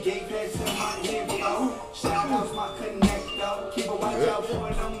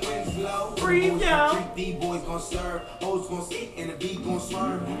Breathe down. These boys gon' serve, hoes gon' sit, and the beat gon'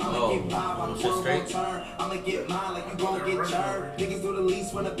 swerve. I'ma get vibe, I'm the world gon' turn. I'ma get mine like you gon' get churned. Niggas do the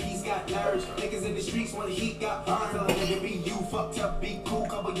least when the peace got nerves. Niggas in the streets when the heat got burned. Tell a nigga be you, fucked up, be cool.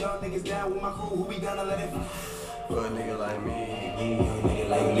 Couple young niggas down with my crew who be down to let it. For a nigga like me, Young nigga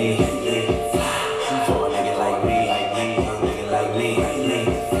like me, for a nigga like me, young nigga like me,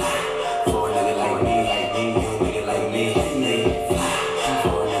 for a nigga like me, young nigga like me,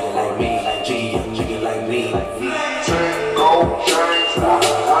 for a nigga like me, young nigga like me. Go change my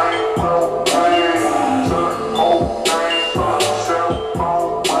brain, go change myself away.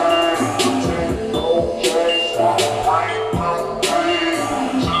 Go change my brain, go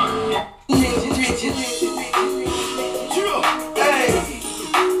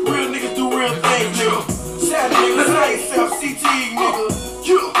Real niggas do real things, nigga. Sad niggas say self-CT, nigga.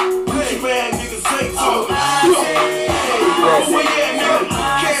 Hey, man, niggas say so. Where you at, nigga?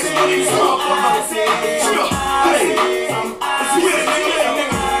 Cash money, motherfucker. Hey, it's real,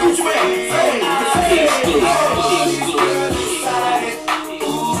 nigga. What you at? Hey,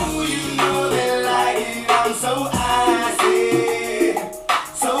 ooh, you know they like it. I'm so icy,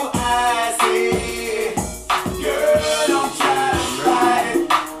 so icy. Girl, don't try to fight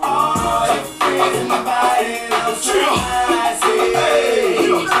it. All your friends in my body, I'm so icy, so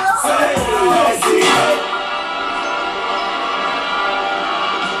icy.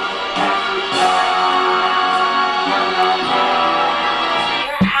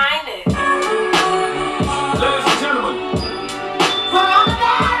 Your Highness. Ladies and gentlemen,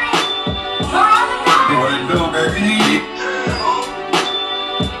 Coronavirus. Coronavirus. what it do, baby?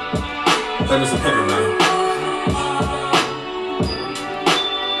 Play me some Henry, man.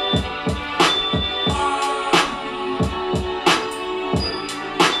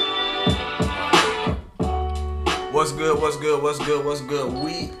 what's good, what's good, what's good, what's good?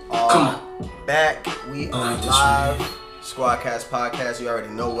 We are back. We are live. Squadcast Podcast. You already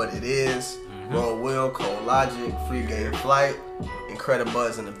know what it is. Roll Will, Cold Logic, Free Game Flight,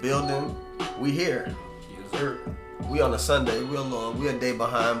 Incredibuzz in the building. We here. Yes, sir. We on a Sunday. We a day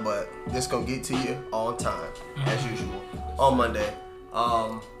behind, but this gonna get to you on time as usual on Monday.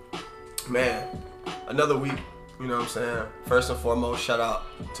 Man, another week. You know what I'm saying? First and foremost, shout out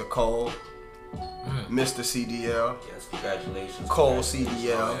to Cole, Mr. CDL, Yes, congratulations. Cole Congratulations.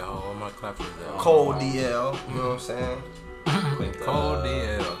 CDL, All my clappers there. Cole DL. You know what I'm saying? Quick, Cold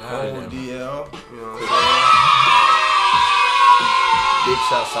DL. Cole DL. You know what I'm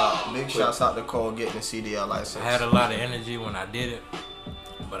saying? Big shouts out to Cole getting the CDL license. I had a lot of energy when I did it,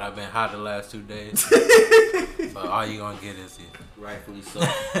 but I've been hot the last 2 days. So all you gonna get is it. rightfully so.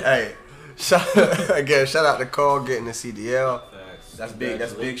 Hey, shout out to Cole getting the CDL. Facts. That's big.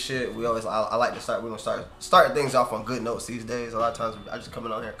 That's big shit. We always. I like to start. We're gonna start things off on good notes these days. A lot of times I just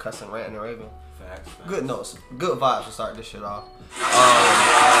coming on here cussing, ranting, and raving. Facts. Good notes, good vibes to start this shit off.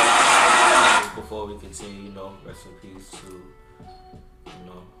 Before we continue, rest in peace to,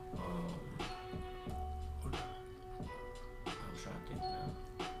 I'm trying to think now.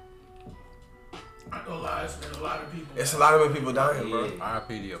 I ain't gonna lie, it's been a lot of people. It's a lot of people dying, bro. Yeah. RIP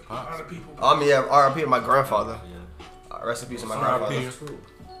to your A lot pops. of people. Yeah, R.I.P. to my grandfather. Yeah. Rest in peace to my R.I.P. grandfather.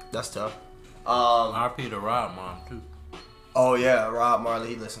 That's tough. RIP to Rob mom too. Oh yeah, Rob Marley,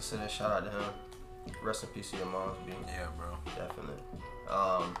 he listens to this. Shout out to him. Rest in peace to your mom's B. Yeah, bro. Definitely.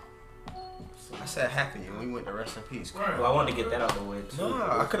 I said happy and we went to rest in peace. Right. Well, I wanted to get that out the way too.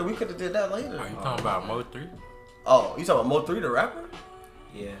 Nah, we could have did that later. Are you talking about Mo 3? Oh, you talking about Mo3 the rapper?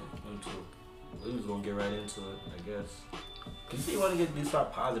 Yeah, me too. We was gonna get right into it, I guess. Cause you want to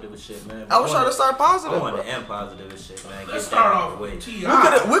start positive with shit, man. I was trying to start positive. I want bro. to end positive with shit, man. Let's Get start that out off of the way. with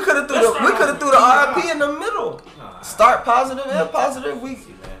T.I. We could have threw the RIP in the middle. Nah, Start positive and positive. We.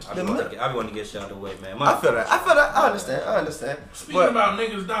 see, man. I want to get shit out of the way, man. I feel that. I understand. Speaking But about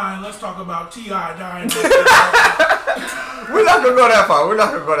niggas dying, let's talk about T.I. dying. we're not gonna go that far. We're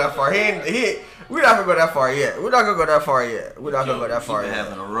not gonna go that far. We're not gonna go that far yet. We're not gonna go that far yet. He's been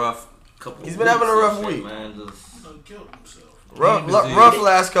having a rough couple. He's been having a rough shit, week. man. Just He done killed himself. Rough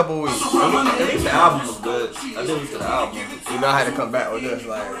last couple weeks. at least the album was good. I did listen to the album. You know how to come back with this.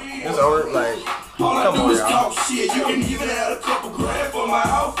 Like, it's over. Like, All I come do on, is y'all. talk shit. You can even add a couple grand for my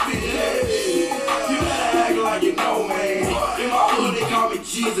outfit. Hey, you gotta act like you know, man. In my hood, they call me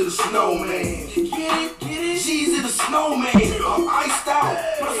Jesus the Snowman. Get it? Jesus the Snowman. I'm iced out.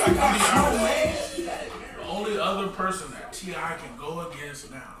 Plus, I got snowman. The only other person that T.I. can go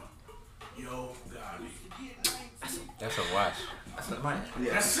against now, Yo Gotti. That's a wash.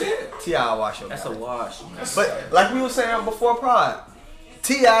 That's it. T.I. wash your That's a wash, man. But like we were saying before Pride,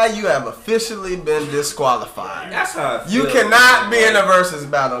 T.I., you have officially been disqualified. That's how I feel. You cannot be in a versus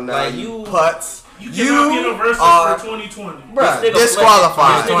battle now. Like, you putz. You cannot be in a versus are, for 2020. bruh, This nigga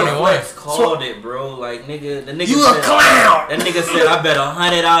disqualified. Flex, this nigga 21. Flex called it, bro. Like, nigga, the nigga You said, a clown. That nigga said, I bet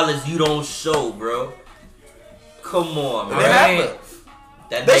 $100 you don't show, bro. Come on, They man. have to.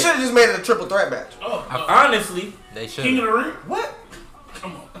 That They nigga- should have just made it a triple threat match. honestly, They should. King of the Ring? What?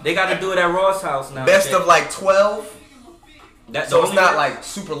 Come on. they got to do it at Ross house now. Best shit. of like 12. That's So the it's only not way- like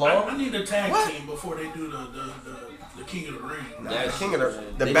super I long. need a tag What? team before they do the King of the Ring. That's- King of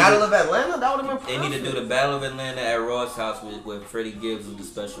the they Battle need of Atlanta. That would have been. They need to do the perfect. Battle of Atlanta at Ross house with Freddie Gibbs as the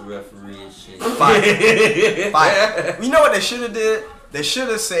special referee and shit. Fire. You know what they should have did? They should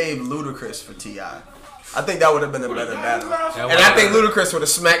have saved Ludacris for T.I. I think that would have been a better battle. And I think Ludacris would have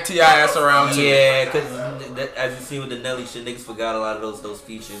smacked T.I. ass around too. Yeah, because as you see with the Nelly shit, niggas forgot a lot of those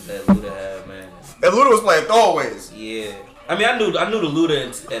features that Luda had, man. And Luda was playing throwaways. Yeah, I mean, I knew the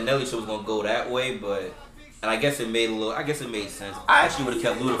Luda and Nelly shit was gonna go that way, but and I guess it made sense. I actually would have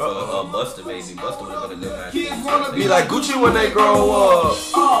kept Luda for Busta, maybe. Busta would have been a good match. Kids wanna Be like Gucci when they grow up.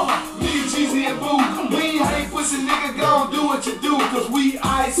 Me, Jeezy, and Boo. We hate pussy nigga, gon' do what you do, cause we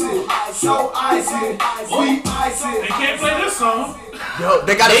icy. So icy. We icy. They can't play this song. Yo,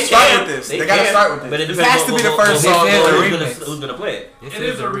 they gotta They start can. with this. They They gotta can. start with But this. it This has to be the first song. this is a going. remix. Who's gonna play it? It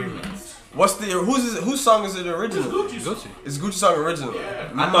is a remix. What's the whose song is it original? Gucci. Gucci. It's Gucci song original.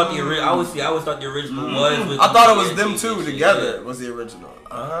 I thought the original. I always thought the original was. With I thought it was Gucci them and two shit. together. Was the original?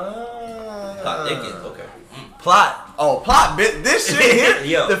 Plot thickens. Okay. Plot. Oh, plot bit. This shit here.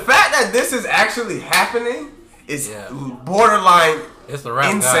 Yo. The fact that this is actually happening is Yeah. borderline. It's the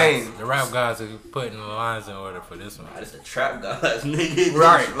rap Insane. guys. The rap guys are putting the lines in order for this one. That's the trap guys, nigga.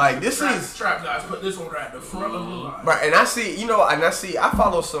 Right. Like this is. Trap guys put this one right at the front of the line. Right, and I see, I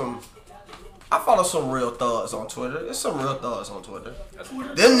follow some real thugs on Twitter. There's some real thugs on Twitter.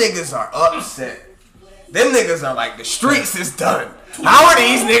 Them niggas are upset. Them niggas are like, the streets is done. How are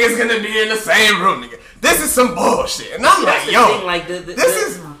these niggas gonna be in the same room, nigga? This is some bullshit. And I'm That's like, the yo, thing, like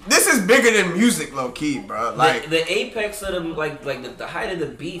this is bigger than music, low key, bro. Like, the apex of them, like the height of the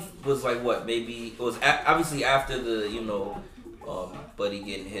beef was like what? Maybe it was obviously after the Buddy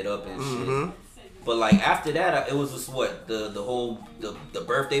getting hit up and shit. But like after that, it was just what the whole the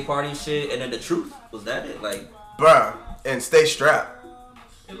birthday party shit, and then the truth was that it like. bruh, and stay strapped.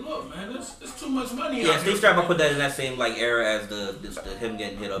 And look, man, it's too much money. Yeah, out Stay here, Strapped, I man. put that in that same like era as the him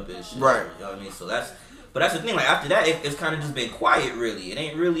getting hit up and shit. Right. You know what I mean? So that's the thing. Like after that, it's kind of just been quiet. Really, it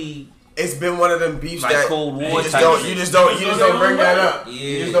ain't really It's been one of them beefs like that Cold War you just type don't shit. you just don't bring that up. Yeah.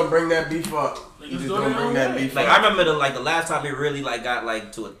 You just don't bring that beef up. You just don't bring that beef Like up. I remember the last time it really like got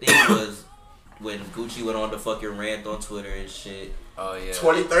like to a thing was when Gucci went on the fucking rant on Twitter and shit. Oh yeah.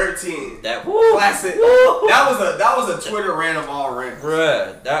 2013. That woo, Classic. woo. That was a Twitter rant of all rants.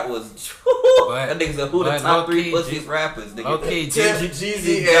 Bruh, that was that nigga said who the but top three low-key, pussiest rappers, nigga. Okay,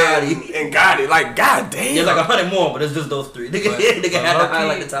 Jeezy and Gotti. Like, goddamn. There's like 100 more, but it's just those three. Nigga, nigga had to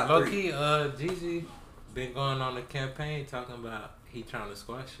highlight the top low three. key, Jeezy been going on the campaign talking about he trying to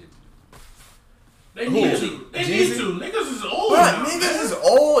squash it. They need Who? to. They Jeezy? need to. Niggas is old Bruh, now, niggas man. is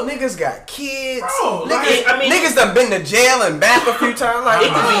old. Niggas got kids. Bro, niggas, like, I mean- niggas done been to jail and back a few times. Like, It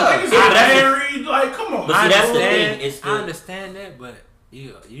could be- bruh. Niggas Yeah, got but that's- married. Like, come on. But see, that's the thing. understand- It's I the, understand that, but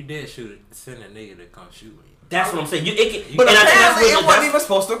you did send a nigga to come shoot me. that's what I'm saying. It can, But and I think that's apparently what it the- wasn't even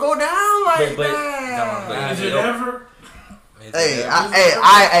supposed to go down like But- that. Is it ever?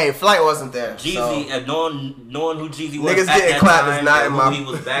 Hey, Flight wasn't there. Jeezy, so. knowing who Jeezy was Niggas at getting that clapped is time not and in who my- he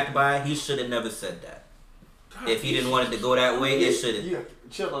was backed by, he should have never said that. If he didn't want it to go that way, it should have. Yeah,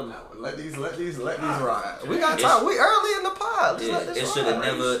 chill on that one. Let these ride. We got time. We early in the pod. Let's let It this should have ride.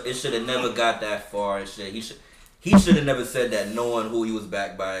 never. It should have never got that far and shit. He should have never said that, knowing who he was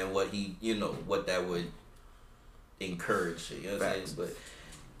backed by and what he, what that would encourage. Shit, you know what I'm saying? But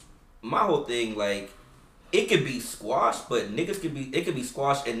my whole thing, like, it could be squashed, but it could be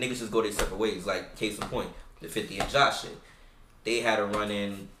squashed and niggas just go their separate ways. Like, case in point, the 50 and Josh shit. They had a run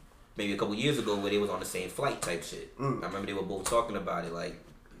in maybe a couple years ago where they was on the same flight type shit. I remember they were both talking about it. Like,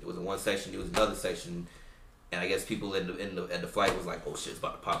 it was in one section, it was another section. And I guess people at the flight was like, "Oh shit, it's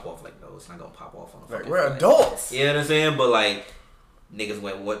about to pop off." Like, no, it's not gonna pop off on the Like, fucking we're flight. adults. You know what I'm saying? But like, niggas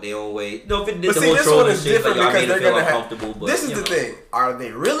went their own way. No, if it did But the see, whole this trolling one is shit, different like, y'all because made they're it feel gonna have. uncomfortable. But This is you the know. thing. Are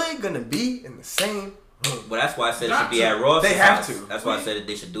they really gonna be in the same room? But that's why I said it Got should be to. at Ross's They have house. to. That's why I said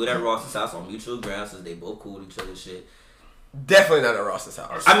they should do it at Ross's house on mutual grounds since they both cool with each other. Shit. Definitely not at Ross's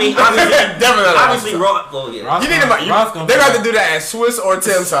house. I mean, obviously, Definitely not at obviously, Ross's house. Ross. Oh yeah. Ross You need to. Ross gonna They're be going to like- do that at Swiss or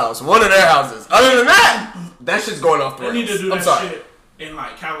Tim's house. One of their houses. Other than that, that shit's going off the They need to rails. do I'm that sorry. shit in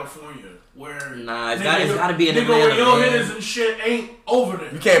like California. where Nah, it's gotta be in nigga where Atlanta, your man. hitters and shit ain't over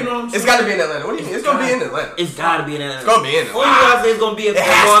there. You can't. know what I'm It's saying? got to be in Atlanta. What do you mean? It's gonna be in Atlanta. It's gotta be in Atlanta. It's gonna be in Or Atlanta. you guys say it's gonna be at It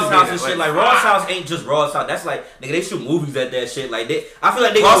has Ross to be House in and shit. Atlanta. Like Ross House ain't just Ross House. That's like nigga, they shoot movies at that shit. Like they, I feel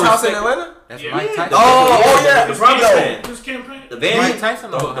like they Ross gonna House in respect- Atlanta? That's Yeah. Mike Tyson. Oh yeah. The Promise Yo, Man. This campaign. The Mike Van.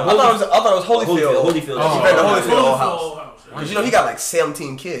 Tyson. The I thought it was Holyfield. Holyfield. Oh. He been to Holyfield Full old house. whole house. Cause you know he got like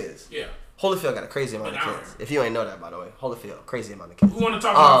 17 kids. Yeah. Holyfield got a crazy amount of An hour. kids. If you ain't know that, by the way, Holyfield, crazy amount of kids. We want to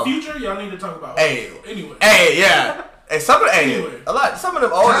talk about future. Y'all need to talk about. Hey, Anyway. hey, yeah. Hey, some of Anyway. some of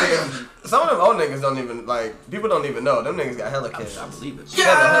them old niggas don't even like. People don't even know them niggas got hella kids. I believe it.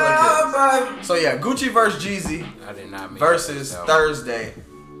 Hella kids. So yeah, Gucci versus Jeezy I did not mean versus that. Thursday.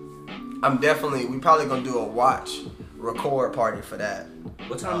 We probably gonna do a record party for that.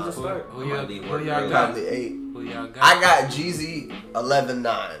 What time does it start? who y'all- I might leave who work y'all early. got? Probably 8. Who y'all got? I got Jeezy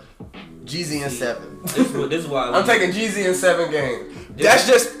 11-9. Jeezy and 7. This is why I'm taking Jeezy in 7 games. That's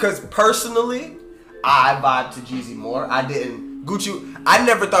just because personally, I vibe to Jeezy more. I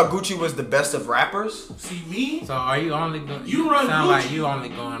never thought Gucci was the best of rappers. See me? So are you only going? You run sound Gucci. like you only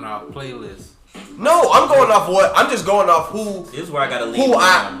going off playlists. No, I'm going off I'm just going off who This is where I gotta leave. who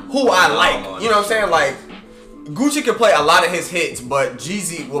I on like. You know what I'm saying? Like Gucci can play a lot of his hits, but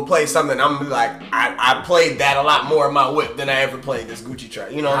Jeezy will play something. I'm like, I played that a lot more in my whip than I ever played this Gucci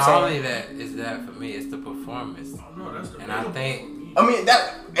track. You know what Not I'm only saying? that is that for me, it's the performance, No, that's the and I think I mean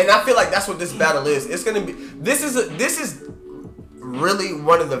and I feel like that's what this battle is. It's gonna be. This is really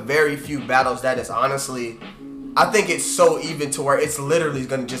one of the very few battles that is honestly. I think it's so even to where it's literally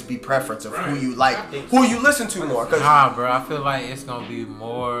gonna just be preference of who you like, who you listen to more. Cause nah, bro, I feel like it's gonna be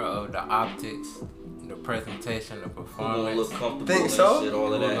more of the optics, the presentation, the Gonna performance. look comfortable Think and so? shit,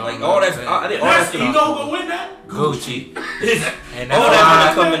 all of that. Who Like gonna all that. look I did all That's that ego stuff. gonna win that? Gucci, and All that's that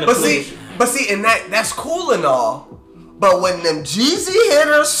why gonna come into play. But see, and that's cool and all. But when them Jeezy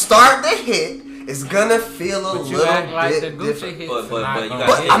hitters start to hit, it's gonna feel a But you little act like the bit Gucci different. hits But are you not gotta gonna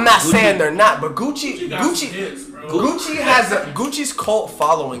But hit. I'm not Gucci- saying they're not. But Gucci got some Gucci hits, bro. Gucci's cult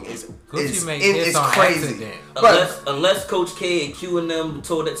following is make hits is on crazy. accident. Unless Coach K and Q and them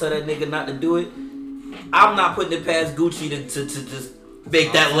tell that nigga not to do it, I'm not putting it past Gucci to just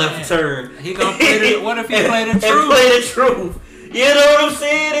make that left turn. He gonna play the. What if he play the and truth? play the truth. You know what I'm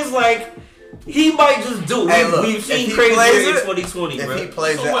saying? It's like he might just do it. Hey, look, We've if seen he crazy plays in it- 2020, If bro. he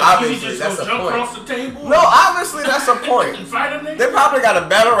plays So it, what, he obviously just that's gonna a jump point. across the table? No, obviously that's a point. And fight a nigga? They probably got a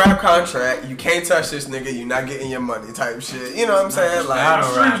battle rap contract. You can't touch this nigga. You're not getting your money type shit. You know what I'm saying? My Like,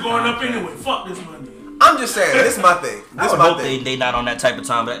 stream's going up anyway. Fuck this money. I'm just saying. This is my thing. I This is would my hope thing. they not on that type of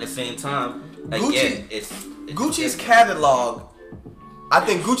time, but at the same time, like, Gucci- yeah, it's Gucci's catalog. I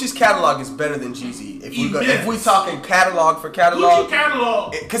think Gucci's catalog is better than Jeezy. If we talking catalog for Gucci catalog,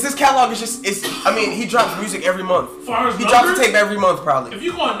 catalog. because his catalog is just I mean, he drops music every month. Far as He drops a numbers, tape every month probably. if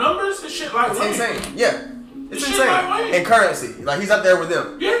you go on numbers, this shit like It's Wayne. insane. Yeah, it's This shit insane. like Wayne. And currency, like he's up there with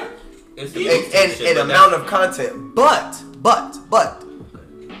them. Yeah. it's And, the shit, and but amount that's- of content. But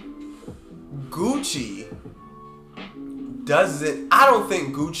Gucci doesn't. I don't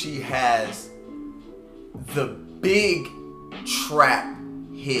think Gucci has the big trap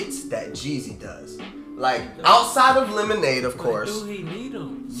hits that Jeezy does. Like outside of Lemonade, of course. Do he need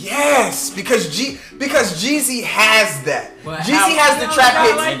him? Yes, because Jeezy has that. But Jeezy how- has the he trap got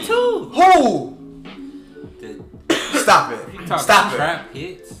hits. like two. Who? The- Stop You it. talking Stop it. trap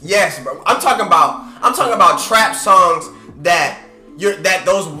hits? Yes, bro. I'm talking about trap songs that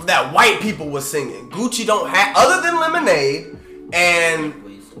white people was singing. Gucci don't have other than Lemonade and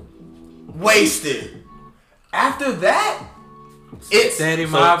Wasted. After that, it's Steady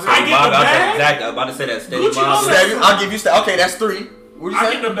So- Mob. so I get the Mob, bag. exactly. I'm about to say that. Steady Gucci Mob. on that. Steady. I'll give you Steady. Okay, that's 3. What you I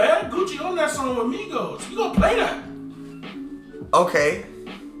say? get the bag. Gucci on that song with Migos. You gonna play that? Okay.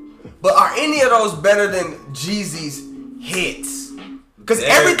 But are any of those better than Jeezy's hits? Because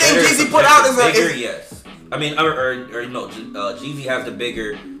everything Jeezy put out is bigger. a. Yes. I mean, or no. Jeezy has the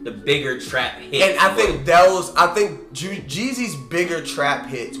bigger trap hits. And I think Jeezy's bigger trap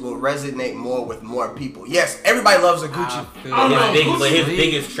hits will resonate more with more people. Yes, everybody loves a Gucci. I don't know. but his Gucci-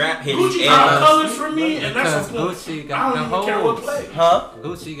 biggest trap hits. Gucci and got colors for me, and that's a Because point. Gucci got I the don't even care what hoes. play. Huh?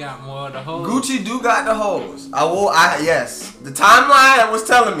 Gucci got more of the whole. Gucci do got the hoes. Yes. The timeline was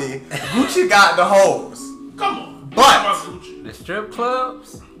telling me Gucci got the hoes. Come on. But- Talk about Gucci. The strip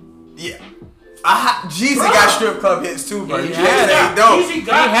clubs. Yeah. Jeezy got strip club hits too, bro. He You has can't say it. he don't. Easy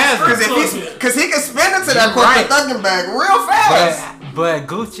got He has strip it. club Because hit. he can spin into that You're right. corporate thugging bag real fast. But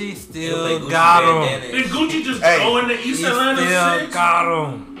Gucci He'll play still Gucci got bandana him. and Did shit. Gucci just Hey, go in the He East still Atlanta 6? got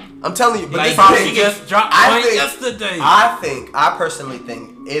him. I'm telling you, but Like, this Gucci thing, just dropped I one think- yesterday. I personally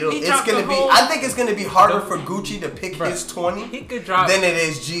think He it's dropped gonna the be. whole- I think it's gonna be harder for Gucci to pick Bruh, his 20 he could drop. than it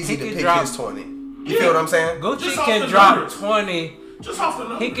is Jeezy he to could pick drop- his 20. You feel what I'm saying? Gucci Just off can the drop numbers. 20. Just off the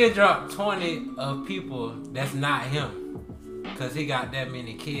number. He can drop 20 of people that's not him. Cause he got that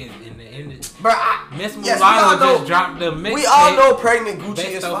many kids in the industry. But Miss yes, we all Mulatto know- just dropped the mixtape. we all know pregnant Gucci based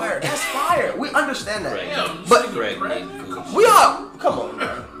is off- fire. That's fire. We understand that. Pregnant. But Pregnant Gucci. we all come on,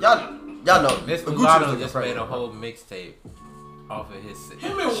 man. Y'all know. Miss Gucci Mulatto was just pregnant. made a whole mixtape off of his.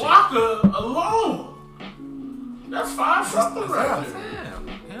 Him and Waka alone. That's 5 something right there. Damn,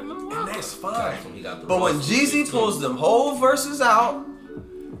 him and And Waka. that's fine. He got the But when Ross Jeezy too. pulls them whole verses out,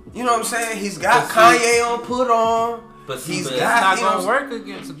 you know what I'm saying? He's got Kanye on put on. But see, He's but It's got not you know, gonna work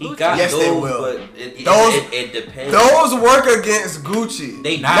against he Gucci. got Yes, those, they will. but it Those- it depends. Those work against Gucci.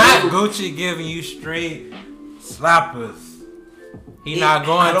 They Not do. Gucci giving you straight slappers. He He- not I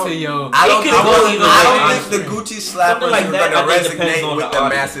going don't- to your. I don't It think, could go either way, I don't honestly. think the Gucci slappers Something like are that, going to I think depends resonate on with the the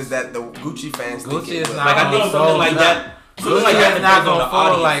audience. masses that the Gucci fans Gucci think it is will. not Like I think gonna something fold like up. that. Something Gucci like that is not depends on gonna the fold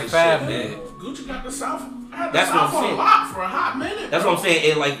audience like and Fab shit, did. man. Gucci got the South. Had the That's what South I'm on saying. lock for a hot minute. That's bro. what I'm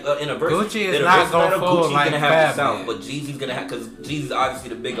saying. Like in a verse, Gucci is in a not verse gonna battle, fold Gucci's like gonna have Fab the South, did. but Jeezy's gonna have because Jeezy's obviously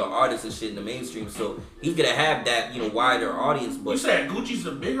the bigger artist and shit in the mainstream, so he's gonna have that wider audience. You But said Gucci's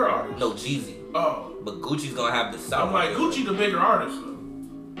the bigger artist? no Jeezy, Oh. but Gucci's gonna have the South. I'm like, Gucci the bigger artist, though.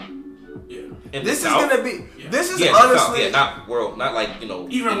 Yeah. In the This is South? going to be, this is Yeah, the South, honestly, yeah, not world, not like Even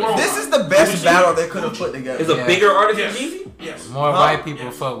in the- world. this is the best Gucci. battle they could have put together. Is a Yeah. bigger artist Yes. than Jeezy? Yes. More Huh? white people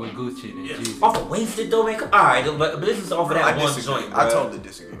Yes. fuck with Gucci than Yes. Jeezy. Off of Wasted though, man. All right, but this is off of that I one disagree. joint, I bruh. totally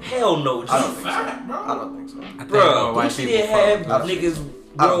disagree. Hell no, I don't Jeezy. think Fact, bro. I don't think so. I think more Bro, white Gucci people didn't fuck have with I don't- niggas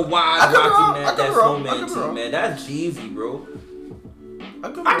I don't- worldwide I could be wrong. rocking I that could be wrong. I snowman could be too, wrong. man. That's Jeezy, bro. I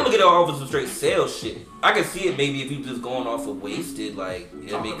could I can look at it off of some straight sales shit. I can see it maybe if you just going off of Wasted, like,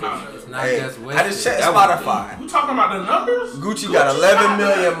 you know what I mean? 'Cause It's not Hey, just I just checked That was- Spotify. We talking about the numbers? Gucci got 11 got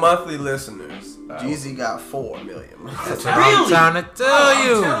million that. monthly listeners. Jeezy got 4 million. That's what I'm trying to tell I'm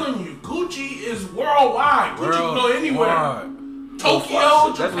you. telling you, Gucci is worldwide. Gucci can go anywhere. Worldwide. Tokyo,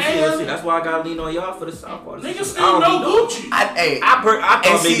 that's what Japan. that's why I gotta lean on y'all for the South part. Niggas I still don't know know. Gucci. I and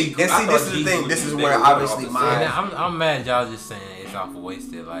thought see, maybe. and I see, thought this is the Jeezy thing. was This is bigger where off the obviously sales. mine. And I'm mad y'all just saying it's off of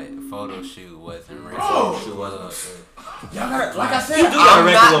Wasted. Like photo shoot wasn't real. Bro. Shit was Y'all got, like I You said, do got I'm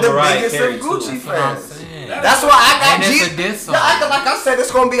regular not the Mariah biggest Carey, of too. Gucci That's what I'm fans. saying. That's why I got And it's a Jeezy. diss song. Yeah, like I said,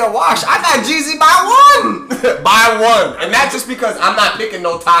 it's gonna be a wash. I got Jeezy by one, by one, and that's just because I'm not picking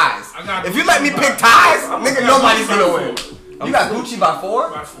no ties. I got If you Gucci let me by- pick ties, I'm nigga, gonna nobody's Gucci gonna by win. 4. You got Gucci by 4.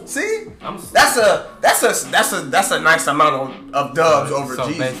 By 4. See, I'm that's a nice amount of dubs over So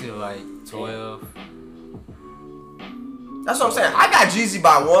Jeezy. basically like 12. That's what I'm saying. I got Jeezy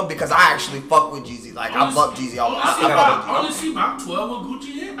by 1 because I actually fuck with Jeezy. Like I fuck Jeezy all. I fuck with Jeezy. Only see about 12 of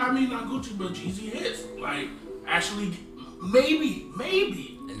Gucci hits. I mean, not Gucci, but Jeezy hits. Like, actually, maybe.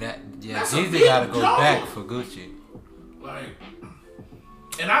 And that That's a Jeezy big gotta go jump. back for Gucci. Like,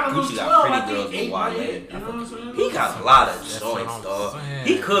 and out of those Gucci 12, got Pretty I think Girls 8 with might Wale. hit. You know what I'm saying? He got a lot of That's joints, what I'm dog. saying.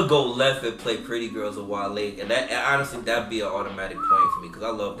 He could go left and play Pretty Girls with Wale, and that and honestly that'd be an automatic point for me because I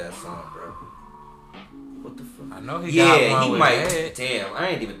love that song, bro. What the fuck? I know he Yeah, got one he with might. Ed. Damn, I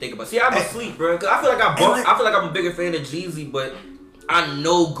ain't even think about. See, I'm asleep, bro. Cause I feel like I feel like I'm a bigger fan of Jeezy, but I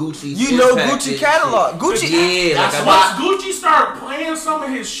know Gucci's. You know impact Gucci and catalog. shit. Gucci. Yeah, That's like why. Once Gucci start playing some of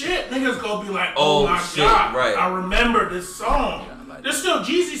his shit, niggas gonna be like, Oh, oh my shit, god, right. I remember this song. There's still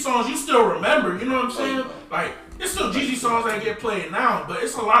Jeezy songs you still remember, you know what I'm saying? Like, there's still Jeezy songs that get played now, but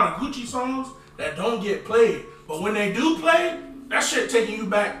it's a lot of Gucci songs that don't get played. But when they do play, that shit taking you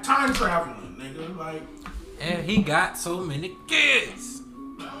back time traveling, nigga. Like, And he got so many kids.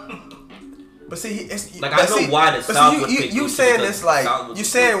 But see, it's Like, but I know see, why the but South see, would you pick Gucci saying because this like South was you the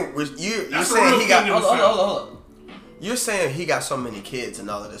saying you're That's the saying real he got king of the hold on. You're saying he got so many kids and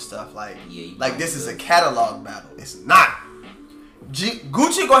all of this stuff like Yeah, he like probably this is a does. catalog battle. It's not.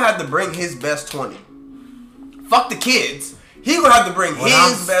 Gucci gonna have to bring his best 20. Fuck the kids. He gonna have to bring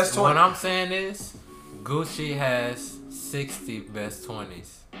his best 20. What I'm saying is, Gucci has 60 best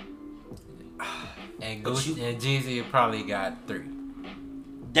 20s. And But Gucci you- and Jeezy probably got 3.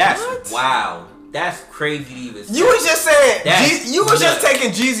 That's What? wow. That's crazy to even say. You was just saying That's you was just nuts.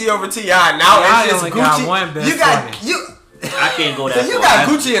 taking Jeezy over T.I. Now T.I. it's just only Gucci. got one best you got 20. you. I can't go So that you far. got That's-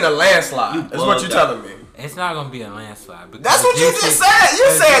 Gucci in a landslide. You Is what bugged you out. telling me. It's not gonna be a landslide. Because That's what you Jeezy- just said.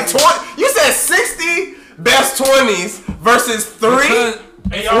 You said because 20. You said 60 best 20s versus 3. Because,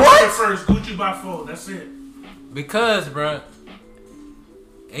 hey, y'all What? heard it first, Gucci by 4. That's it. because, bruh,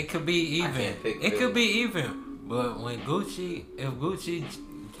 it could be even. can't pick It really. could be even. But when Gucci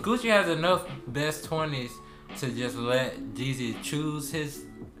has enough best 20s to just let Jeezy choose his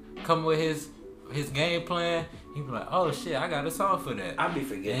come with his game plan, he be like, oh shit, I got a song for that. I be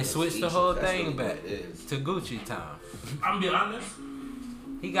forgetting. And switch the speeches. whole That's thing really back what it is. to Gucci time. I'm be honest.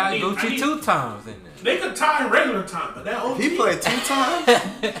 He got I Gucci need- 2 times in there. They could tie in regular time, but that OT. He played 2 times.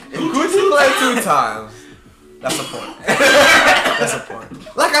 If Gucci played 2 times, that's a point. That's a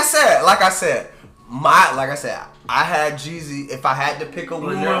point. Like I said, I had Jeezy. If I had to pick a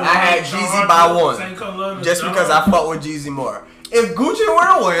winner, I had Jeezy by 1, just because I fuck with Jeezy more. If Gucci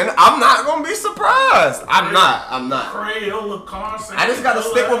were to win, I'm not gonna be surprised. I'm not. I just gotta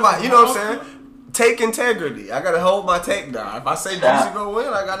stick with my. You know what I'm saying? Take integrity. I gotta hold my take down. If I say Jeezy gonna win,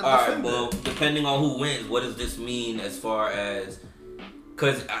 I gotta defend well, it. depending on who wins, what does this mean as far as?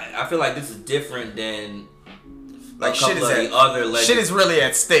 Because I feel like this is different than Like a shit couple is of at the other shit is really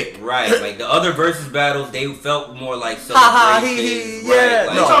at stake. right. Like the other versus battles, they felt more like Ha ha, he, celebrations. yeah, Right?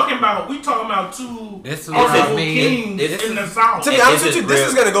 Like, no. We talking about two This is what I powerful mean. kings in the South. To be And honest this with you, is this real.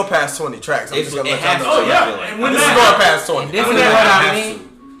 is gonna go past 20 tracks. I'm It's- just gonna it let has y'all to. know. Oh I feel yeah, like. and when This is that, going past 20. This is I what feel like I have mean.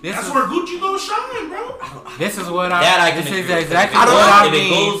 to. This that's is where Gucci gonna shine, bro. this is what I. That I can This is agree with. exactly I don't what know I if it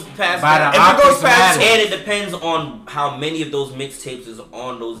mean goes past by that. the If it goes optics past- matter. And it depends on how many of those mixtapes is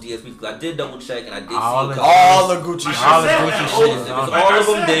on those DSPs. Because I did double check and I did All see of a couple. All the Gucci Like shit. All I the said, Gucci that shit OT is If it's on. like all I of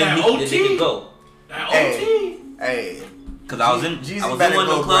them, said, then that they can go. That Hey. OT. Hey, Because I was in Jeezy one better of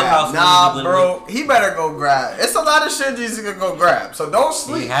go the clubhouse. grab. Nah, bro, he better go grab. It's a lot of shit Jeezy can go grab. So don't He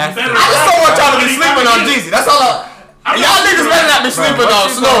sleep. has to. better- I just don't want y'all to be sleeping on Jeezy. That's all. And y'all niggas better not be sleeping on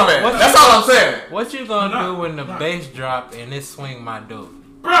Snowman. That's all I'm saying. What you gonna Nah, do when the nah. bass drop and it swing my dope?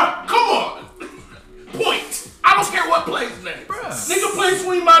 Bruh, come on. Point. I don't care what plays next. Nigga play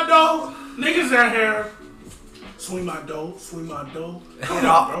Swing My Dough. Niggas out here. Swing my dough. Swing my dough. Come And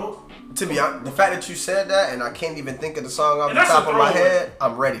on, bro. To be honest, the fact that you said that and I can't even think of the song off And the that's top a of my throwaway. head,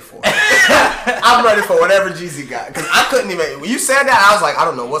 I'm ready for it. I'm ready for whatever Jeezy got. Because I couldn't even. When you said that, I was like, I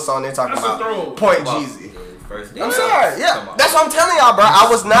don't know what song they're talking That's a about. throwaway. Point Well, Jeezy. First day I'm out. sorry. Yeah, Come on. that's what I'm telling y'all, bro. I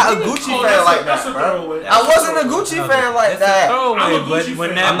was not a Gucci Oh, fan like that's that, a bro. throwaway. I wasn't a Gucci fan like It's a that. throwaway, I'm a but Gucci when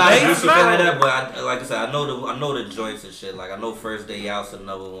fan. that I'm not a bass Gucci fan like drop, that, but like I said, I know the joints and shit. Like I know First Day Out's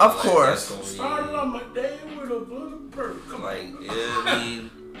another one. Of like, course. that's Started gonna on my day with a bulletproof. be, Come on. like yeah, I mean,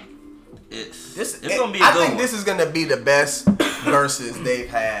 it's This, it's gonna be a I good think one. this is gonna be the best verses they've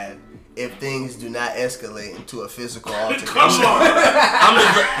had if things do not escalate into a physical Come altercation. on.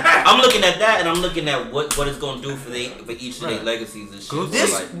 I'm looking at that, and I'm looking at what it's gonna do for each of their legacies and shit. Gucci-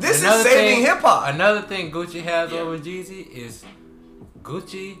 This like, this is Another saving thing- hip hop. Another thing Gucci has Yeah. over Jeezy is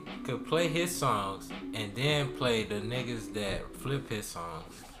Gucci could play his songs and then play the niggas that flip his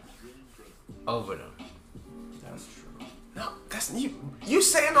songs over them. No, that's you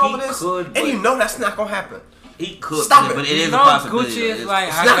saying all of He this, could, and but- you know that's not gonna happen. he could, Stop it. but it is You a know possibility. Gucci is It's- like,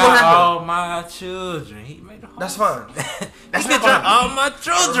 it's I not gonna got happen. all my children. He made a whole That's fine. That's He not could gonna drop all happen. my Remember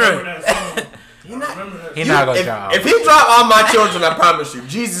children. that song. You're not. Remember that He song. not gonna If, drop. if he drop all my children, I promise you,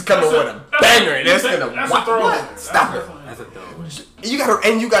 Jesus coming That's a- with a banger. And that's that's gonna a what? throwaway. What? Stop it. That's That's a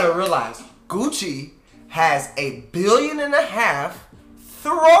dope. You gotta realize Gucci has $1.5 billion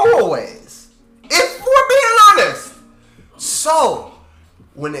throwaways. If we're being honest. So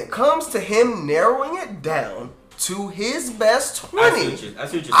when it comes to him narrowing it down to his best I 20, see what you're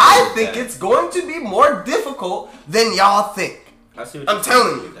saying I with think that. it's going to be more difficult than y'all think. I see what I'm you're telling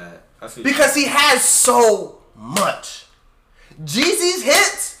saying you. with that. I see what Because he has so much. Jeezy's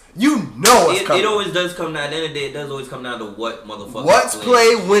hits, you know what's coming. it always does come down. At the end of the day, it does always come down to what motherfucker. What's plays.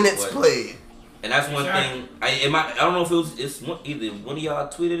 played when it's What- played. And that's one Exactly. thing. I don't know if it's either one of y'all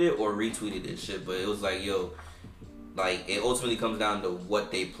tweeted it or retweeted it shit, but it was like, yo, like it ultimately comes down to what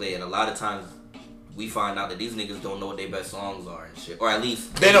they play, and a lot of times we find out that these niggas don't know what their best songs are and shit, or at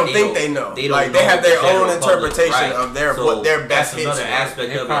least They don't think they know. They don't Like, know they have their the general own interpretation of their- So what their best that's another hits are. aspect They of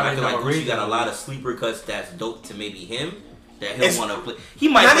it. And I probably feel like know Gucci got a regionally. lot of sleeper cuts that's dope to maybe him that It's- he'll want to play. He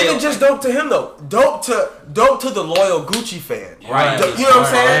might Not play even just dope to him though. Dope to the loyal Gucci fan. right. Dope- you know what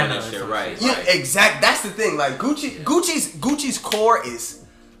I'm saying? That shit, right. Yeah, right. exact. That's the thing. Like Gucci's core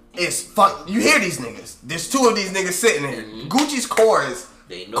is fun. You hear these niggas? There's two of these niggas sitting here. Gucci's core is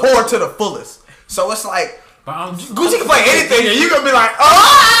They know. core to the fullest. So it's like But I'm Gucci can play anything, and you gonna be like,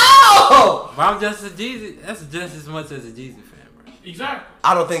 oh! But I'm just a Jeezy. That's just as much as a Jeezy fan, bro. Exactly.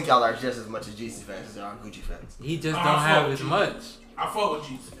 I don't think y'all are just as much as Jeezy fans as y'all are Gucci fans, He just I don't fuck have with as Jeezy. much. I fuck with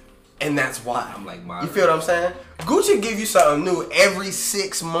Jesus. and that's why. I'm like, You feel what I'm saying? Gucci give you something new every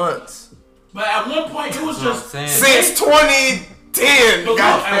 6 months But at one point, it was That's what I'm just. saying. since 2010. But look,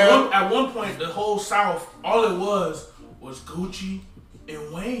 goddamn. at one point, the whole South, all it was Gucci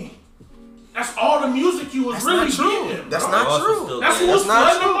and Wayne. That's all the music you was That's really not true. getting. That's bro. not Ross was true. still That's there. who was That's not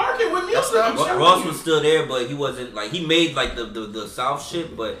flooding the true. market with music. not I'm true. telling Ross you. was still there, but he wasn't like he made like the South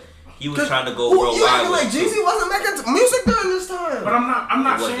shit, but he was trying to go Who, worldwide. you acting like with it, Jeezy too. wasn't making music during this time? But I'm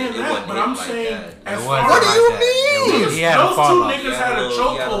not It wasn't- saying it that. wasn't But hit I'm like saying that. as It far wasn't What do as you that. mean? He had a those two fall off. niggas had a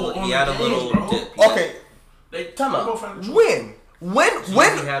chokehold on He had a the little game, bro. dip. Okay, They time both had a out. chokehold. When?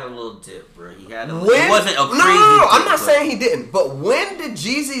 He had a little dip, bro. He had a little, When? it wasn't a crazy No. I'm dip, not but- saying he didn't. But when did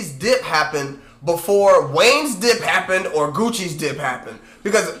Jeezy's dip happen before Wayne's dip happened or Gucci's dip happened?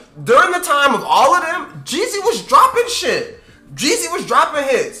 Because during the time of all of them, Jeezy was dropping shit. Jeezy was dropping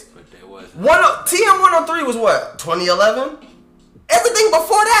hits. But there wasn't. TM 103 was what? 2011? Everything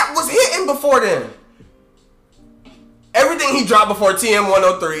before that was hitting before then. Everything he dropped before TM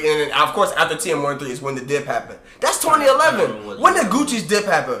 103, and then of course after TM 103 is when the dip happened. That's 2011. When did Gucci's dip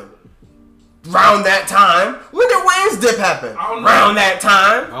happen? Round that time. When did Wayne's dip happen? I don't know. Round that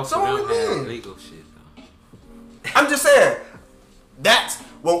time. Most So of what them do you had mean? legal shit though. I'm just saying. That's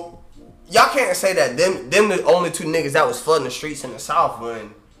well, y'all can't say that them the only two niggas that was flooding the streets in the South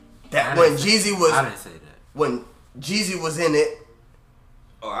when I when didn't say- Jeezy was I didn't say that. when Jeezy was in it.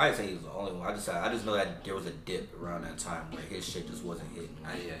 Oh, I didn't say he was the only one. I just know that there was a dip around that time where his shit just wasn't hitting.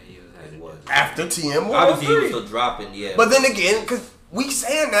 Yeah, he was had It it. was. After TM 103. Obviously, he was still dropping, yeah. But then again, because we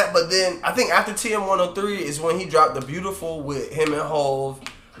saying that, but then I think after TM 103 is when he dropped The Beautiful with him and Hove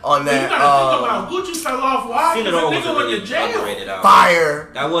on But you that gotta think about Gucci fell off. Why? Seen It Because All the was a nigga went really to jail. underrated album. Fire.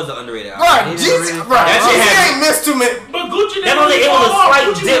 That was an underrated album. Bruh, He didn't Jeezy, really- bruh, That shit Jeezy had- ain't missed too many. But Gucci That didn't only really it was a fall off. slight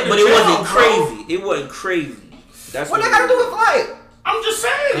Gucci dip, went but to it wasn't jail, bro. crazy. It wasn't crazy. That's What they gotta do with Flight? I'm just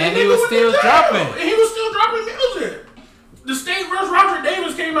saying. And the he nigga was went to still jail. dropping. And he was still dropping music. The State vs. Roger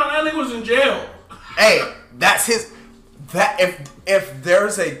Davis came out. That nigga was in jail. Hey, that's his. That if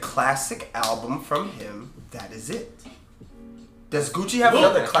there's a classic album from him, that is it. Does Gucci have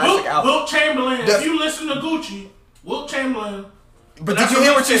another classic album? Wilt Chamberlain. Does- If you listen to Gucci, Wilt Chamberlain. But That's did you a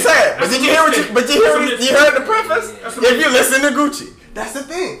hear what you mixtape. said? But That's did a you hear what you? mixtape. But you heard That's a you heard the mixtape. preface? That's a If you mixtape. listen to Gucci, that's the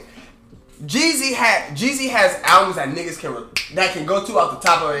thing. Jeezy has albums that niggas can go to off the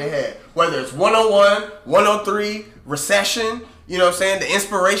top of their head. Whether it's 101, 103, Recession, you know what I'm saying? The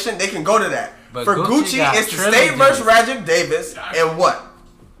Inspiration, they can go to that. But For Gucci Gucci, got it's the State trilogies. vs. Roger Davis and what?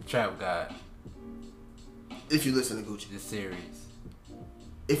 Trap God, If you listen to Gucci. the series.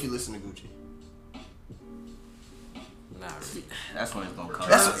 If you listen to Gucci. Not really. That's when it's gonna come.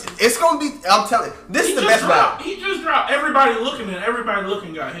 It's gonna be, I'm telling you, this is the best battle. He just dropped Everybody Looking, and Everybody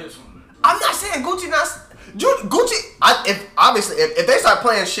Looking got hits on it. I'm not saying Gucci if they start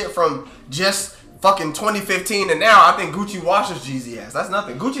playing shit from just fucking 2015 and now, I think Gucci washes Jeezy ass. That's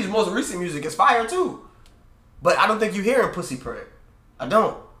nothing. Gucci's most recent music is fire too. But I don't think you hear him Pussy Print. I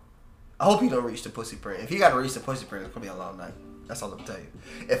don't. I hope he don't reach the Pussy Print. If he gotta reach the Pussy Print, it's gonna be a long night. That's all I'm tell you.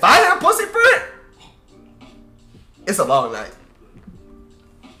 If I hear Pussy Print, it's a long night.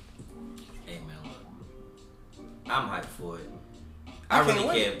 Hey man, look, I'm hyped for it. I I can't really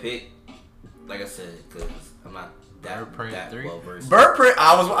wait. can't pick, like I said, because I'm not Bird Print that 3? well versed. Bird Print,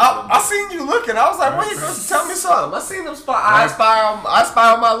 I seen you looking. I was like, wait, tell me something. I seen them spot. I spy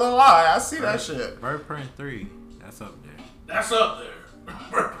on my little eye. I see that shit. Bird Print 3, that's up there. That's up there.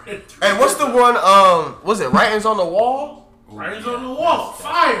 And what's the one? Was it Writings on the Wall? Writings on the Wall.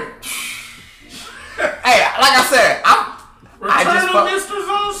 Fire. Hey, like I said, I just Return of Mr.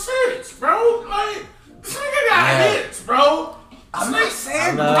 Zone 6, bro. Like, this nigga got hits, bro. I'm not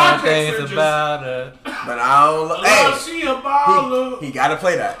saying, Love things about her. but I don't. Love, Hey, she a baller. he gotta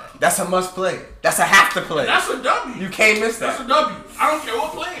play that. That's a must play. That's a have to play. That's a W. You can't miss That's a that. W. I don't care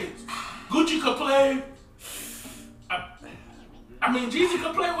what plays. Gucci could play. I mean, Jeezy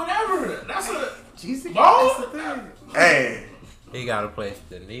could play whatever. That's a Jeezy, ball. that's the thing. Hey, He gotta play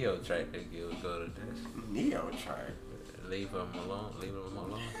the Neo track that he would go to this. Neo chart. Leave him alone. Leave him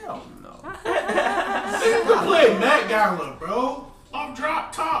alone. Hell no. Nigga could play Matt Gala, bro. Off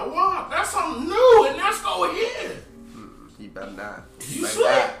drop, top, walk. That's something new, and that's going in. He better not. You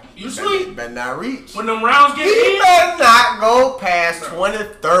sleep. You sleep. Better not reach. When them rounds get He in, better not go past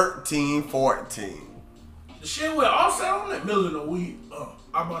 2013-14. the shit with Offset on that million a week.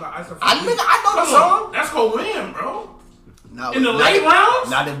 I bought an ice cream. I know the Come song. on, that's gonna win, bro. No, In the not late if- rounds?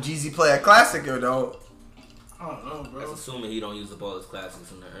 Not if Jeezy play a classic or don't. I don't know, That's bro. assuming he don't use up all his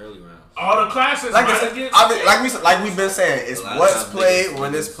classics in the early rounds. All the classics Like I might said, get like we've been saying, it's A lot of what's times played niggas-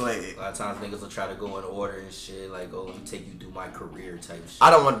 when niggas- it's played. A lot of times niggas will try to go in order and shit, like, oh, let me take you through my career type shit.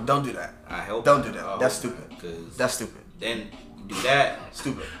 Don't do that. I hope Don't do that. That's stupid. stupid. Cause That's stupid. then you do that,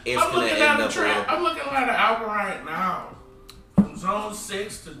 Stupid. it's I'm gonna looking at end the up track. with I'm looking at the album right now. From Zone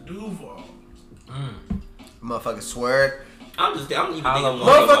 6 to Duval. Motherfucker Swerve. I'm even thinking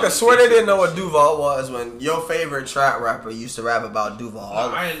Motherfucker swear they didn't know what Duval was when your favorite trap rapper used to rap about Duval all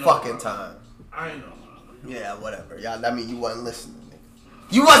I the ain't know. fucking time. I ain't know. Yeah, whatever. Y'all, that mean you wasn't listening,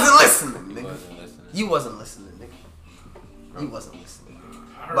 nigga. You wasn't listening, nigga. You wasn't listening, nigga. You wasn't listening.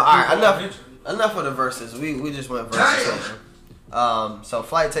 I heard But alright, people mention it. enough of the verses. We just went verses over. So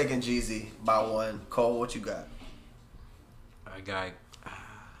Flight taking Jeezy by 1. Cole, what you got? I got.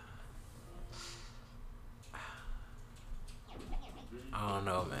 I don't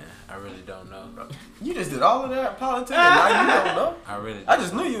know, man. I really don't know. You just did all of that politics and now you don't know? I really. I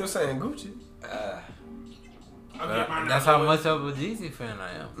just knew you were saying Gucci. I'll get mine That's out how the way. much of a Jeezy fan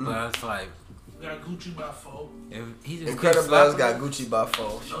I am. But it's like, Got Gucci by 4. if he just Incredible keeps Bloods slapping- got Gucci by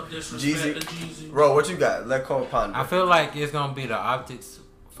 4. No disrespect Jeezy. to Jeezy. Bro, what you got? Let Cole ponder. I feel like it's gonna be the optics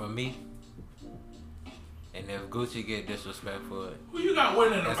for me. And if Gucci get disrespectful, Who you got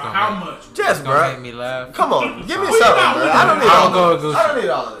winning That's about gonna how make- much? it's Just, gonna bro. make me laugh. Come on, give me Who you something, got bro. with I don't it? need all I'm going this. with I don't Gucci. need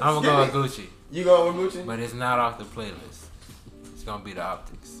all this. I'm Give gonna me- go with Gucci, You going with Gucci? but it's not off the playlist. It's gonna be the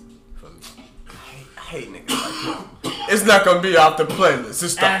optics for me. I hate niggas like you. It's not gonna be off the playlist.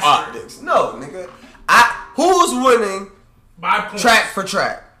 It's the Asterisk. optics. No, nigga. Who's winning By points. track for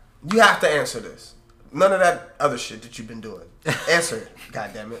track? You have to answer this. None of that other shit that you've been doing. Answer it.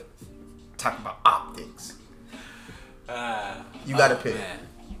 God damn it. Talk about optics. You gotta pick. Man.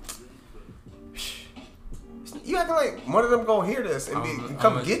 You acting like one of them gonna hear this and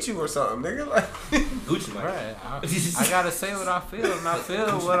come get you or something, nigga. Like, Gucci, man. Right, I gotta say what I feel, and I feel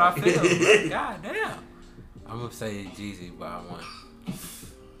what I feel. Like, God damn. I'm gonna say Jeezy by 1.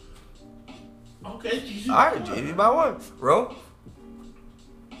 Okay, Jeezy. all right, JV by 1. Ro?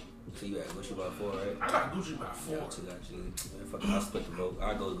 So you got Gucci by 4, right? I got Gucci by 4. Got you, got you. Man, fuck it, I'll split the vote.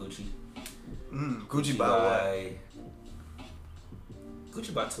 I'll go with Gucci. Gucci by 1.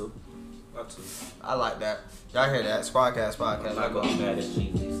 Gucci by 2. By 2. I like that. Y'all hear that? Squadcast podcast. I'm not gonna be mad at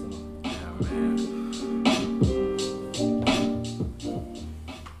Jeezy, so. Yeah, man.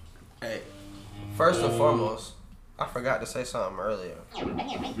 Hey, first and foremost, I forgot to say something earlier.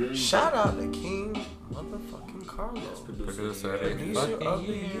 Shout out to King motherfucking Carlos, Producer of the producer of the fucking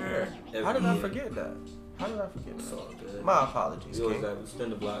year. Every How did I year. forget that? How did I forget It's all that? good. My apologies, We always King. gotta spin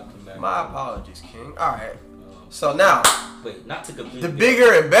the block, come back. My apologies, King. All right. So now, Wait, not to completely. the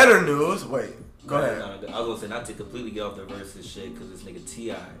bigger and better news. Wait, go ahead. No, I was gonna say not to completely get off the versus shit because this nigga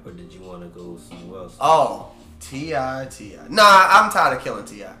T.I. Or did you want to go somewhere else? Oh, T.I. Nah, I'm tired of killing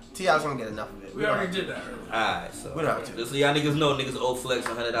T.I. T.I.'s gonna get enough of it. We already did that earlier. Alright, so We don't have to. just so y'all niggas know, niggas owe Flex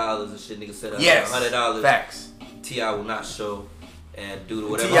 $100 and shit. Niggas said Yes. $100. Facts. T.I. will not show and do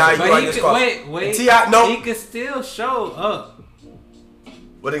whatever. T.I. But You he just could, call- wait. T.I. no. He could still show up.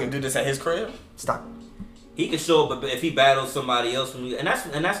 What, they gonna do this at his crib? Stop. He can show up, but if he battles somebody else, and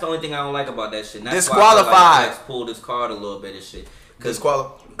that's the only thing I don't like about that shit. And that's Disqualified. Why I feel like Flex pulled his card a little bit and shit. Cause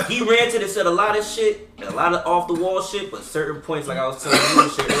Disqualified. he ranted and said a lot of shit, a lot of off the wall shit, but certain points, like I was telling you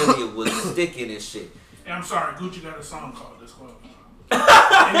and shit earlier, was sticking and shit. Hey, I'm sorry, Gucci got a song called Disqualified.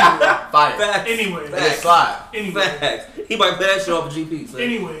 Fire. Facts. Anyway. Let it slide. Anyway. Facts. He might play that shit off of GP. So.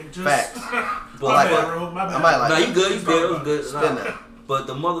 Anyway, just. Facts. But my like, bad, bro. My bad. I might like nah, that. you good, you good, it was good. Spin Nah. that. But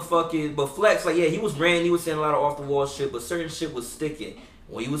the motherfucking, but Flex, like, yeah, he was ranting, he was saying a lot of off the wall shit, but certain shit was sticking.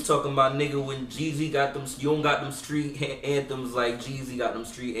 When he was talking about nigga, when Jeezy got them, you don't got them street anthems like Jeezy got them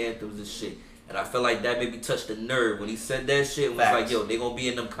street anthems and shit. And I feel like that maybe touched the nerve when he said that shit. And was Facts. like, yo, they gonna be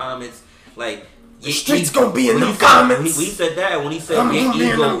in them comments, like. The streets gonna be in when them he said- comments. When he said that, when he said I'm your gonna be in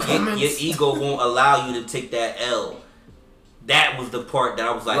them ego, comments. your ego won't allow you to take that L. That was the part that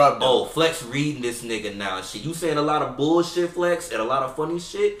I was like, Rubbed him. oh, Flex reading this nigga now and shit. You saying a lot of bullshit, Flex, and a lot of funny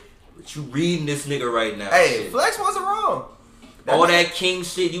shit, but you reading this nigga right now. Hey, shit. Flex wasn't wrong. All that king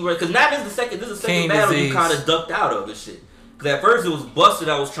shit you were, cause now this is the second King battle disease. you kind of ducked out of and shit. Cause at first it was busted.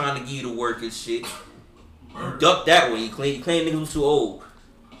 I was trying to give you the work and shit. You ducked that one. You claimed niggas was too old.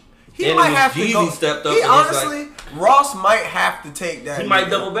 He Then it might was have to Jeezy go. stepped up He and it's honestly, Ross might have to take that. He might nigga.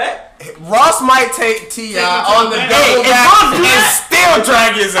 double back. Ross might take T.I. Take him to on the the back. double Hey, if back Ross do and that- still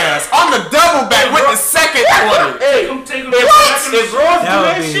drag his ass on the double back with the second 20. Hey, Take him if back in the Ross do That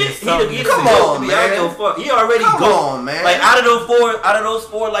that would be shit, something. he'd Come on, man. Fuck. He already Come go. on, man. Like out of those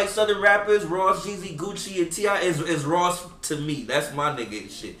four like Southern rappers, Ross, Jeezy, Gucci, and T.I. is Ross to me. That's my nigga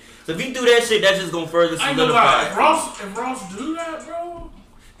and shit. So if he do that shit, that's just gonna further I ain't gonna lie. solidify. If Ross do that, bro,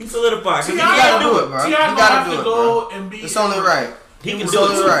 He solidified. 'Cause You he gotta can do do it, it. bro. T.I. You gonna gotta have do to it, go bro. and be. It's only right. He can It's do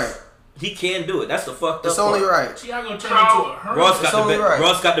only it. right. He can do it. That's the fucked up It's only part. right. T.I. gonna turn into a hermit. Ross It's got the only right.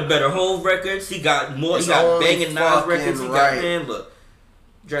 Ross got the better home records. He got more. It's He got only banging Nas fucking records. He got right. man. Look,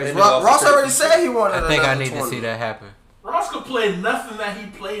 Dragging nigga off Ross the already surface. said he wanted. I think I another need to 20. see that happen. Ross could play nothing that he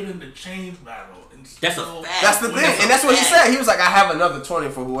played in the Chains battle. And That's a still- fact. That's the thing, and that's what he said. He was like, I have another 20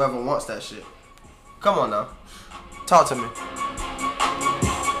 for whoever wants that shit. Come on now. Talk to me.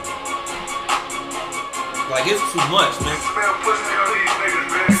 Like, it's too much, man. Smell pussy on these niggas,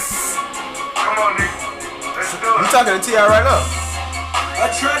 man. Come on, nigga. Let's do You it. talking to T.I. right now? I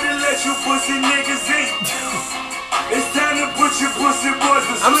tried to let you pussy niggas eat. It's time to put your pussy boys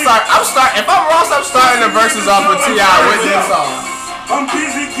to sleep. I'm starting. If I'm Ross, I'm starting the verses off with T.I. with this song. I'm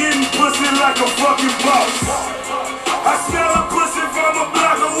busy getting pussy like a fucking boss. I smell a pussy from a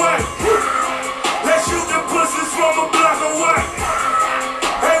block away. Let's shoot the pussies from a block away.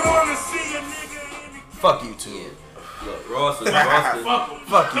 They wanna see a nigga in the Fuck you two. Look, Ross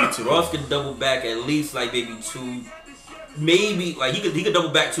Fuck you two. Ross could double back at least like maybe 2, maybe like he could double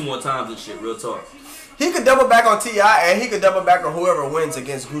back 2 more times and shit. Real talk. He could double back on T.I. and he could double back on whoever wins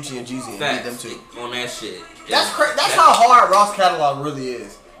against Gucci and Jeezy and beat them Facts two. on that shit. That's That's how hard Ross' catalog really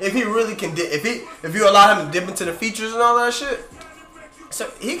is. If he really can, if you allow him to dip into the features and all that shit, so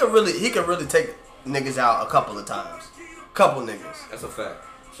he could really take niggas out a couple of times, couple niggas. That's a fact.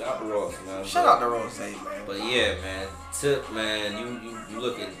 Shout out to Ross, man. Shout out to Rose, man. But yeah, man. Tip, man. You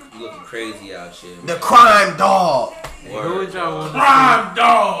looking crazy out here. Man. The crime dog. Hey, who would y'all want to Prime see?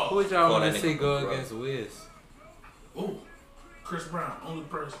 dog. Who would y'all Call want that to see nigga go bro. against Wiz? Ooh, Chris Brown, only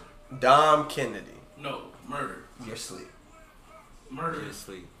person. Dom Kennedy. No, murder. You're asleep. Murder.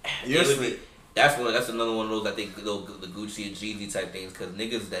 Sleep. You're It would be- asleep. That's another one of those I think the Gucci and Jeezy type things because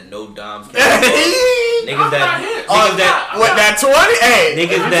niggas that know Dom's Niggas niggas that with that 20, hey.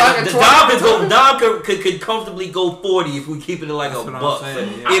 niggas you that talking the 20? Dom could comfortably go 40 if we keeping it like That's a what I'm buck. saying,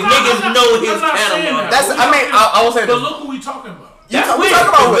 If yeah. niggas know his I'm not saying catalog, that. That's. I mean, I will say But this. look who we talking about. that's we weird. talking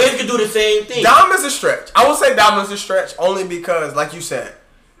about Wiz Wiz. could do the same thing. Dom is a stretch. I will say Dom is a stretch only because, like you said,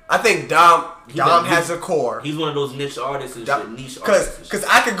 I think Dom has a core. He's one of those niche artists and shit. Niche artists. and shit. Cause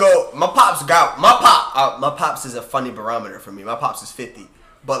I could go. My pops is a funny barometer for me. My pops is 50,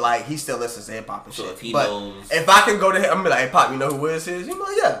 but like he still listens to hip hop and So shit. if he but knows- if I can go to him, I'm gonna be like, hey Pop, you know who Wiz is? He'd be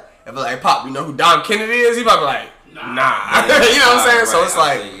like, yeah. If I'm like, hey Pop, you know who Dom Kennedy is? He'd probably be like, nah. you know what I'm saying? So it's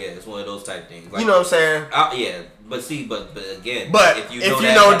Right, like, yeah, it's one of those type things. Like, you know what I'm saying? Yeah, but see, but again, But if you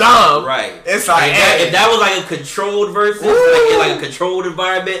know know Dom, right? it's like, if that was like a controlled versus, like a controlled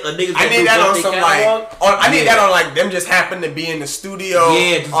environment, a niggas I need that on some I need yeah. that on like them just happen to be in the studio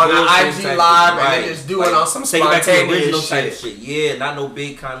just on real an shit IG type live shit, and they just do it on some take it back to the spontaneous original type shit. shit. Yeah, not no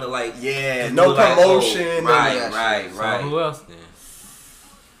big kind of like Yeah, just no do like, promotion, none right, of that right, shit. right. So who else then?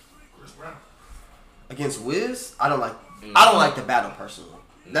 Chris Brown. Against Wiz, I don't like the battle personally.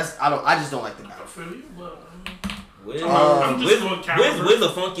 I just don't like the I battle. feel you, but Wiz, I'm just going counter. Wiz a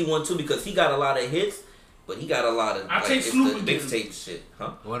funky one too because he got a lot of hits, but he got a lot of I like, take it's Snoop the again. mixtape shit,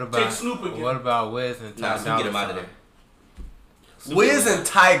 huh? What about Snoop again. what about Wiz and Nah, Ty Snoop get him Dolla out of Sign? there. Snoop Wiz get him and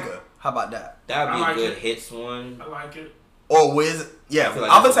Tyga, how about that? That would I be like a good it. hits one. I like it. Or Wiz, yeah. I feel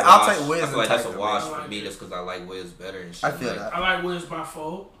like I'll that's a wash. take Wiz I and feel like that's a Tyga. wash man. for me just because I like Wiz better and shit. I feel like, that. I like Wiz by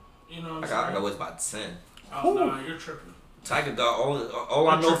 4. You know what I'm I saying? got Wiz by 10. Oh, nah, you're tripping. Tiger got all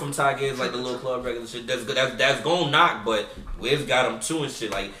I know from Tiger is like the little club records and shit. That's good. That's gonna knock, but Wiz got him too and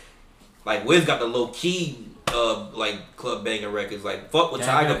shit. Like Wiz got the low key like club banger records. Like fuck what Yeah,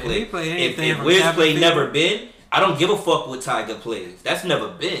 Tiger if play. he play If anything from Wiz Cabin play Fever- Never Been, I don't give a fuck what Tiger plays. That's never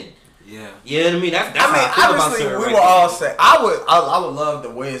been. Yeah. You know what I mean? That's I how I mean, think about obviously, certain we records. will all say I would love the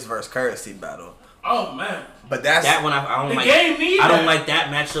Wiz versus Currency battle, Oh, man. but that's that one. I don't The like. game need I don't that. like that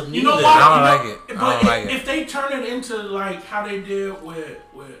matchup neither. You know why? I don't You know- like it. I But don't like it. if they turn it into like how they did with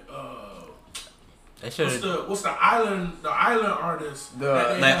They should have. what's the island artist? The-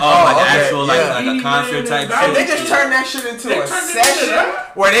 that they Like had? oh, like okay, actual yeah. like a concert type If shit. If they just turn that shit into They a turned it into session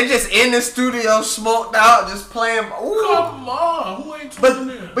that? where they just in the studio smoked out, just playing. Ooh. Come on, who ain't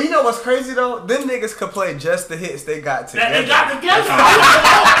tuning in? But you know what's crazy though? Them niggas could play just the hits they got together. That they got together.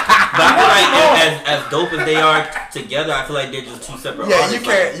 But I feel like as dope as they are together, I feel like they're just two separate Yeah, artists. you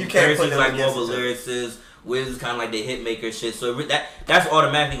can't put Currency's them like more against of a each other. lyricist. Wiz is kind of like the hit maker shit. So that's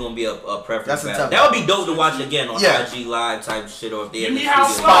automatically gonna be a preference. That's a battle. tough That would be dope to watch again on Yeah. IG Live type shit or if they're Give in me the how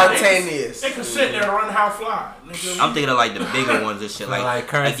studio. fly. Spontaneous. They can sit there and run how fly. Nigga. I'm thinking of like the bigger ones and shit. Like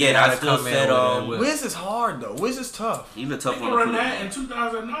Currency again, I gotta still come in said with it. Wiz is hard though. Wiz is tough. he's a They tough can one. run to that prove. in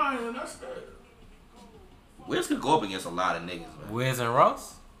 2009 and that's it. Wiz could go up against a lot of niggas, man. Wiz and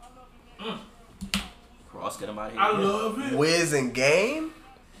Ross. Ross, get him out of here. I love it. Wiz and Game.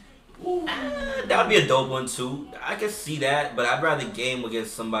 Ooh. That would be a dope one too. I can see that, but I'd rather game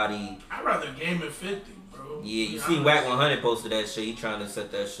against somebody. I'd rather game at 50, bro. Yeah, you Be see honest. Wack 100 posted that shit. He trying to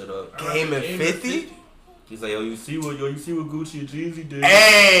set that shit up. I'd rather Game at 50? He's like, you see what Gucci and Jeezy did?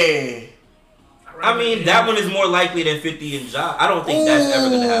 Hey. I mean, that one is more likely than 50 and Ja. I don't think that's ever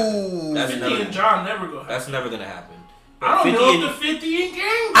gonna happen. That's 50 never. and John never go. That's never gonna happen. I don't 50 know and- if the 50 in game.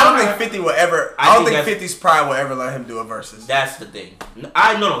 I don't think 50 will ever. I I don't think think that's- 50's pride will ever let him do a versus. That's the thing.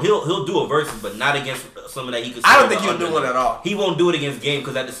 No, he'll do a versus, but not against someone that he could. I don't think he'll do one at all. He won't do it against Game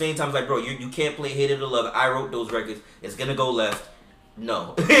because at the same time, it's like, bro, you can't play Hate It or Love It. I wrote those records. It's gonna go left.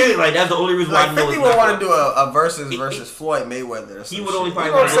 No, like that's the only reason why Like I know 50 it's would not want to gonna- do a versus Floyd Mayweather. Or some He would only shit. probably.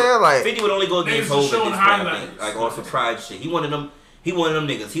 You know what I'm saying? Like 50 would only go against Niggas Hov is at showing this point, I think. highlights. Like on some pride shit. He one of them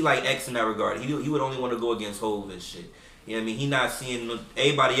niggas. He like X in that regard. He would only want to go against Hov and shit. You know what I mean? He not seeing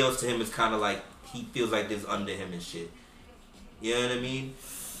everybody else. To him is kind of like he feels like this under him and shit. You know what I mean?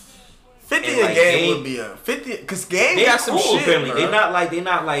 50 And, and like, Game Game- would be a 50 because Game They got some cool, shit. apparently.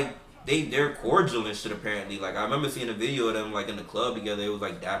 Bro. They're cordial and shit apparently. Like I remember seeing a video of them like in the club together. It was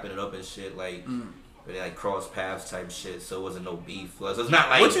like dapping it up and shit. Like where they like cross paths type shit. So it wasn't no beef. So it's not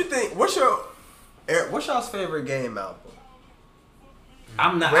like What you think? What's y'all's favorite Game album?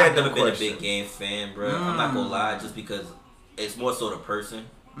 I've Random never been a question. big Game fan, bro. I'm not gonna lie, just because it's more so the person.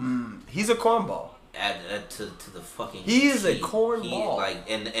 He's a cornball. Add to the fucking. He is a T. cornball. Like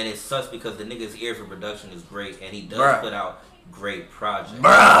and it sucks because the nigga's ear for production is great and he does Bruh. put out great projects.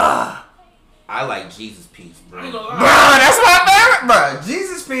 Bruh. I like Jesus Piece, bro. I ain't gonna Bruh, lie. that's my favorite, bruh.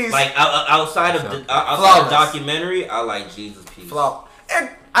 Jesus Piece. Like outside of the Flawless. documentary, I like Jesus Piece. Flaw. And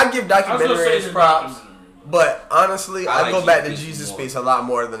I give I was gonna documentary say his the props, documentary. but honestly, I I like go back to Jesus Piece Jesus more. Piece a lot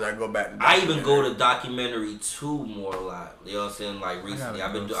more than I go back to. I even go documentary. to documentary 2 more a lot. You know what I'm saying? Like recently, gotta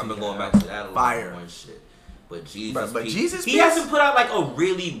I've been go see going that. back to that a lot Fire. more and shit. But Jesus, Bruh, but Piece, Jesus he Piece- hasn't put out like a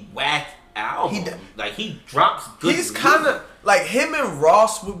really whack album. He d- like he drops good. He's music. kind of like him and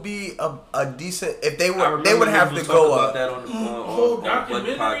Ross would be a decent if they I would. remember They would niggas have was to talking go about up. that on Whole one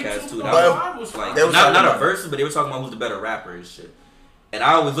documentary podcast too. too. That But- was was like they was not talking a about- verse, but they were talking about who's the better rapper and shit. And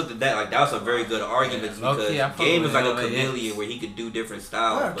I always looked at that like that was a very good argument Yeah, low-key, I because fuck Game with is like a LAX. chameleon where he could do different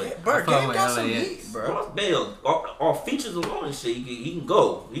styles. But Bro, I fuck Game with got some LAX. heat, bro. Ross Bell, all features alone and shit, he can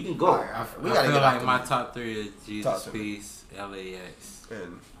go. He can go. Alright, we I gotta feel get like off my the- top 3 is Talk Jesus to me. Piece, LAX.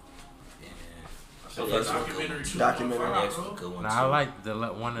 And So Yeah, that's a documentary too. Documentary. Fire, That's a bro. good one. Now I too.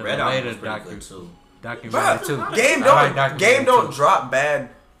 like one of Red the Album later was pretty good too. documentary too. Bruh, Game I like don't documentary too. drop bad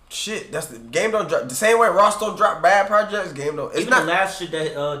shit. That's the Game don't drop the same way Ross don't drop bad projects. Game don't. It's Even not. the last shit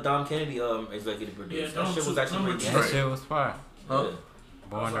that Dom Kennedy executive produced, Yeah, that shit was actually number pretty two. That good. shit was fire. Huh? Yeah.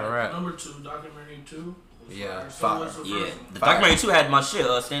 Born to Fire. rap. Number 2, documentary 2. was Yeah, fire. So fire. was the Yeah, first one. the documentary 2 had my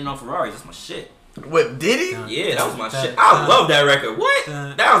shit. Standing on Ferraris, that's my shit. With Diddy, Yeah, that was my shit. I love that record. What?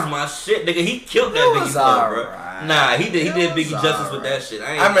 That was my shit, nigga. He killed that It Biggie was stuff, bro. alright. Nah, he did It Biggie was justice with alright. that shit.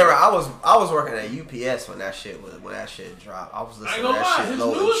 I remember I was working at UPS when that shit dropped. I was listening to gonna lie, that shit his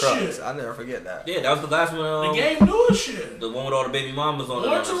loading newest trucks. shit. I never forget that. Yeah, that was the last one. The Game newest shit. The one with all the baby mamas on it.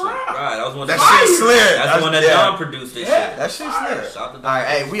 Born and to that shit. Rap. Right, that was one. That that shit slid. That's the one that yeah. Dom produced. This Yeah. shit. That shit's Fire. lit. Shout to All Dom. right,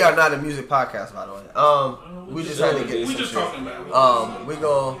 hey, we are not a music podcast, by the way. We just had to get We some just shit. talking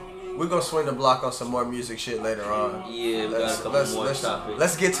about it. We gonna swing the block on some more music shit later on. Yeah, we got a couple more topics.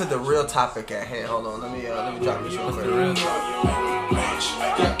 Let's get to the real topic at hand. Hold on, let me drop this real quick.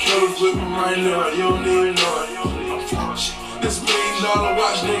 Got killers with me right now, you don't even know it. This $1 million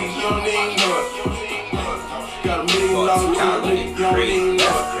watch, nigga, you don't even know it. Got $1 million watch, nigga, you don't even know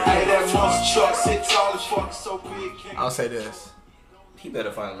it. Hey, that monster truck sit tall as fuck, so big. I'll say this. He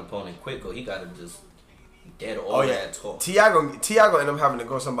better find an opponent quick, or he gotta just dead all Oh yeah, that talk. Tiago end up having to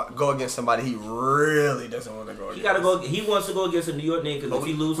go against somebody he really doesn't want to go against. He gotta go. He wants to go against a New York nigga because if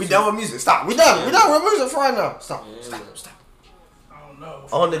he loses, We done with music. Stop. We done. We done with music for right now. Stop. Stop. I don't know.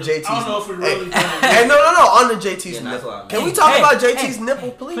 On the JT's. I don't know if we really. Hey, no. On the JT's Yeah, that's nipple. what I mean. Can we talk Hey, about JT's hey,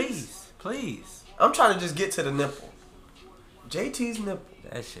 nipple, please? Please. I'm trying to just get to the nipple. JT's nipple.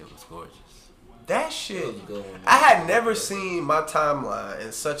 That shit was gorgeous. That shit. was a good one. I had never seen my timeline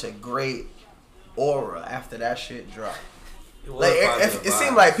in such a great aura after that shit dropped. was Like positive it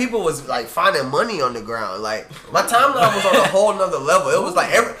seemed vibes. like people was like finding money on the ground. Like my timeline was on a whole nother level. It was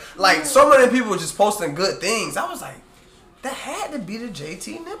like so many people were just posting good things. I was like, that had to be the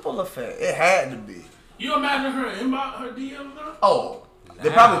JT nipple effect. It had to be. You imagine her inbox her DM though? Oh, they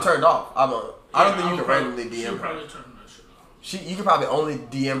probably turned off. I don't think you can randomly She'll DM her. probably turn that shit off. You can probably only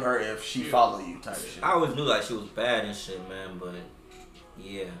DM her if she follow you type shit. I always knew like she was bad and shit, man. But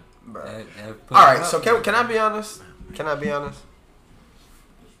yeah, Bruh. That put All it right, up so there. can I be honest? Can I be honest?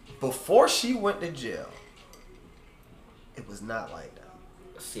 Before she went to jail, it was not like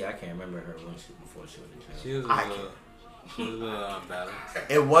that. see, I can't remember her before she went to jail. She was I a little, she was a little unbalanced.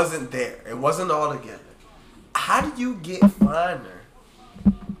 It wasn't there. It wasn't all together. How do you get finer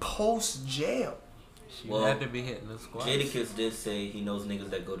post jail? She Well, had to be hitting the squad. Jadakiss did say he knows niggas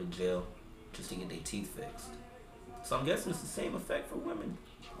that go to jail braces to get their teeth fixed. So I'm guessing it's the same effect for women.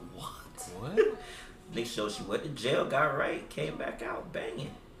 What? Nigga show she went to jail, got right, came back out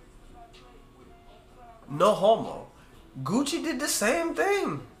banging. No homo. Gucci did the same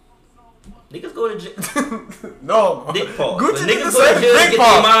thing. Niggas go to jail. No, Dick pause. Gucci But did the niggas go to same jail to thing. get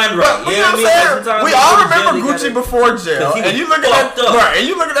their mind right. But You you know know what what I I'm mean? saying? Sometimes We they all go to jail, remember they Gucci gotta- before jail, 'Cause he and was you look at fucked that, up. right? And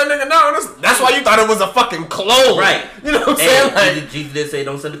you look at that nigga now, and that's why you thought it was a fucking clone, Right. You know what I'm saying? Hey, Like, Jesus did say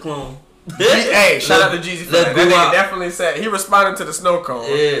don't send a clone. hey, shout out to Jeezy for that. That Lil nigga Guap. definitely said he responded to the snow cone.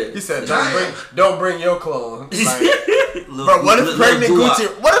 Yeah. He said, "Don't bring your clone." Like, Lil- bro, what if Lil pregnant Guap.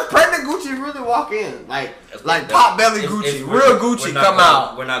 Gucci? What if pregnant Gucci really walk in? Like That's- pot belly it's- Gucci, it's- real we're Gucci not come going-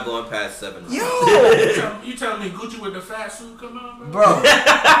 out. We're not going past 7. Yo, You telling me Gucci with the fat suit come out, bro?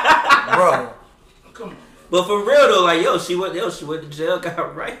 bro. Come on. But for real though, like she went to jail,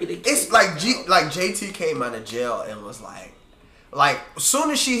 got right. It's like JT came out of jail and was like as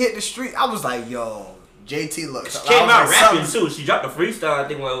soon as she hit the street, I was like, yo, JT looks. She came out rapping something- too. She dropped a freestyle. I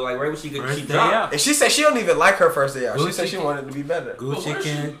think like right when she First day dropped. out. And she said she don't even like her first day out. She Gucci said she wanted to be better. Gucci But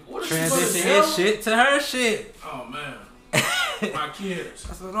can what if she go to transition jail? his shit to her shit. Oh man, my kids.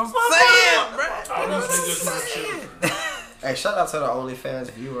 That's what I'm All these niggas my children. Hey, shout out to the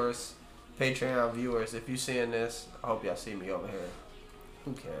OnlyFans viewers, Patreon viewers. If you seeing this, I hope y'all see me over here.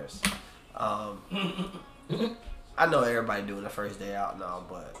 Who cares? I know everybody doing the first day out now,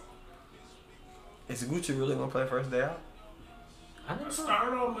 but is Gucci really gonna play first day out? I I don't know.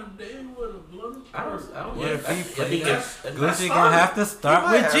 start on my day with a bloody I don't. What if he I play think that? it's- Gucci gonna have to start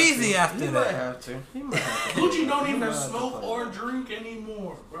He with might have Jeezy to. after He might that. have to. He might have to. Gucci don't He might even have to smoke play or that. drink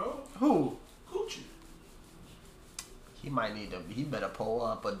anymore, bro. Who? Gucci. He might need to. He better pull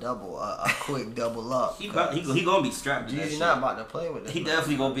up a double, a quick double up. He gonna be strapped. to that Jeezy shit. not about to play with this. He man.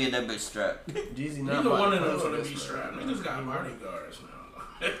 definitely gonna be in that bitch strapped. Jeezy not Neither about one to of play them with gonna this be man. strapped. Niggas got bodyguards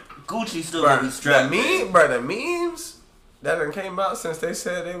now. Gucci still gonna be Bruh, strapped. the memes that done came out since they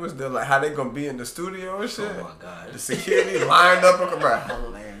said they was there, like how they gonna be in the studio and shit. Oh my god. The security lined up, bruh.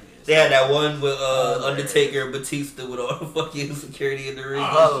 Hilarious. They had that one with Undertaker and Batista with all the fucking security in the ring.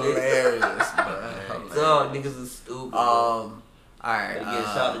 Hilarious, bruh. So niggas is stupid. Alright, Yeah,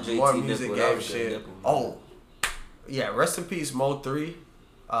 shout out to JT more Nipple, music that game was good shit. nipple. Oh, yeah, rest in peace, Mo 3,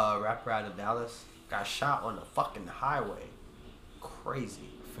 rapper out of Dallas, got shot on the fucking highway. Crazy.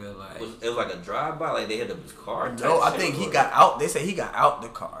 I feel like It was like a drive-by, like they hit up his car. No, type I shit, think he or- got out. They say he got out the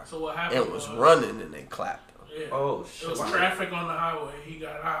car. So what happened? It was running and they clapped him. Yeah. Oh It shit. was traffic on the highway. He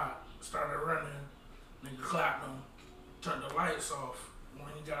got out, started running. Nigga clapped him, turned the lights off when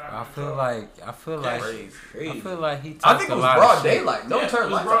he got out. I the feel car. like Crazy. I feel like he I talked think it a was lot broad of shit. daylight. No Yeah, turn it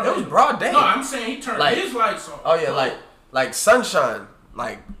was lights. broad It was day. broad day. No, I'm saying he turned Like- his lights off. Oh yeah, like sunshine,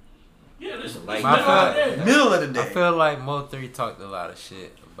 like Yeah, this is Like- middle of the My day. middle of the I day. feel like Mo 3 talked a lot of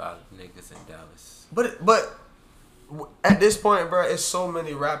shit about niggas in Dallas. But at this point, bro, it's so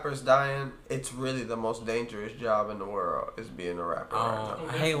many rappers dying. It's really the most dangerous job in the world is being a rapper right now.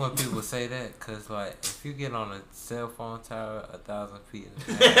 I hate when people say that because, like, if you get on a cell phone tower 1,000 feet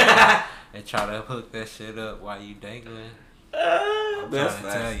in the air and try to hook that shit up while you dangling, I'm That's trying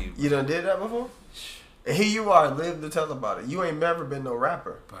to tell nice. you. You done did that before? And here you are, live to tell about it. You ain't never been no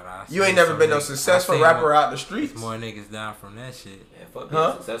rapper. But I You ain't seen never some been no niggas- successful I seen rapper more- out the streets. More niggas down from that shit. Yeah, fuck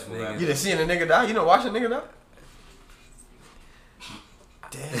Huh? being successful Nigga. rapper. You done seen a nigga die? You done watch a nigga die?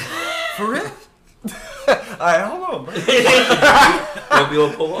 Damn. For real? Alright, hold on, bro. Hope you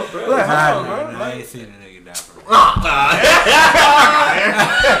don't pull up, bro. Like, Nah, hold on, nah, bro. nah, I ain't seen a nigga die from that.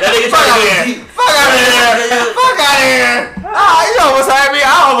 That nigga Fuck trying out to of go here. deep. Fuck out of here. Fuck out of here. Ah, you almost had me.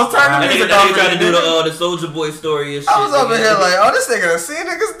 I almost turned the That music nigga off. trying to do nigga. the Soldier Boy story and shit. I was over nigga. here like, oh, this nigga done seen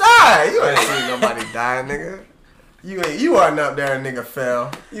niggas die. You ain't Right. seen nobody die, nigga. You wasn't up there and nigga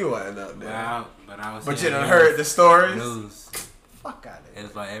fell. You wasn't up there. But I was But you seeing done news- heard the stories. news. Fuck out of here.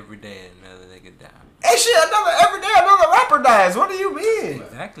 It's like every day another nigga die. Hey, shit, every day another rapper dies. What do you mean?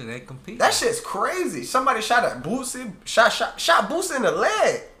 Exactly, they compete. That shit's crazy. Somebody shot at Boosie, shot Boosie in the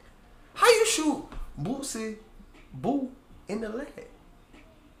leg. How you shoot Boosie, Boo in the leg?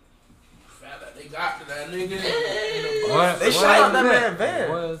 They got to that nigga. What? They what shot out is that it? man van.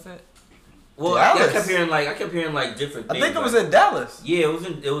 What is it? Well, Dallas. I kept hearing like different I things. think it was like- in Dallas. Yeah,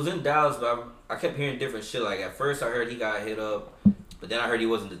 it was in Dallas, but I kept hearing different shit. Like at first, I heard he got hit up, but then I heard he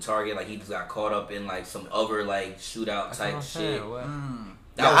wasn't the target. Like he just got caught up in like some other like shootout That's what type I'm shit. saying. What?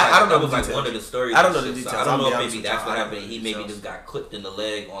 That Yeah, was like, I don't know that the was like details. one of the stories. I don't and know the shit, so details. I don't I'll know be if honest maybe with that's you. what I don't happened. know the He maybe details. just got clipped in the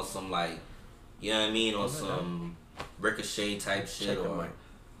leg on some like, you know what I mean, on some ricochet type shit Check the or mic.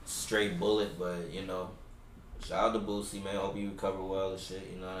 straight bullet. But you know, shout out to Boosie, man. Hope you recover well and shit.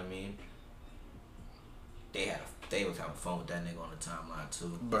 You know what I mean? They was having fun with that nigga on the timeline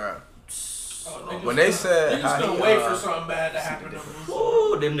too. Bruh. When they said niggas how still he, wait for something bad to happen to Boosie.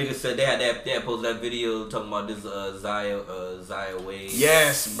 Ooh, them niggas said they had posted that video talking about this Zaya Wade.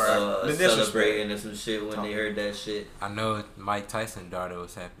 Yes, bro. The disrespect. Celebrating and some shit when they heard that shit. I know Mike Tyson's daughter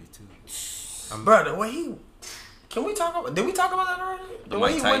was happy too. Bro, the way he. Can we talk about? Did we talk about that already? The way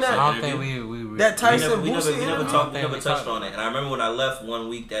he went Tyson that. I don't think we That Tyson we never Boosie touched on it. And I remember when I left one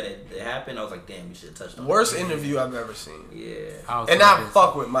week that it happened, I was like, damn, we should have touched on it. Worst interview I've ever seen. Yeah. And I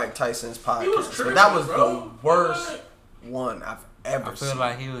fuck with Mike Tyson's podcast, tripping, but that was bro. the worst one I've ever I feel seen.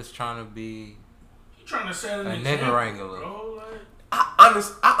 like he was trying to be He trying to set an a example, nigga wrangler. bro. Like,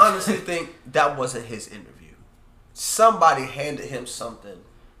 I honestly think that wasn't his interview. Somebody handed him something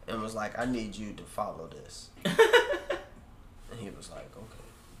and was like, "I need you to follow this." And he was like, "Okay."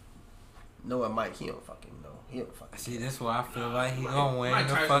 Knowing Mike, he don't fucking know. He don't fucking. See, that's why I feel like he gonna win Mike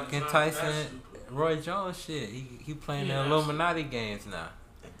the Tyson's fucking not Tyson that stupid. Roy Jones shit. He playing Yeah, the Illuminati games now,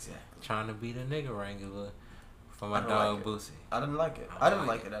 Exactly. trying to be the nigga wrangler for my I don't dog like it. Boosie. I didn't like it. I I don't didn't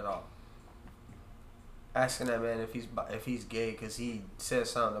like like it at all. Asking that man if he's gay because he said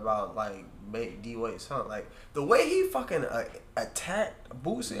something about like D Wade something like the way he fucking attacked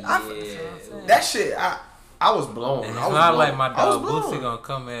Boosie. Yeah. That shit. I was blown. And I it's was not blown. like my I was dog blown. Boosie gonna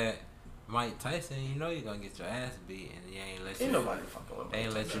come at Mike Tyson. You know you gonna get your ass beat, and you ain't let you. Ain't nobody fucking with They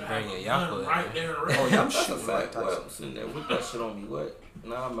ain't let you better bring have your a gun yappa. right there. Oh Right. yeah, I'm That's a shooting Mike fact. What Tyson. I'm sitting there with that shit on me. What?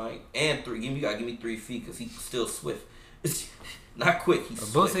 Nah, Mike. And three. You gotta give me 3 feet because he's still swift. Not quick. He's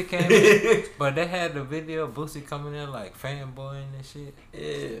swift. Boosie came in, but they had the video of Boosie coming in like fanboying and shit. Yeah.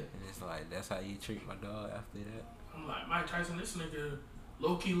 And it's like, that's how you treat my dog after that? I'm like, Mike Tyson, this nigga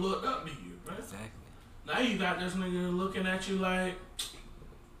low key looked up to you, bro. Exactly. Now you got this nigga looking at you like,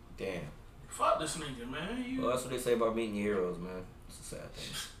 Damn. fuck this nigga, man. You, Well, that's what they say about meeting your heroes, man. It's a sad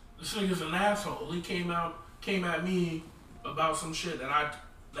thing. this nigga's an asshole. He came at me about some shit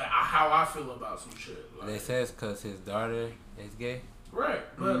how I feel about some shit. Like, They say it's because his daughter is gay. right,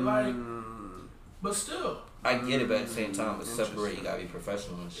 but like, but still, I get it, but at the same time, it's separate. You gotta be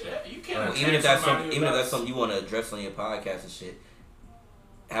professional and shit. yeah, you can't. Well, attack even if that's somebody about- something you want to address on your podcast and shit,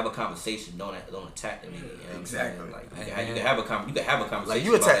 have a conversation. Don't attack the nigga. You know what I'm saying? Exactly. Like you can have a conversation. Like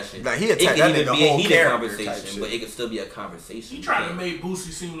you about attack, that shit. like he It attacked can that even nigga be a whole heated character type conversation, but shit. it can still be a conversation. He trying to You make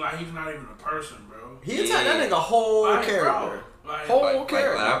Boosie seem like he's not even a person, bro. He attacked that nigga whole Like, character. bro, like, Whole Like,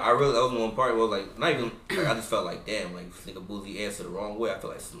 character. I really, that was one part where I was like, not even, I just felt like, damn, like, this nigga Boosie answered the wrong way. I feel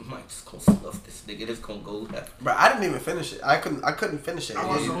like somebody just gonna stuff this nigga, just gonna go. But I didn't even finish it. I couldn't finish it. I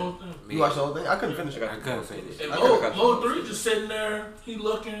watched Yeah, the you- whole thing. You watched the whole thing? I couldn't finish it. I couldn't finish it. And I Mo 3 just sitting there, he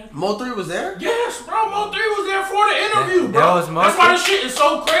looking. Mo 3 was there? Yes, bro. Mo 3 was there for the interview, That bro. was Mo That's why 3? the shit is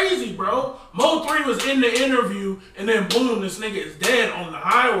so crazy, bro. Mo 3 was in the interview, and then boom, this nigga is dead on the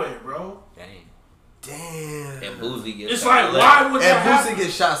highway, bro. Dang. Damn. And Boosie gets It's shot like, in the leg. why would that And Boosie happen?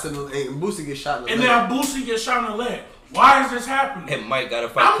 gets shot in the and Boosie gets shot in the And leg. then Boosie gets shot in the leg. Why is this happening? And Mike got a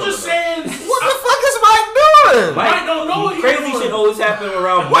fight. I'm just saying. What the fuck is Mike doing? Mike don't know what he's Crazy doing. shit always happen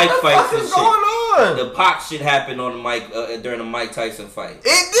around What Mike the fights fuck and is shit. going on? The Pac shit happened on Mike during the Mike Tyson fight.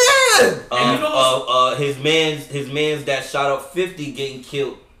 It did. And you know His man's that shot up 50 getting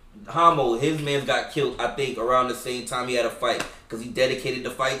killed. Homo, his man's got killed, I think, around the same time he had a fight. Because he dedicated the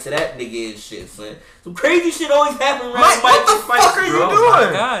fight to that nigga and shit, son. Some crazy shit always happen around Mike, what the fights, fuck are you bro.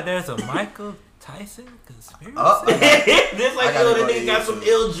 doing? God, there's a Michael Tyson conspiracy. This like, I gotta yo, go that to nigga got some YouTube.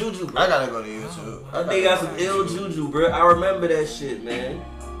 ill juju, bro. I gotta go to YouTube. That nigga got some ill juju, bro. I remember that shit, man.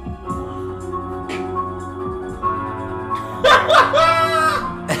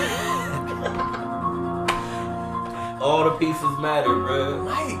 All the pieces matter, bro.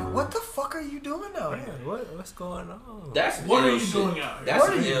 Mike, what the fuck are you doing out here? Man, what's going on? That's What ill are you shit. doing out here? That's What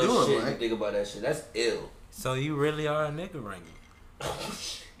some are you ill doing, shit. Mike? You think about that shit. That's ill. So you really are a nigga wrangler?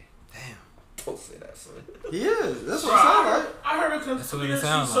 Don't say that, son. He is. That's Bro, what I'm saying. I heard a That's what it conspiracy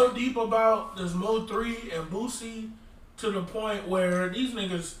sounds so like. deep about this Mo 3 and Boosie to the point where these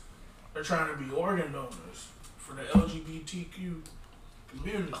niggas are trying to be organ donors for the LGBTQ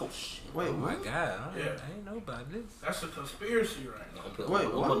community. Oh shit. Wait, Oh my what? God, I ain't know about this. That's a conspiracy right now. Wait,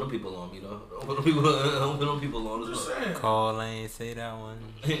 Don't what? put them people on me, though. Don't put them people on I'm as just well. saying. Cole ain't say that one.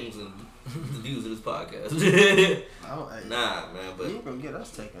 The views of this podcast. I don't, hey, Nah, man, you but ain't gonna get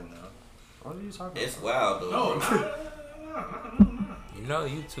us taken down. What are you talking it's about? wild, though. No, bro. no. You know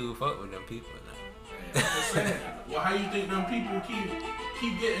you two fuck with them people now. I'm just saying. Well, how you think them people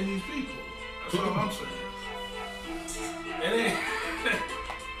keep getting these people? That's all I'm saying. It ain't.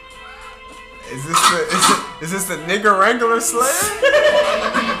 Is this the nigga wrangler slam?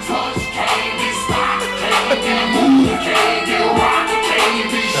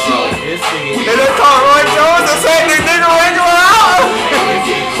 This nigga. They just call Roy Jones and say the nigga wrangler out?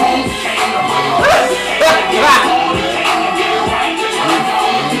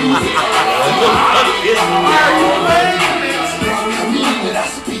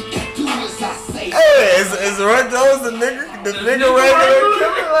 Mark Jones, the nigga regular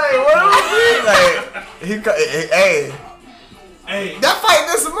killer. Like, what do we mean? Like, hey. Hey, That fight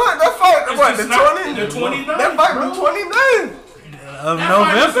this month. That fight, what, the 20? The 29th, That fight bro. the 29th. Of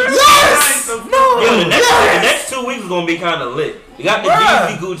November? Yes! Yo, No! the next 2 weeks is gonna be kind of lit. You got the Bruh.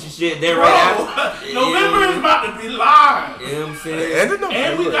 Yeezy Gucci shit, then Bro, right after. November is about to be live. You know what I'm saying? End of November.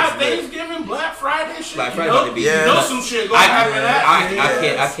 And we got is lit. Thanksgiving, Black Friday shit. Black You Friday know- about to be- You Yeah. know some shit gonna happen that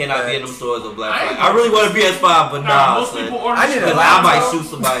I cannot be in them stores on Black Friday. I really want to be at 5, but Nah, nah, most son. people order I need shit a Cause like I laptop. might shoot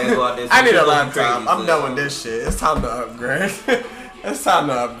somebody and go out there. I need a Shit gonna be laptop. crazy, I'm son. done with this shit. It's time to upgrade. It's time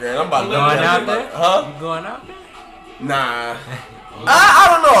to upgrade. I'm about to Going out there? there? Huh? You going out there? Nah. I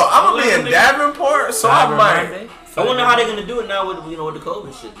don't know. I'm gonna be in Davenport, so I Cyber might. Monday? I wonder how they're gonna do it now with with the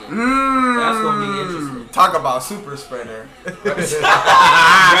COVID shit. Then. That's gonna be interesting. Talk about super spreader.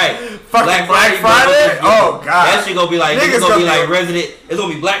 Right. Fucking Black Friday? Oh, God. That shit gonna be like Niggas it's gonna be gonna like be- Resident. It's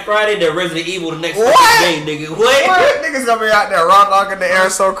gonna be Black Friday, then Resident Evil the next What? fucking day, nigga. What? What? Niggas gonna be out there rock in the air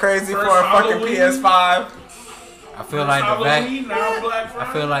so crazy for a First fucking Halloween. PS5. I feel like the Halloween, now Black I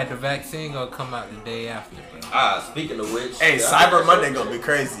Friday. feel like the vaccine gonna come out the day after, bro. Speaking of which, Hey, yeah, Cyber Monday gonna be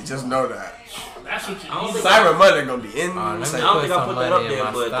crazy. Just know that. That's what you I don't need. think Cyber Monday gonna be let me I insane. don't put think I some put that money up in there,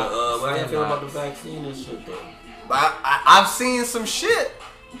 my but stocks. what I Stand feel by. about the vaccine and shit though. I've seen some shit.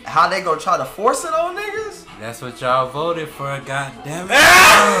 How they gonna try to force it on niggas? That's what y'all voted for, goddamn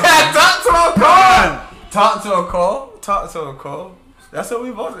it. Talk to a Cole. Talk to a Cole. Talk to a Cole. That's what we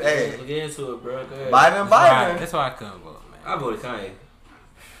voted. Hey, Look into it, bro. Go ahead. Biden. That's why I couldn't vote, man. I voted Kanye.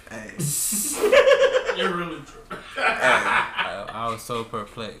 Hey, You're really true. I was so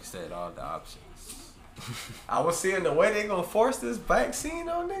perplexed at all the options. I was seeing the way they gonna force this vaccine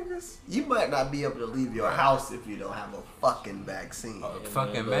on niggas. You might not be able to leave your house if you don't have a fucking vaccine.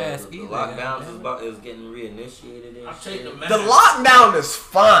 Fucking man, mask the either. lockdowns is getting reinitiated and I'll take shit. the mask. The lockdown is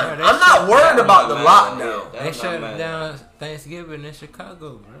fine. Yeah, they I'm not shut worried down. about the I'm not mad. lockdown. Yeah, They that's not shut mad. down Thanksgiving in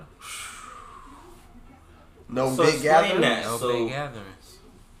Chicago, bro. No So big explain gathering. that. No So- big gatherings.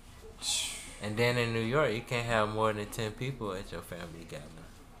 And then in New York, you can't have more than 10 people at your family gathering.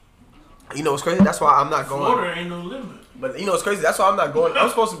 You know what's crazy? That's why I'm not going. Florida ain't no limit. But you know what's crazy? That's why I'm not going. I'm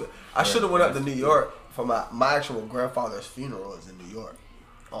supposed to be. I should have went up to New York for my actual grandfather's funeral is in New York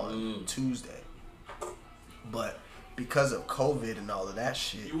on Tuesday. But because of COVID and all of that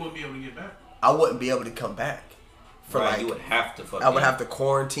shit, You wouldn't be able to get back. I wouldn't be able to come back. For Right, like, you would have to fucking. I would have to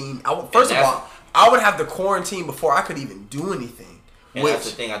quarantine. First of that's- all, I would have to quarantine before I could even do anything. And which that's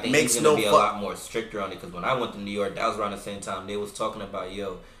the thing. I think makes he's gonna no be a fuck. lot more stricter on it because when I went to New York, that was around the same time they was talking about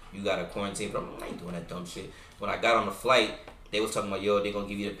you got to quarantine. But I ain't doing that dumb shit. When I got on the flight, they was talking about they gonna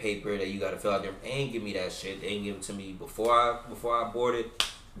give you the paper that you got to fill out there. They ain't give me that shit. They ain't give it to me before I boarded.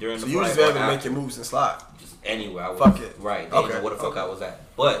 During So the you flight, just be able or to make after. your moves and slide. Just anywhere. I was, Fuck it. Right. They Okay, didn't know where the fuck okay. I was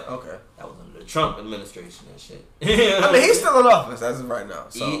at. But Okay. that was under the Trump administration and shit. I mean, he's still in office as of right now.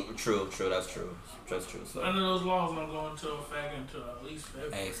 So True. That's true. That's true. So None of those laws don't go into effect until at least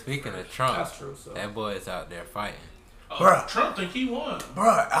February. Hey, speaking of Trump, that's true. So that boy is out there fighting. Oh, Bruh. Trump think he won.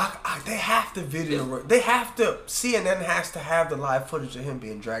 Bruh, they have to video. They have to. CNN has to have the live footage of him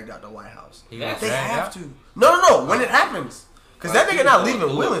being dragged out the White House. He That's- was They dragged have out? to. No. When it happens, because that nigga not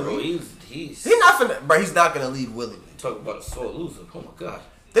leaving willingly. He's He's not finna. Bro, he's not gonna leave willingly. talking about a sore loser. Oh my god.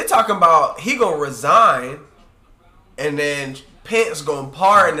 They talking about he gonna resign, and then Pence gonna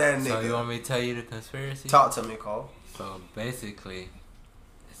pardon that So you nigga. want me to tell you the conspiracy? Talk to me, Cole. So basically,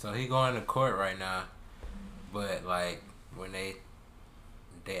 he going to court right now, but like when they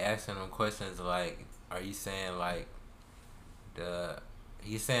asking him questions like, are you saying like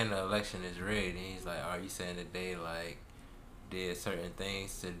he's saying the election is rigged, and he's like, are you saying that they like did certain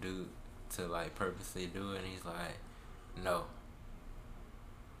things to like purposely do it? And he's like, no.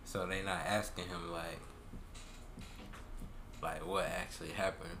 So they not asking him like what actually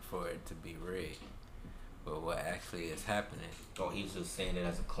happened for it to be rigged, but what actually is happening. Oh, he's just saying it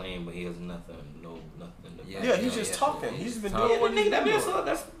as a claim, but he has nothing. Yeah, he's just talking. He's been doing what he's been doing.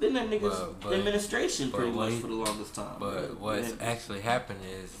 That's been that nigga's But- administration but pretty what much he- for the longest time. But what's actually happened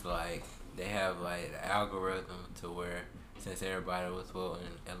is like they have like the algorithm to where since everybody was voting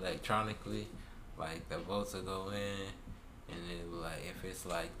electronically, like the votes will go in, and it like if it's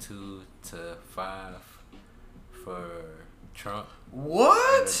like 2 to 5 for Trump,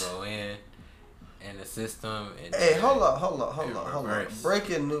 What? it'll go in the system. And Hey, then hold up. reverse.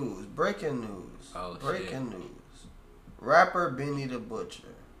 Breaking news. Oh, Breaking news. Rapper Benny the Butcher.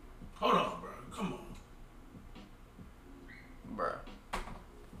 Hold on, bro. Come on. Bruh.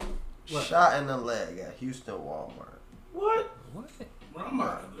 What? Shot in the leg at Houston Walmart. what? What? Bro, I'm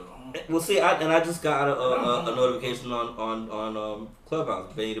about to go home. Well, see, I just got a notification on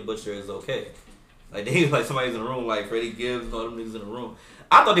Clubhouse. Benny the Butcher is okay. Like they like somebody's in the room, like Freddie Gibbs and all them niggas in the room.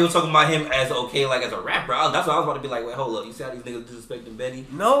 I thought they were talking about him as okay, like as a rapper. That's what I was about to be like. Wait, hold up. You see how these niggas disrespecting Benny?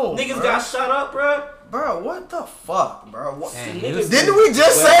 No, niggas bro. got shut up, bro. Bro, what the fuck, bro? What? Man, Didn't we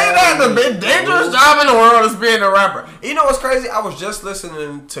just say that the big dangerous job in the world is being a rapper? You know what's crazy? I was just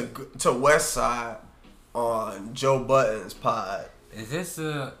listening to West Side on Joe Budden's pod. Is this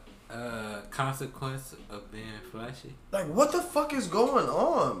a consequence of being flashy? Like, what the fuck is going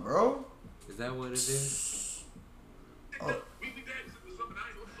on, bro? Is that what it is? Oh. We be back with something I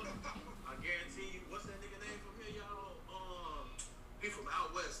ain't gonna I guarantee you, what's that nigga name from here, y'all? He from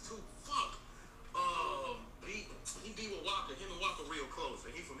out west too. Fuck. He be with Walker. Him and Walker real close,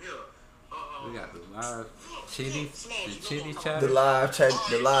 and he from here. We got the live chitty chat. The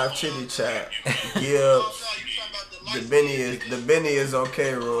live chitty chat. Gibbs. The Benny is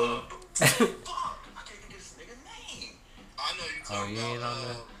okay, bro. I can't get this nigga name. I know you Oh, you ain't on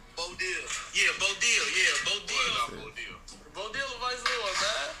that? Bodil. Yeah, Bodil. Bodil of Vice Lord,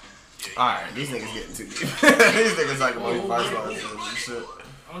 man. Alright, these niggas getting too deep. These niggas like about $5 and shit.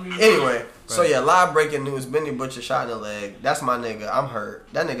 Anyway, so yeah, live breaking news. Benny Butcher shot in the leg. That's my nigga. I'm hurt.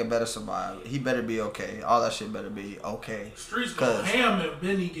 That nigga better survive. He better be okay. All that shit better be okay. Streets go ham if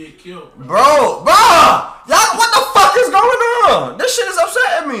Benny get killed. Bro, y'all, what the fuck is going on? This shit is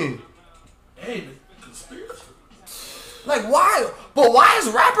upsetting me. Hey, the conspiracy. Like, why? But why is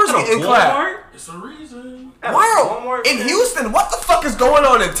rappers getting clapped? It's a reason. Why in Houston? What the fuck is going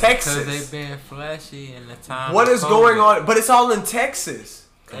on in Texas? Because they being flashy in the time. What is going on? But it's all in Texas.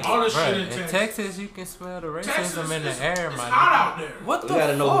 All this shit in Texas, you can smell the racism in the air, it's man. hot out there. What the We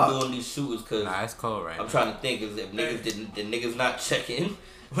gotta know fuck? who's doing these shooters, cause Nah, it's cold right now. I'm trying to think is if niggas did niggas not check in.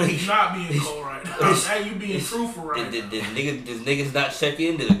 You not being cold right now. Now you being truthful right now. Did niggas not check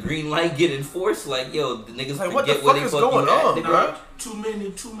in? Did a green light get enforced? Like, yo, the niggas Like, forget what the where fuck they is fucking going at, on, nigga. bro?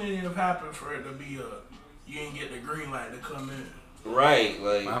 Too many have happened for it to be you ain't get the green light to come in. Right,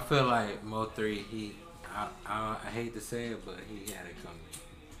 like I feel like Mo3, I hate to say it, but he had it coming.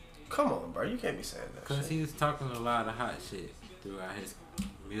 Come on, bro. You can't be saying that. Because Shit. he was talking a lot of hot shit throughout his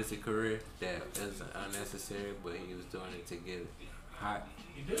music career that isn't unnecessary, but he was doing it to get it hot.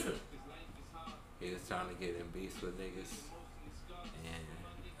 He did. He was trying to get in beefs with niggas, and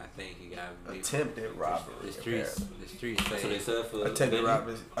I think he got beef. Attempted robbery. The streets that's what they say. said for Attempted Benny.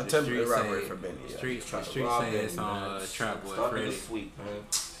 robbery. The Attempted streets robbery say- for Benny. The Yeah. streets Trying to say rob it's Benny, on man. Trap Boy Start Freddy. niggas sweet, man.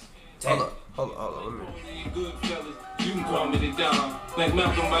 Hold on. Let me. Good fellas, you can call me the Don. Like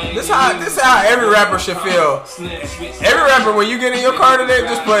Malcolm, I ain't This how every rapper should feel. Every rapper, when you get in your car today,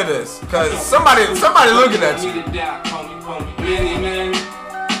 just play this, cause somebody looking at you.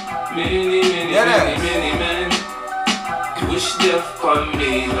 Many men wish death on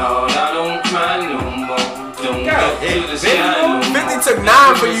me, Lord. I don't cry no more. Don't go to the sky no more. 50 took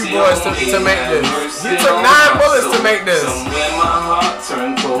 9 for you boys to make this. You took 9 bullets to make this. Somewhere my heart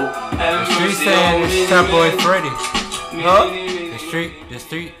turned cold. The streets saying it's Trap Boy Freddy. Huh?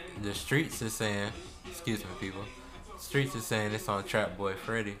 The streets is saying, excuse me, people. The streets is saying it's on Trap Boy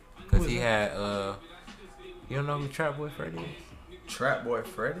Freddy, cause he had you don't know who Trap Boy Freddy is? Trap Boy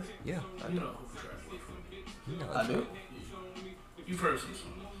Freddy? Yeah, You know who Trap Boy Freddy. you know. I do. You've heard some songs.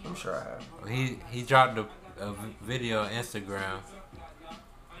 I'm sure I have. He dropped a video on Instagram,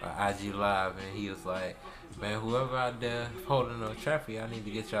 IG Live, and he was like, man, whoever out there holding no traffic, I need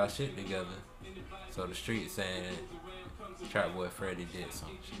to get y'all shit together. So the street saying Trap Boy Freddy did some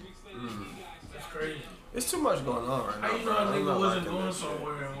shit. It's crazy. It's too much going on right now. How you bro. know a I'm nigga not wasn't liking going that shit.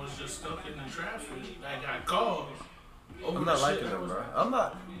 somewhere and was just stuck in the traffic that got called? I'm not liking it,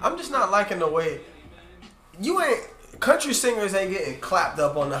 bro. I'm just not liking the way you ain't. Country singers ain't getting clapped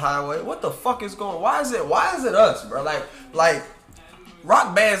up on the highway. What the fuck is going? Why is it us, bro? Like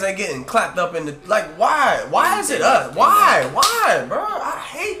rock bands ain't getting clapped up in the why? Why is it us? Why, bro? I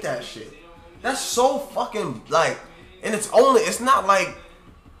hate that shit. That's so fucking and it's not like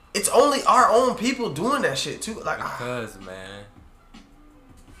it's only our own people doing that shit too. Like Because man,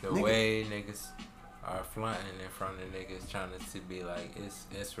 the Nigga. way niggas are flaunting in front of niggas trying to be like it's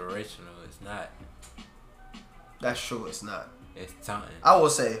inspirational. It's not. that's true. It's not. It's taunting. I will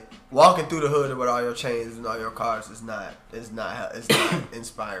say, walking through the hood with all your chains and all your cars is not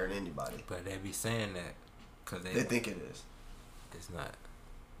inspiring anybody. But they be saying that because They think it is. it's not.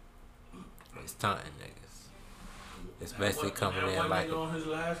 It's taunting niggas. It's basically coming in like nigga on his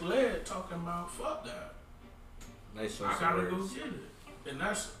last leg talking about fuck that. Nice I choice gotta of go words. get it,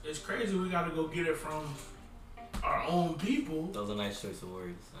 and it's crazy. We gotta go get it from our own people. That was a nice choice of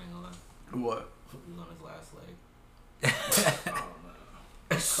words. I ain't gonna lie. What? He was on his last leg.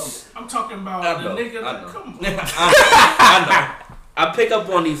 I'm talking about I the know, nigga. I know. Come on. I I pick up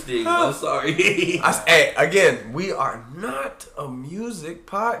on these things. I'm sorry. Hey, again, we are not a music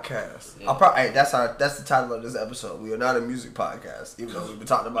podcast. Yeah. Hey, that's the title of this episode. We are not a music podcast, even though we've been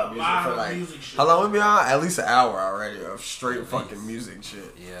talking about music for like how long we been on? At least an hour already of straight fucking music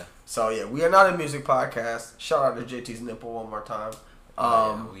shit. Yeah. So yeah, we are not a music podcast. Shout out to JT's nipple one more time.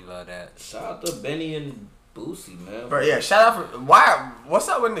 We love that. Shout out to Benny and Boosie, man. But yeah, shout out for why? What's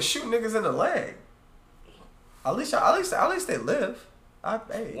up when they shoot niggas in the leg? At least they live.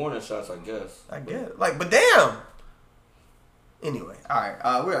 Hey, Warning shots, I guess. I get it. Like, but damn. Anyway, all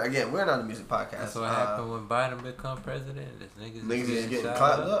right. We're not a music podcast. That's what happened when Biden become president. This Niggas is getting shot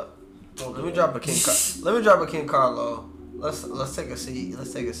clapped up. Let me drop a King Carlo. Let's take a seat.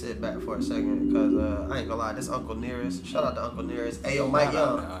 Let's take a sit back for a second, because I ain't gonna lie. This Uncle Nearest. Shout out to Uncle Nearest. Hey yo, Mike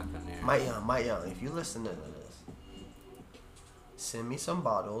Young. Mike Young. If you listening to this, send me some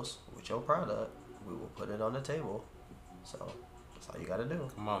bottles with your product. We will put it on the table. So that's all you gotta do.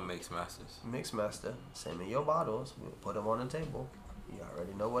 Come on, Mixmaster, send me your bottles. We'll put them on the table. You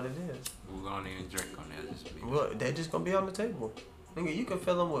already know what it is. We're gonna even drink on that. Well, they're just gonna be on the table. Nigga, you can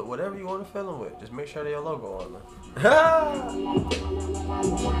fill them with whatever you want to fill them with. Just make sure there's a logo on them.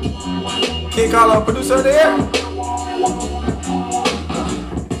 King Carlo, producer of the year.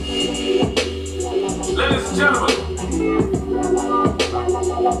 Ladies and gentlemen,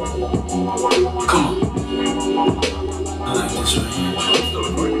 come on. I like this right here.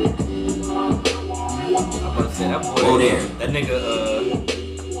 I'm about to say that boy. Oh, there. That nigga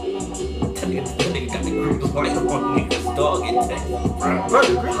got the green light on nigga's dog in Texas, bro. Bro,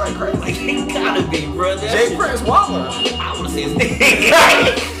 the green light crazy. Like, he gotta be, bro. That Jay shit- Prince Waller. I wanna say his name.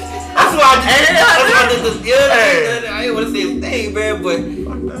 That's why I didn't want to say his name, man, but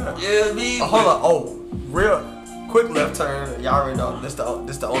yeah, me. Hold on. Oh, real quick left turn. Y'all already know this the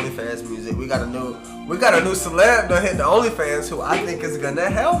OnlyFans music. We got a new celeb to hit the OnlyFans who I think is gonna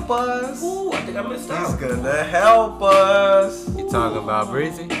help us. Ooh, I think I missed He's out. gonna help us. You talking about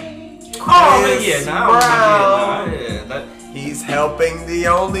Breezy? Oh, Chris yeah, now Brown. He's helping the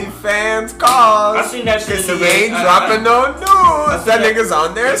OnlyFans cause. I seen that shit Cause in the he ain't ring. dropping no news. That that. nigga's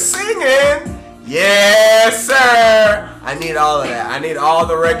on there singing. Yes, sir. I need all of that. I need all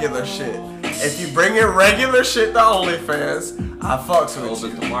the regular shit. If you bring in regular shit to OnlyFans, I fucks with Opens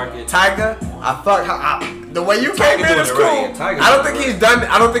you. the market. Tiger, I fuck the way you came Tiger in doing is it cool. right. Yeah, Tiger's I don't doing think it he's done.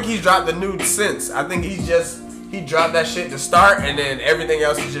 I don't think he's dropped the nude since. I think he dropped that shit to start, and then everything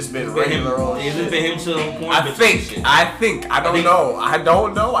else has just been regular old It's shit. been him chilling porn. I think. I don't know. I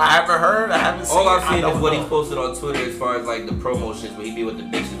don't know. I haven't heard. I haven't seen. All I've I seen don't is what know. he posted on Twitter as far as like the promo shit where he be with the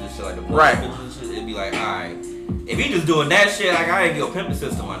bitches and shit, like the porn Right. bitches and shit. It'd be like, alright. If he just doing that shit, like I ain't go pimp the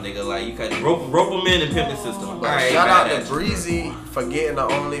system, my nigga. Like you can rope him in and pimp the system. But Alright, shout out to that. Breezy for getting the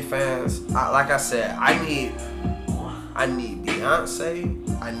OnlyFans. Like I said, I need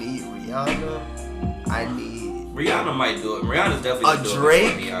Beyonce. I need Rihanna. I need Rihanna might do it. Rihanna's definitely a gonna do it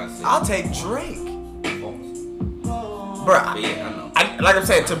Drake. before Beyonce. I'll take Drake. But Bruh, yeah, I know. like I'm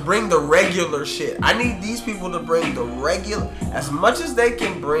saying, to bring the regular shit. I need these people to bring the regular, as much as they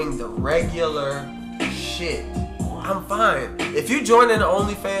can bring the regular shit. I'm fine. If you join in the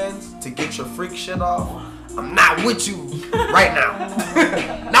OnlyFans to get your freak shit off, I'm not with you right now.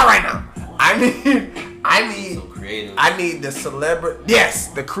 Not right now. I need So creative. I need the celebrity. Yes,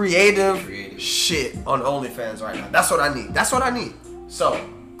 the creative shit on OnlyFans right now. That's what I need. So,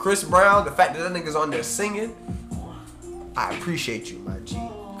 Chris Brown, the fact that nigga's on there singing, I appreciate you, my G.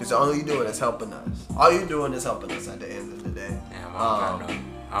 Because all you doing is helping us. All you doing is helping us at the end of the day. Damn, I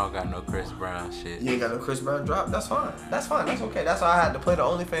don't got no Chris Brown shit. You ain't got no Chris Brown drop? That's fine. That's okay. That's why I had to play the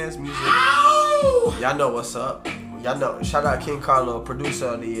OnlyFans music. Y'all know what's up. Y'all know. Shout out King Carlo, producer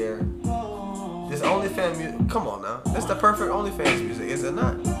of the year. This OnlyFans music. Come on now. This the perfect OnlyFans music, is it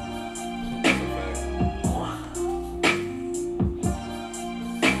not?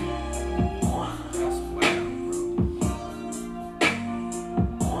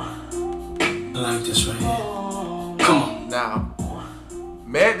 I like this right here. Come on. Now,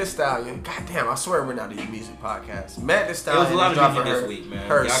 Meg Thee Stallion. Goddamn, I swear we're not a music podcast. Meg Thee There was a Stallion lot is of dropping music her, this week, man.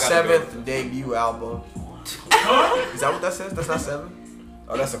 her Y'all gotta 7th go. debut album. Is that what that says? That's not 7?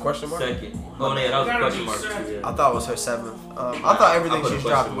 Oh, that's a question mark? Second. Oh, yeah, that was a question mark too. Yeah. I thought it was her 7th. I thought everything I put a she's question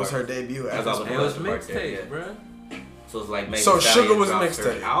dropped was mark. her debut. That's At all this the It point. was Right there, mixtape, yeah. bruh. So it's like So Sugar was a drops her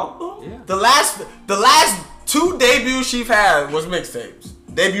mixtape. album? Yeah. The last 2 debuts she's had was mixtapes.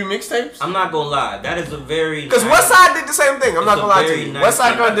 Debut mixtapes? I'm not gonna lie, that is a very Because nice- Westside did the same thing. I'm not It's gonna a lie to very you. nice-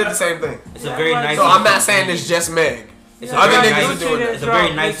 Westside Gun did the same thing. It's a very nice. So I'm not saying it's just Meg. It's Other a very niggas nice, doing that. it's a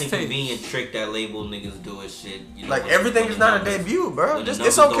very nice and Mixtapes. convenient trick that label niggas do and shit. You know, Like when- everything when is the not a numbers- debut, bro. when the It's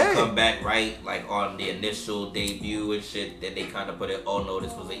numbers okay. don't come back right, like on the initial debut and shit. Then they kind of put it. Oh no,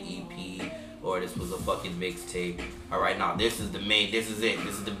 this was an EP or this was a fucking mixtape. All right, now this is the main. This is it.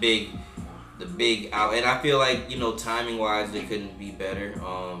 This is the big out. And I feel like, you know, timing wise, it couldn't be better.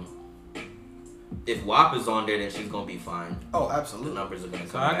 If WAP is on there, then she's gonna be fine. Oh, The absolutely. numbers are gonna come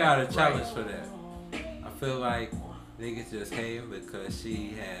So back. I got a challenge right. for that. I feel like niggas just hating because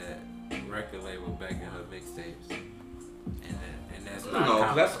she had record label back in her mixtapes, and that's not. No,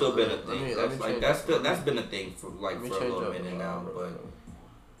 'cause that's still been a Let thing. me That's like change that's been a thing for Let me for a change little up minute the now. line, But bro.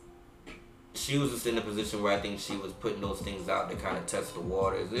 she was just in a position where I think she was putting those things out to kind of test the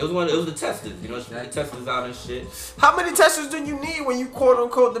waters. It was the testers, you know, she put the testers out and shit. How many testers do you need when you quote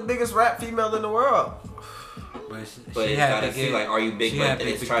unquote the biggest rap female in the world? But But she it's had gotta to see get. like, are you big? she But had then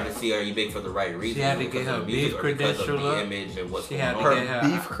to it's be- trying to see, are you big for the right reason? had to Because get of her the music beef or because of credential the up. image and what's She going had to on. get Her her-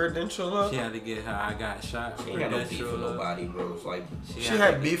 beef credential up? She had to get her I got shot She ain't got no beef credential with up. nobody, bro. It's like, She to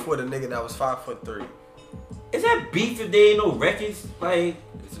had get- beef with a nigga that was 5'3". is that beef if there ain't no records? Like,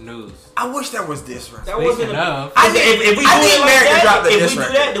 It's news. I wish that was this right. that wasn't. Speaking of, I need- if we do I need it like Mary to that, drop the if diss we do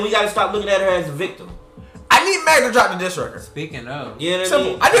record. that, then we gotta stop looking at her as a victim. I need Meg to drop the diss record. speaking of, You know what I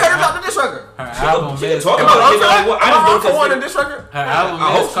Simple. mean? I need her to drop the diss record. her album She is talk Am about I wrong it, for that? like, I Am I just wrong don't for wanting consider- this record? her album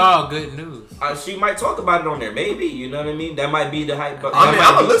I hope is so. called Good News. She might talk about it on there, maybe. You know what I mean? That might be the hype. But I mean, that might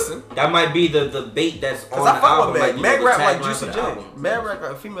I'ma be- listen. That might be the bait that's on Cause the I fuck album. with Meg. you Meg know, rap the like tagline Juicy for the J. album. Meg rap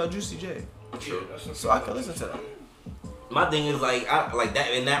like female Juicy J. True. So I can listen to that. My thing is like, I like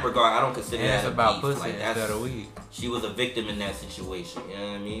that in that regard. I don't consider And that it's a about beef. pussy Like, instead that's, of weed. she was a victim in that situation. You know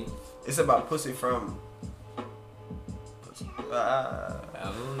what I mean? It's about pussy from.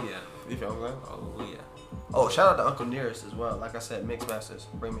 Oh yeah. You feel what I'm saying? Oh yeah. Oh, shout out to Uncle Nearest as well. Like I said, Mix Masters,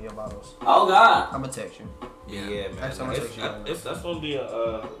 bring me your bottles. Oh God. I'ma text you. Yeah, man. Next time I Like, text you, man. that's gonna be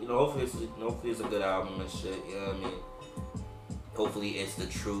a you know, hopefully it's a good album and shit. You know what I mean? Hopefully it's the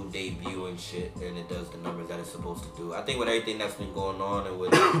true debut and shit, and it does the numbers that it's supposed to do. I think with everything that's been going on and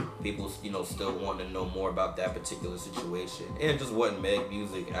with people, you know, still wanting to know more about that particular situation, and just wanting Meg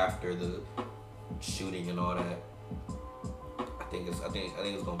music after the shooting and all that, I think it's gonna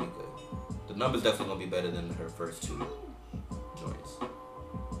be good. The numbers definitely gonna be better than her first two joints,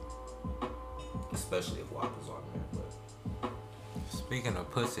 especially if WAP is on there. But Speaking of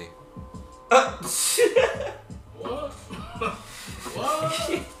pussy, What? What?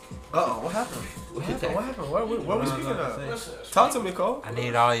 Uh-oh, what happened? What happened? What are we speaking of? Listen, Talk to me, Cole. I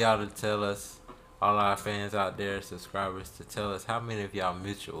need all y'all to tell us, all our fans out there, subscribers, to tell us how many of y'all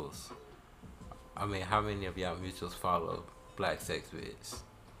mutuals. How many of y'all mutuals follow Black Sex Vids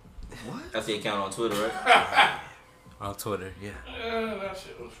that's the account on Twitter, right? on Twitter? Yeah, yeah, that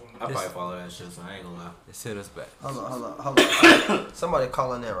shit was funny. I probably follow that shit, so I ain't gonna lie. just hit us back. Hold on. Somebody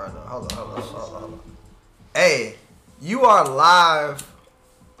calling in right now. Hold on. Hey, you are live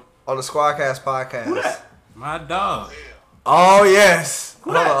on the Squadcast podcast. My dog. Oh yes.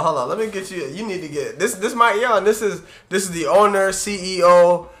 Hold on. Let me get you. You need to get this. This my young. This is the owner,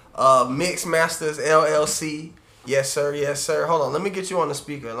 CEO of Mix Masters LLC. Yes sir. Hold on. Let me get you on the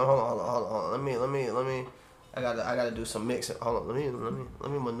speaker. Hold on. Let me. I gotta do some mixing. Hold on.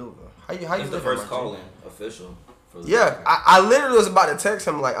 Let me maneuver. How you That's the doing, first Margie? call in official. For the Yeah, podcast. I literally was about to text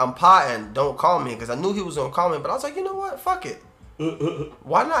him like I'm potting, don't call me, because I knew he was gonna call me. But I was like, you know what? Fuck it.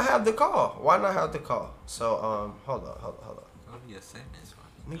 Why not have the call? So hold on. Go to your settings.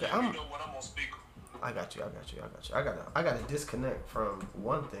 Nigga, I got you. I gotta disconnect from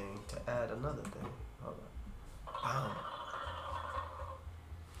one thing to add another thing. Hold on.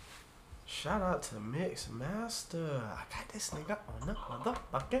 Shout out to Mix Master. I got this nigga on the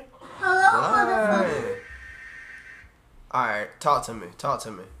motherfucking line. Alright, talk to me.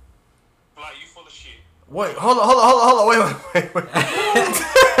 Like, you full of shit. Wait, hold on. Wait.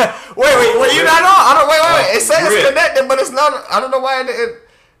 wait, you not on? Wait. It says it's connected, but it's not. I don't know why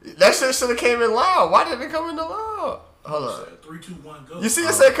that shit should have came in loud. Why did it come in the loud? Hold on. 3, 2, 1, go. You see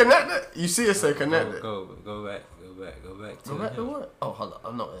it say connected? You see it say connected. Go back. To Go back to him. what? Oh, hold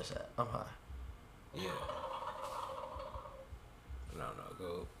on. I know where it's at. I'm high. Yeah. No.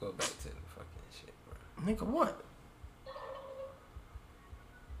 Go back to the fucking shit, bro. Nigga, what?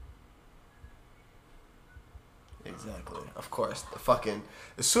 Exactly. Of course.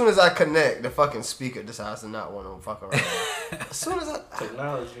 As soon as I connect, the fucking speaker decides to not want to fuck around. As soon as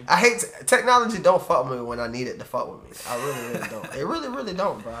Technology. I hate technology. Don't fuck with me when I need it to fuck with me. I really don't. It really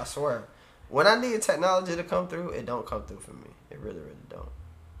don't, bro. I swear. When I need technology to come through, it don't come through for me. It really don't.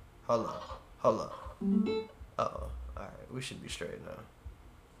 Hold on. Uh-oh. Alright, we should be straight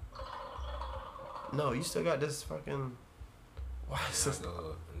now. No, you still got this fucking... Why is this? Go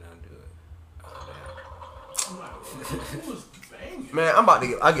up and now do it. Oh, I'm like, who was banging? Man, I'm about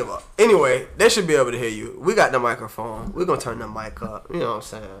to I give up. Anyway, they should be able to hear you. We got the microphone. We're gonna turn the mic up. You know what I'm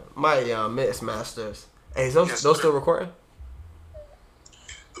saying? My mix masters. Hey, is those still recording?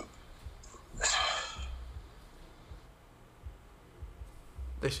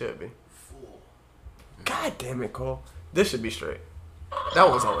 They should be. God damn it, Cole. This should be straight. That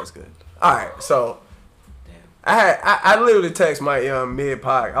one's always good. All right, so I literally text my mid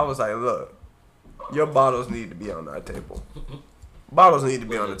pod. I was like, look, your bottles need to be on our table. Bottles need to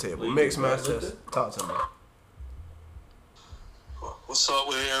be on the table. Mix masters, talk to me. What's up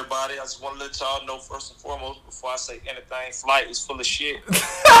with everybody? I just want to let y'all know first and foremost before I say anything, Flight is full of shit.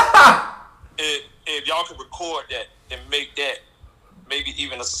 if y'all could record that and make that maybe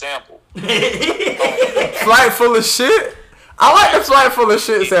even a sample. Flight full of shit? I like the flight full of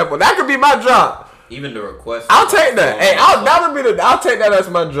shit sample. That could be my drop. Even the request. I'll take that. Hey, I'll take that as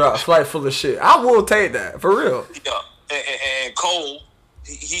my drop. Flight full of shit. I will take that for real. Yeah, and Cole,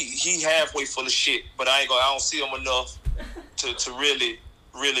 he halfway full of shit, but I don't see him enough to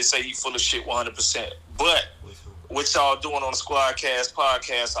really say he full of shit 100%. But what y'all doing on the Squadcast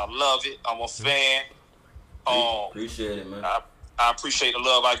podcast, I love it. I'm a fan. Appreciate it, man. I appreciate the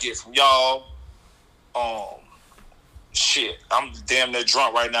love I get from y'all. Shit, I'm damn near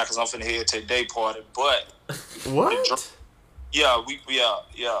drunk right now because I'm finna head to a day party. But what? Yeah, we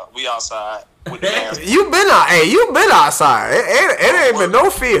outside with the mask. You been outside. It ain't been no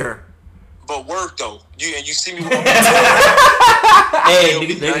fear. But work though, you see me. Hey,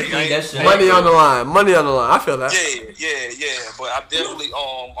 niggas that shit. Money on the line. I feel that. Yeah. But I'm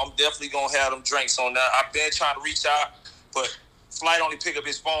definitely gonna have them drinks on that. I've been trying to reach out, but Flight only pick up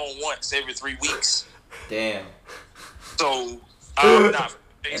his phone once every 3 weeks. Damn. So I'm not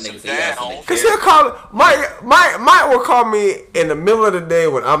facing down. Cause he'll call Mike will call me in the middle of the day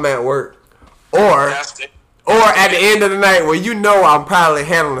when I'm at work, or at the end of the night when you know I'm probably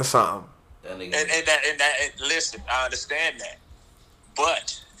handling something. And listen, I understand that,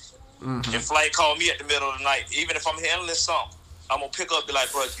 but if Flight call me at the middle of the night, even if I'm handling something, I'm gonna pick up and be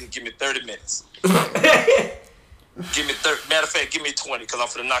like, bro, give me 30 minutes. Give me 30. Matter of fact, give me 20 because I'm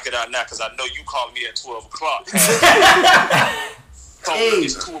finna knock it out now because I know you calling me at 12 o'clock. So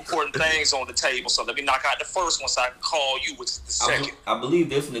there's 2 important things on the table, so let me knock out the first one so I can call you, which is the second. I believe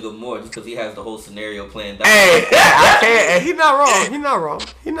this nigga more just because he has the whole scenario planned out. Hey, I can't. He not wrong. He not wrong.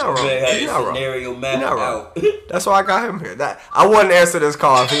 Scenario mapped out. That's why I got him here. I wouldn't answer this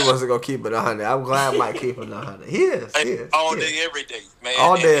call if he wasn't gonna keep it 100. I'm glad Mike keep it 100. He is. All day, every day, man.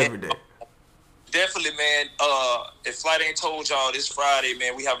 All day, every day. Definitely, man. If Flight ain't told y'all, this Friday,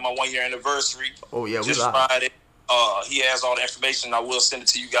 man, we have my 1-year anniversary. Oh yeah, this Friday. He has all the information. I will send it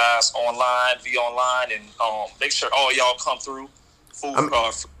to you guys via online, and make sure all y'all come through.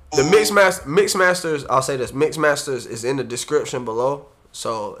 The Mix Masters. I'll say this: Mix Masters is in the description below,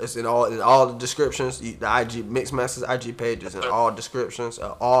 so it's in all the descriptions. The IG Mix Masters IG page is in all descriptions,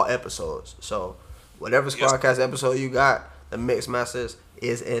 all episodes. So whatever Squadcast episode you got, the Mix Masters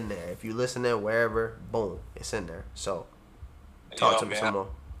is in there. If you listen there wherever, boom, it's in there. So talk to me some more.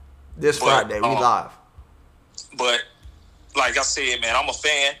 This Friday we live. But like I said, man, I'm a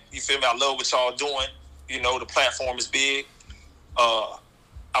fan. You feel me? I love what y'all doing. You know, the platform is big. I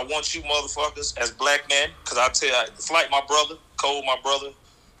want you motherfuckers as black men, because I tell you, Flight my brother, Cole my brother,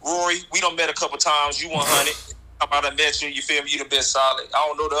 Rory, we done met a couple times. You 100. I done met you. You feel me? You done been solid. I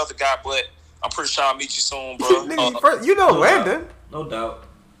don't know the other guy, but I'm pretty sure I'll meet you soon, bro. Nigga, you know Landon. No doubt.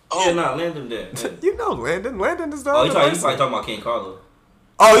 Oh. Yeah, nah, Landon there. Yeah. You know Landon. Landon is the you probably talking about King Carlo.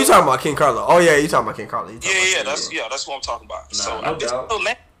 Oh, you talking about King Carlo? Oh yeah, you talking about King Carlo? That's what I'm talking about. Nah, so no doubt.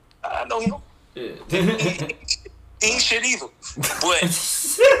 I know him. Yeah. He ain't shit either.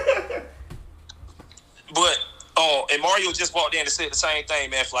 But and Mario just walked in and said the same thing,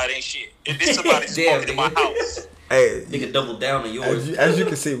 man. Flight ain't shit. If this somebody just walked into my house, hey, nigga, double down on yours. As you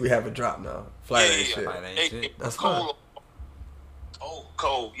can see, we have a drop now. Flight ain't shit. Flight ain't shit. That's fine.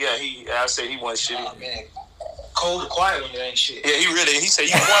 Cole. Yeah, I said he wasn't shit. Oh, man. Cole the quiet when you ain't shit. Yeah, he said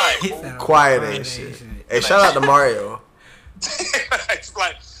you quiet. Quiet ain't shit. Hey, shout out to Mario.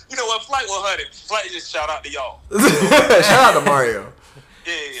 Like, you know what? Flight 100. Flight just shout out to y'all. Shout out to Mario.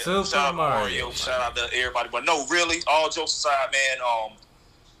 Yeah. Super Shout out to Mario. Shout out to everybody. But no, really, all jokes aside, man.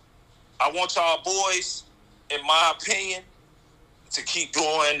 I want y'all boys, in my opinion, to keep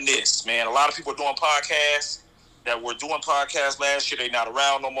doing this, man. A lot of people are doing podcasts that were doing podcasts last year. They not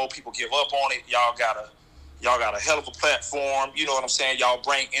around no more. People give up on it. Y'all got a hell of a platform. You know what I'm saying? Y'all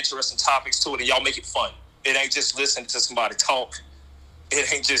bring interesting topics to it, and y'all make it fun. It ain't just listening to somebody talk.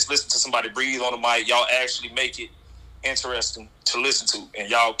 It ain't just listening to somebody breathe on the mic. Y'all actually make it interesting to listen to. And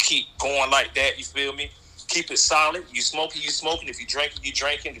y'all keep going like that, you feel me? Keep it solid. You smoking, you smoking. If you drinking, you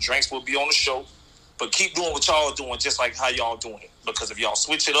drinking. The drinks will be on the show. But keep doing what y'all doing just like how y'all doing it. Because if y'all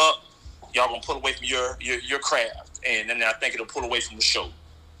switch it up, y'all gonna pull away from your craft. And then I think it'll pull away from the show.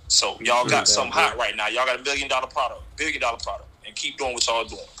 So y'all got something hot right now. Y'all got $1 billion product, $1 billion product. And keep doing what y'all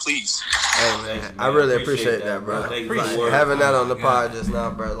doing, please. Hey man, I really appreciate that, bro. Like, having that on the pod just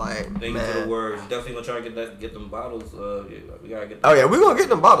now, bro. Like, thank you for the words. Definitely gonna try to get them bottles. We gotta get. Oh yeah, we gonna get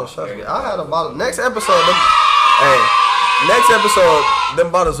them bottles. Trust me. I had a bottle. Next episode,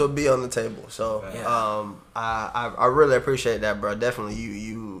 them bottles will be on the table. So, I really appreciate that, bro. Definitely,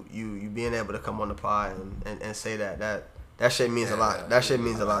 you being able to come on the pod and say that shit means a lot. That shit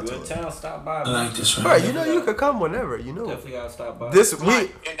means a lot to us. Town, stop by. I like this Bro, you know you could come whenever. You know. Definitely gotta stop by. And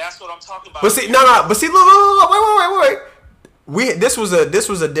that's what I'm talking about. But see, look, wait. This was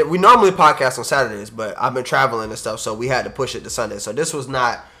a. We normally podcast on Saturdays, but I've been traveling and stuff, so we had to push it to Sunday. So this is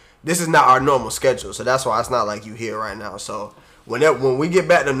not our normal schedule. So that's why it's not like you here right now. So when we get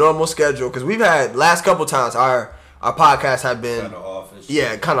back to normal schedule, because we've had last couple times our podcasts have been kind of off.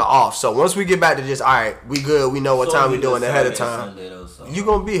 Kind of off. So once we get back to just, all right, we good. We know what time we're doing ahead of time. You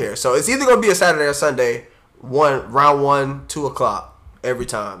gonna be here. So it's either gonna be a Saturday or Sunday. Round 1, 2 o'clock every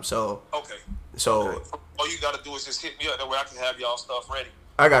time. So okay. So all you gotta do is just hit me up. That way I can have y'all stuff ready.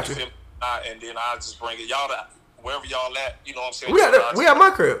 I got you. And then I just bring it y'all to wherever y'all at. You know what I'm saying? We at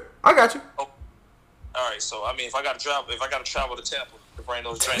my crib. I got you. Oh. All right. So I mean, if I gotta travel to Tampa to bring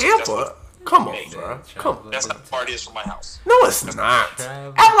those drinks. Tampa. Come on, bro. Come on. That's how far it is from my house. No, it's not.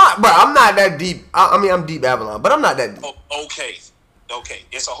 Avalon, bro. I'm not that deep. I mean, I'm deep Avalon, but I'm not that deep. Oh, okay.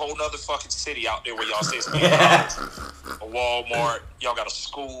 It's a whole nother fucking city out there where y'all say it's a Walmart. Y'all got a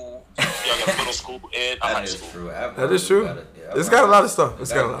school. Y'all got a middle school. And that is true. That is true. It's got a lot of stuff.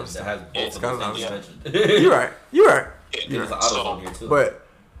 It's got a lot of stuff. It's got a lot of stuff. You're right. There's an auto here too. But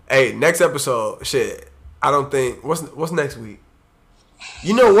hey, next episode, shit. I don't think. What's next week?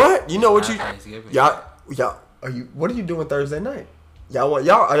 You know what? Y'all what are you doing Thursday night? Are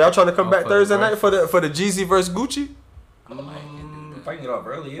y'all trying to come back Thursday night for the Jeezy versus Gucci? If I can get off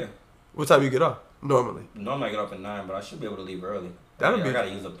early, yeah. What time you get off normally? Normally I get off at 9, but I should be able to leave early. I gotta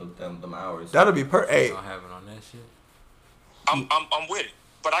use up them hours. That'll be perfect. Hey, on that shit. I'm with it,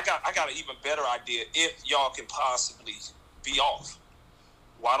 but I got an even better idea. If y'all can possibly be off,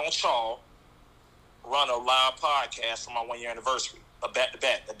 why don't y'all run a live podcast for my 1 year anniversary? A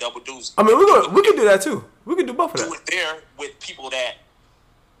back-to-back, a double doozy. I mean, we can do that too. We can do both of that. Do it there with people that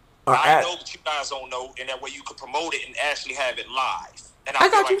I know that you guys don't know, and that way you can promote it and actually have it live. And I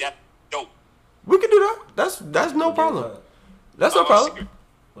feel like that's dope. We can do that. That's no problem. That's no problem.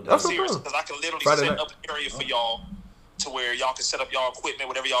 That's serious, because I can literally set up an area for y'all to where y'all can set up y'all equipment,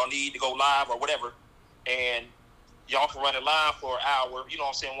 whatever y'all need to go live or whatever, and y'all can run it live for an hour. You know what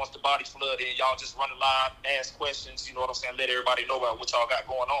I'm saying? Once the body's flooded, y'all just run it live, ask questions. You know what I'm saying? Let everybody know about what y'all got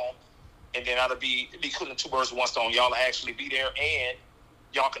going on, and then it'd be killing two birds with one stone. Y'all actually be there, and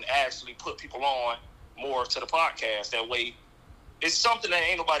y'all can actually put people on more to the podcast. That way, it's something that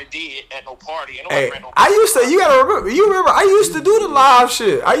ain't nobody did at no party. Hey, you gotta remember. You remember? I used to do the live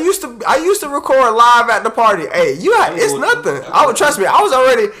shit. I used to record live at the party. Hey, it's nothing. Trust me. I was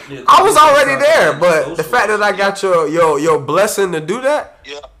already there. But the fact that I got your blessing to do that,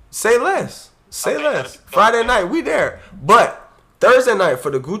 say less. Friday night we there, but Thursday night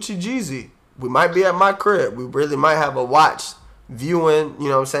for the Gucci Jeezy, we might be at my crib. We really might have a watch viewing. You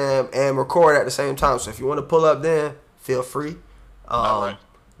know what I'm saying, and record at the same time. So if you want to pull up, then feel free. Right.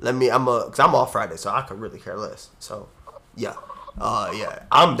 Cause I'm off Friday, so I could really care less. So, yeah,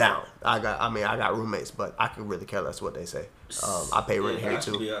 I'm down. I got roommates, but I could really care less what they say. I pay rent here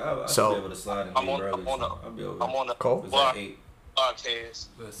too. So, be able to slide and I'm on the podcast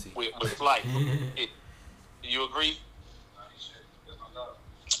with Flight. You agree?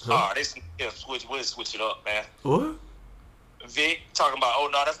 Switch it up, man. What? Vic talking about, oh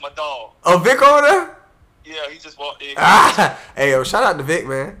no, that's my dog. Oh, Vic over there? Yeah, he just walked in. Hey, yo, shout out to Vic,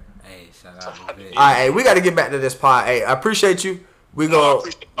 man. Hey, shout out to Vic. All right, hey, we got to get back to this pod. Hey, I appreciate you. We gonna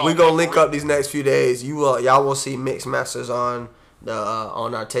link up these next few days. Y'all will see Mix Masters on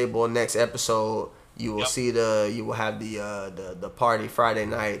our table next episode. You will see you will have the party Friday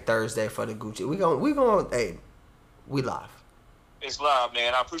night, Thursday for the Gucci. We live. It's live,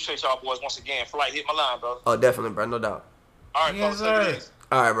 man. I appreciate y'all boys once again. Flight, hit my line, bro. Oh, definitely, bro. No doubt. All right, yes, fellas.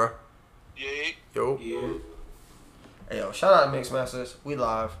 All right, bro. Yeah. Yo. Yeah. Hey, yo, shout out to Mix Masters. We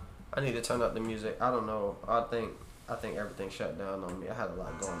live. I need to turn up the music. I don't know. I think everything shut down on me. I had a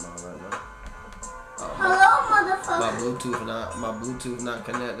lot going on right now. Hello, My motherfucker. Bluetooth not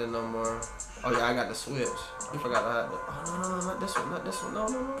connected no more. Oh yeah, I got the switch. I forgot I had the. Oh no, not this one. No.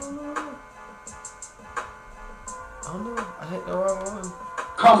 Oh no, I hit the wrong one.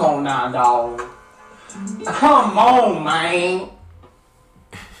 Come on now, dog. Come on, man.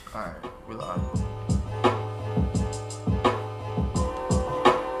 Alright, we live.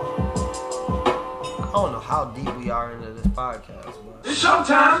 I don't know how deep we are into this podcast, but It's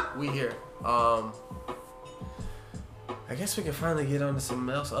showtime. we here. I guess we can finally get on to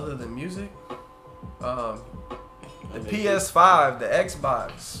something else other than music. The PS5, the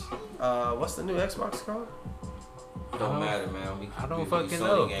Xbox. What's the new Xbox called? Don't matter, man. I don't fucking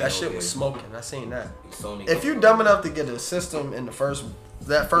know. That shit was smoking. I seen that. Sony If you dumb enough to get a system in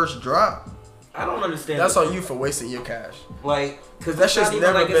that first drop, I don't understand. that's on you for wasting your cash. Like, cause That that's shit's not even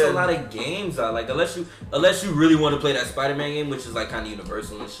never like it's a been- lot of games out. Like, unless you really want to play that Spider-Man game, which is like kind of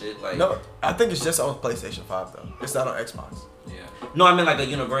universal and shit. Like, No, I think it's just on PlayStation 5 though. It's not on Xbox. Yeah. no, I mean like a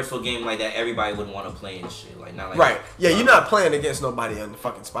universal game like that everybody would want to play and shit. Like, not like Right. Yeah, you're not playing against nobody on the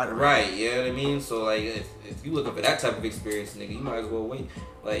fucking Spider-Man. Right, you know what I mean? So like, if you looking for that type of experience, nigga, you might as well wait.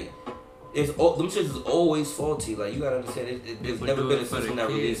 Like, them shits is always faulty. Like, you gotta understand, there's People never do been it a for system the that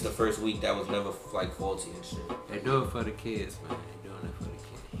kids. released the first week that was never like faulty and shit. They do it for the kids, man. They doing it for the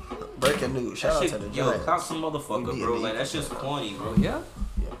kids. Breaking news. Shout out That to the shit, yo, Giants. clout some motherfucker, We bro. need Like, to that's just corny, bro. Yeah.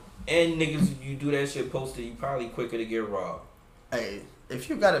 And niggas, you do that shit posted, you probably quicker to get robbed. Hey, if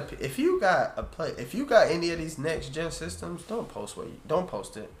you got any of these next gen systems, don't post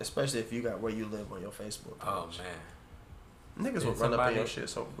it, especially if you got where you live on your Facebook page. Oh man. Niggas Did will run up in somebody- your shit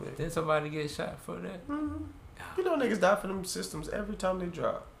so quick. Did somebody get shot for that? You know niggas die for them systems every time they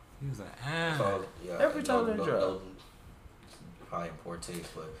drop. He was like, So, yeah, Every time they drop. Probably in poor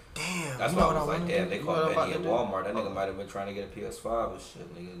taste, but Damn. that's you why know I was what like, wanna damn, do? they You know what caught I'm about Benny at to do? Walmart. That nigga might have been trying to get a PS5 and shit.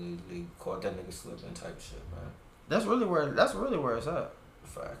 Nigga, they caught that nigga slipping type shit, man. That's really where it's at.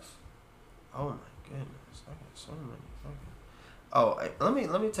 Facts. Oh my goodness, I got so many fucking. Oh, hey,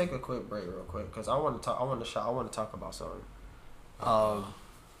 let me take a quick break real quick because I want to talk about something.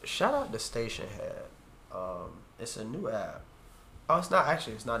 Shout out to Station Head. It's a new app. Oh, it's not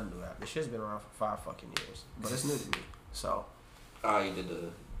a new app. This shit's been around for 5 fucking years, but it's new to me. So, You did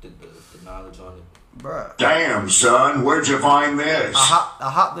the knowledge on it. bruh, Damn, son, where'd you find this? I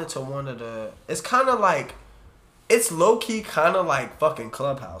hopped into one of the. It's kind of like, it's low key, kind of like fucking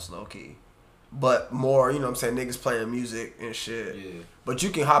Clubhouse, low key, but more. You know what I'm saying? Niggas playing music and shit. Yeah. But you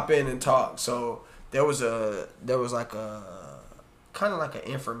can hop in and talk. So there was like a kind of like an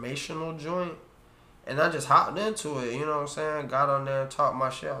informational joint, and I just hopped into it. You know what I'm saying? Got on there and talked my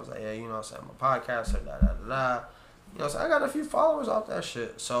shit. I was like, yeah, you know what I'm saying? I'm a podcaster. Da da da da. You know what I'm saying? I got a few followers off that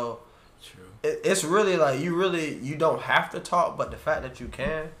shit. So. true. It's really like you don't have to talk, but the fact that you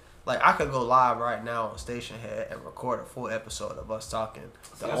can, like I could go live right now on Station Head and record a full episode of us talking.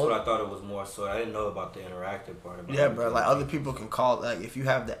 So that's what I thought it was more so. I didn't know about the interactive part. About Yeah, it. bro. Like other people can call. Like if you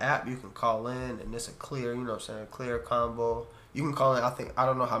have the app, you can call in, and it's a clear. You know what I'm saying? Clear combo. You can call in. I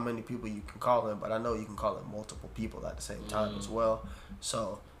don't know how many people you can call in, but I know you can call in multiple people at the same time as well.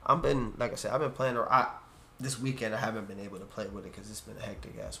 So I've been playing. This weekend I haven't been able to play with it because it's been a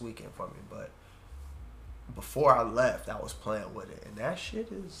hectic ass weekend for me. But before I left, I was playing with it, and that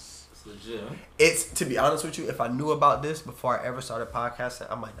shit is. It's legit. Huh? It's, to be honest with you, if I knew about this before I ever started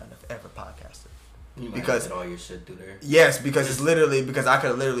podcasting, I might not have ever podcasted. You might Because get all your shit through there. yes, because it's literally because I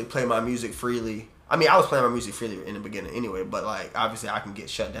could literally play my music freely. I mean, I was playing my music freely in the beginning anyway, but like obviously I can get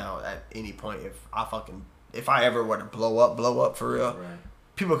shut down at any point if I ever were to blow up for real. Right.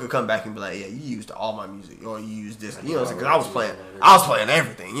 People could come back and be like, yeah, you used all my music or you used this. You know what I'm saying? Because I was playing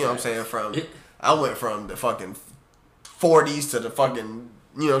everything. You know what I'm saying? I went from the fucking 40s to the fucking,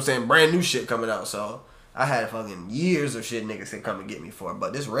 you know what I'm saying, brand new shit coming out. So I had fucking years of shit niggas can come and get me for.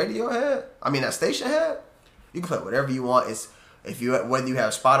 But this that Station Head, you can play whatever you want. It's whether you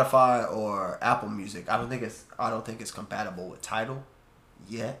have Spotify or Apple Music. I don't think it's compatible with Tidal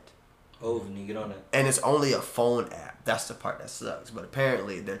yet. Oh, when you get on that. And it's only a phone app. That's the part that sucks. But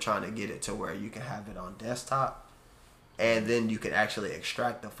apparently they're trying to get it to where you can have it on desktop, and then you can actually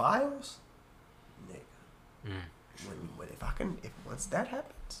extract the files. Nigga, once that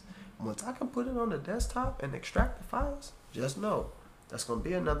happens, once I can put it on the desktop and extract the files, just know that's gonna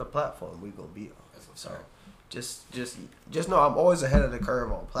be another platform we gonna be on. So just know I'm always ahead of the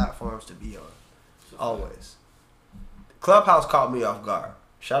curve on platforms to be on. Always. Clubhouse caught me off guard.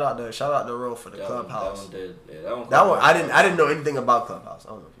 Shout out to Ro for the Clubhouse. That one I didn't know anything about Clubhouse. I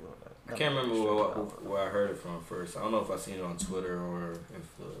don't know if you know that. I can't remember where I heard it from first. I don't know if I seen it on Twitter or if.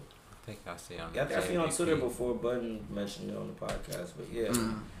 I think I see on. I think I seen it on Twitter before Button mentioned it on the podcast. But yeah,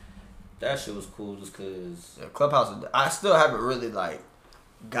 That shit was cool just cause. Yeah, Clubhouse. I still haven't really like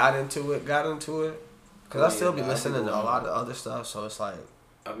got into it. Cause I still be listening to a lot of other stuff. So it's like.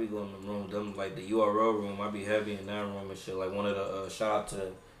 I be going in the room, them like the URL room. I be heavy in that room and shit. Like one of the shout out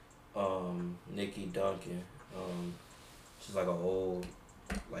to Nikki Duncan. She's like a old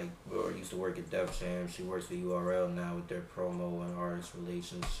used to work at Def Jam. She works for URL now with their promo and artist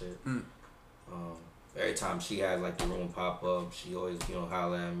relations shit. Every time she has like the room pop up, she always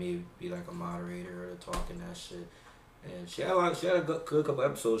holler at me, be like a moderator or talking that shit. And she had a good couple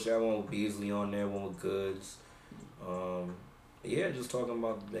episodes. She had one with Beasley on there, one with Goods. Yeah, just talking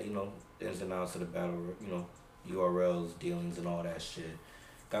about the ins and outs of the battle, URL's dealings and all that shit.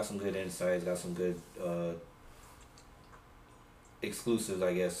 Got some good insights, got some good exclusives,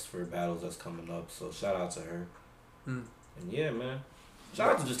 I guess, for battles that's coming up. So shout out to her. And yeah, man.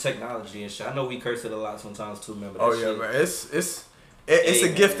 Shout out to just technology and shit. I know we curse it a lot sometimes too, man. But man. It's a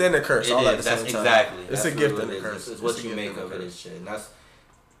gift and a curse. All at the same time. Exactly. It's a gift and a curse. It's what you make of it and shit. And that's.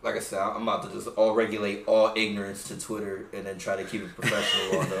 Like I said, I'm about to just regulate all ignorance to Twitter and then try to keep it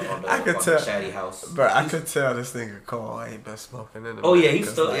professional on the chatty house. But I could tell this nigga Cole ain't been smoking in the Oh yeah, he's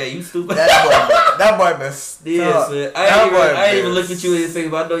still you stupid. That boy been stuck. Man. I ain't even looked at you and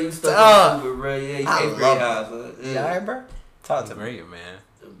think, but I know you stuck stupid, bro. Yeah, you ain't great house, man. Yeah, bro. Talk to me. Great, man.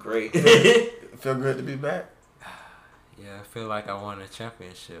 Great. Feel good to be back? Yeah, I feel like I won a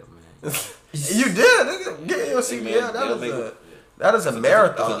championship, man. You did, nigga. Get your CBL. That is a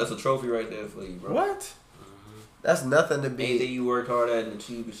marathon. That's a trophy right there for you, bro. What? Mm-hmm. That's nothing to be. Anything you worked hard at and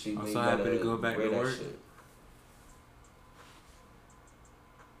achieved, shit. I'm so happy to go back to work.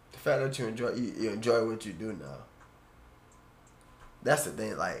 The fact that you enjoy what you do now. That's the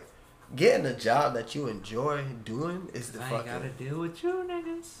thing. Like, getting a job that you enjoy doing is the fucking. I ain't gotta deal with you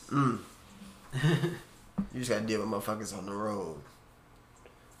niggas. You just gotta deal with motherfuckers on the road.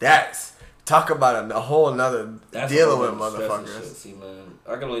 That's. Talk about a whole nother dealing with motherfuckers. See, man,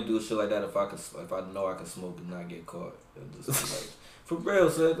 I can only do shit like that if I know I can smoke and not get caught. Just, for real,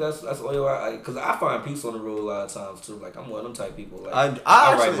 son. That's the only way. Because I find peace on the road a lot of times too. Like I'm one of them type people. Like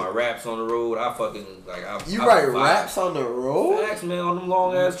I write my raps on the road. I fucking like. You write raps on the road? Facts, man. On them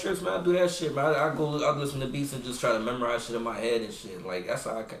long ass trips, man. I do that shit, man. I listen to beats and just try to memorize shit in my head and shit. Like that's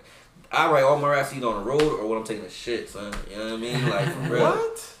how I can. I write all my raps either on the road or when I'm taking a shit, son. You know what I mean? Like for real.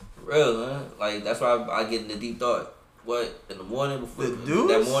 What? Real, man. Like that's why I get into deep thought. What in the morning before the deuce?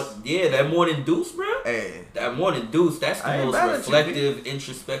 That morning deuce, bro. Hey, that morning deuce. That's the most reflective,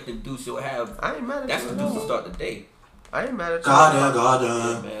 introspective deuce you'll have. I ain't mad at that's you. That's the deuce to start the day. I ain't mad at you. God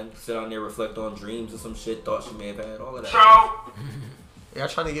damn, man. Sit down there, reflect on dreams and some shit, thoughts you may have had, all of that. Y'all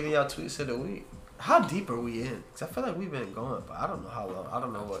trying to get in y'all tweets of the week. How deep are we in? Cause I feel like we've been going, but I don't know how long. I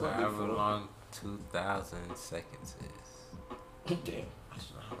don't know what. However long 2,000 seconds is. Damn.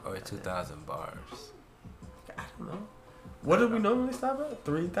 Or 2,000 bars. I don't know. What do we normally stop at?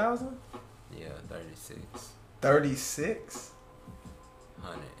 3,000? Yeah, 36. 36?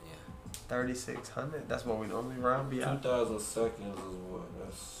 100, yeah. 3,600? That's what we normally round be out. 2,000 seconds is what?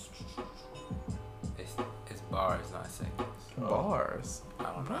 That's. It's bars, not seconds. Bars? I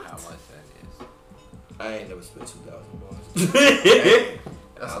don't know how much that is. I ain't never spent 2,000 bars.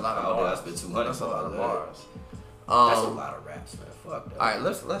 That's a lot of bars. I spent 200. That's a lot of bars. That's a lot of raps, man. Fuck that. All right,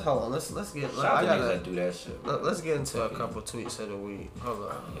 let's hold on. Let's get. I gotta do that shit. Let's get into a couple tweets of the week. Hold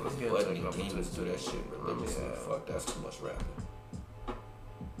on. Let's get into a couple tweets. Do that shit. But let me see. Fuck, that's too much rapping.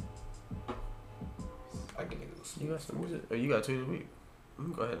 I can nigga do. You got some music? Or you got tweet of the week? You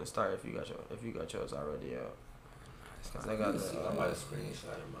can go ahead and start if you got yours already out. Cause I got I might have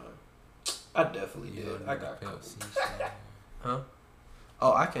screenshotted mine. I definitely did. I got a couple. Huh?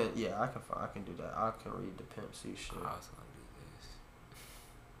 Oh, I can do that. I can read the Pimp C shit. I was gonna do this.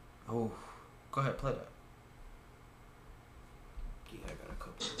 Oh, go ahead, play that. Yeah, I got a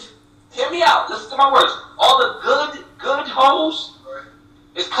couple. Hear me out. Listen to my words. All the good hoes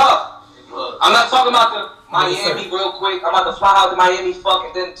is cuffed. I'm not talking about the Miami real quick. I'm about to fly out to Miami, fuck,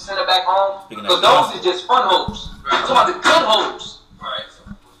 and then send her back home. Because those is just fun hoes. I'm talking about the good hoes. Right.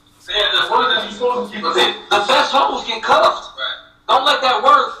 So yeah, the one that you supposed to keep. The best hoes get cuffed. Right. Don't let that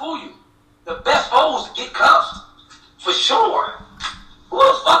word fool you. The best hoes get cuffed. For sure. Who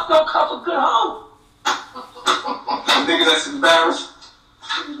the fuck don't cuff a good hoe? Nigga, that's embarrassed.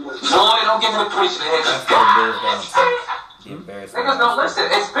 Boy, don't give me the preaching head. Niggas don't listen.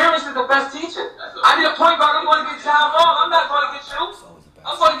 Experience is the best teacher. I need a point guard. I'm going to get John Wall. I'm not going to get you.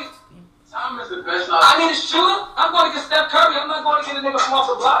 I'm going to get. Tom is the best. I need a shooter. I'm going to get Steph Curry. I'm not going to get a nigga from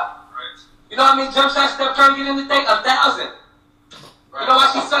off the block. Right. You know what I mean? Jump shot Steph Curry get in the thing 1,000. Right. You know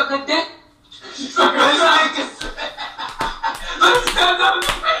why she suck good dick? She suck good dick. Let's stand up and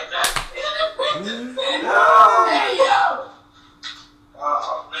say that. Hey, yo.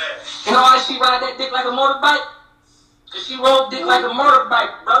 Oh, man. You know why she ride that dick like a motorbike? Cause she rode dick like a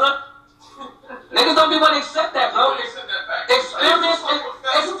motorbike, brother. Niggas don't be want to accept that, bro. Experience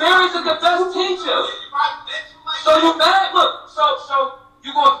is the best teacher. So you mad? Look, so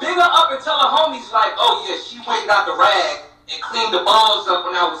you gonna big her up and tell her homies like, oh yeah, she went out the rag and cleaned the balls up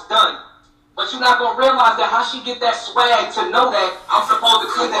when I was done. But you're not gonna realize that how she get that swag to know that I'm supposed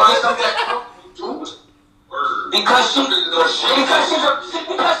to clean that dick up that because she's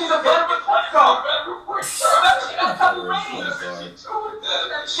a veteran point guard. She got a couple rings.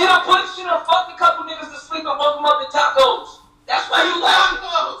 She done fucked a couple niggas to sleep and woke them up in tacos. That's why you like it.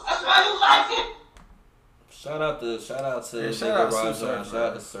 That's why you like it. Shout out to Shout out to Rajon. Surf, Shout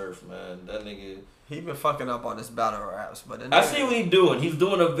out to Surf, man. That nigga. He been fucking up on this battle raps, but I see what he's doing. You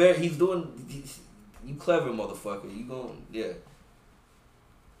clever motherfucker. You going, yeah.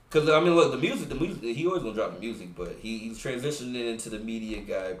 Cause I mean, look, the music. He always gonna drop the music, but he's transitioning into the media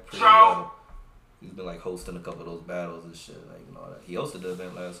guy pretty well. He's been like hosting a couple of those battles and shit, like and all that. He hosted the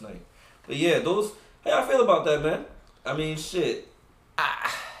event last night. But yeah, those. How y'all feel about that, man? I mean, shit.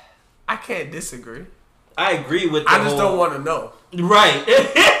 I can't disagree. I agree with. I just don't want to know. Right.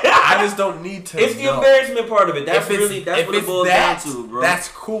 I just don't need to. It's the embarrassment part of it. That's what it boils down to, bro. That's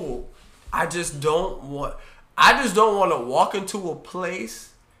cool. I just don't want to walk into a place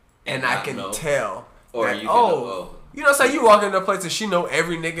and I can tell. Or that, you can you know, say you walk into a place and she know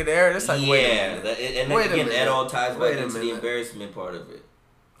every nigga there. And it's like, wait a minute. And again, that all ties back into the embarrassment part of it.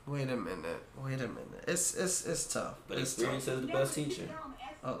 Wait a minute. It's tough. But experience is the best teacher.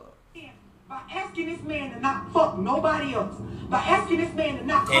 By asking this man to not fuck nobody else. By asking this man to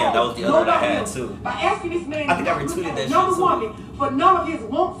not that was the other one I had too. By asking this man I think I retweeted that another shit woman for none of his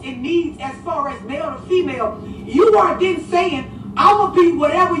wants and needs as far as male to female. You are then saying, I'ma be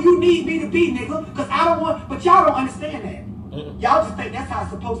whatever you need me to be, nigga. Cause I don't want, but y'all don't understand that. Y'all just think that's how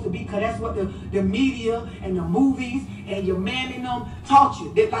it's supposed to be, cause that's what the media and the movies and your man in them taught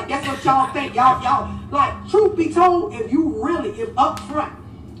you. That's what y'all think. Y'all like, truth be told, if up front,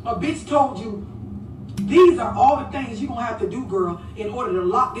 a bitch told you, these are all the things you gonna have to do, girl, in order to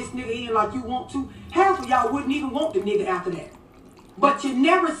lock this nigga in like you want to. Half of y'all wouldn't even want the nigga after that. But you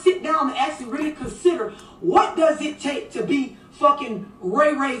never sit down and actually really consider, what does it take to be fucking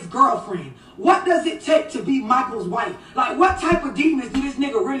Ray Ray's girlfriend? What does it take to be Michael's wife? Like, what type of demons do this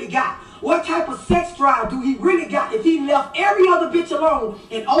nigga really got? What type of sex drive do he really got if he left every other bitch alone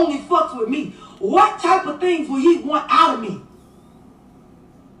and only fucks with me? What type of things will he want out of me?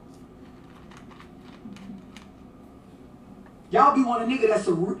 Y'all be one a nigga that's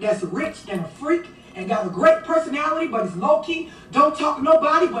rich and a freak and got a great personality, but is low key, don't talk to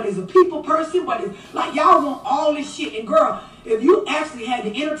nobody, but is a people person, but is like, y'all want all this shit. And girl, if you actually had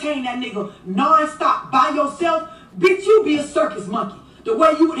to entertain that nigga non-stop by yourself, bitch, you be a circus monkey. The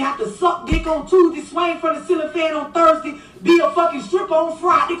way you would have to suck dick on Tuesday, swing from the ceiling fan on Thursday, be a fucking stripper on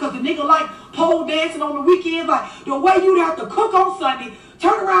Friday, because the nigga like pole dancing on the weekends. Like, the way you'd have to cook on Sunday,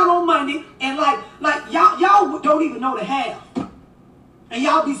 turn around on Monday, and like y'all don't even know the half. And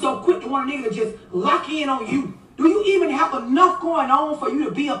y'all be so quick to want a nigga to just lock in on you. Do you even have enough going on for you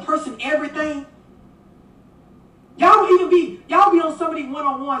to be a person everything? Y'all be on some of these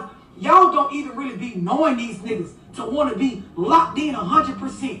one-on-ones. Y'all don't even really be knowing these niggas to want to be locked in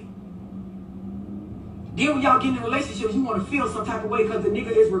 100%. Then when y'all get in relationships, you want to feel some type of way because the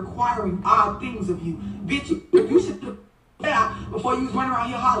nigga is requiring odd things of you. Bitch, you should out before you was running around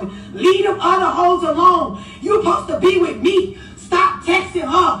here hollering, leave them other hoes alone. You supposed to be with me. Stop texting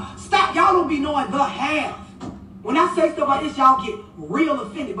her. Stop. Y'all don't be knowing the half. When I say stuff like this, y'all get real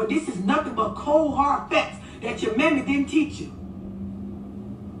offended. But this is nothing but cold, hard facts that your mammy didn't teach you.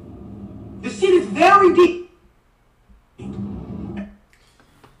 The shit is very deep.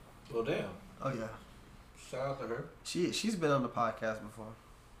 Well, damn. Oh, yeah. Shout out to her. She's been on the podcast before.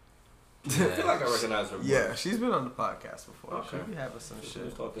 I feel like I recognize her. Yeah, she's been on the podcast before. Okay. She be having some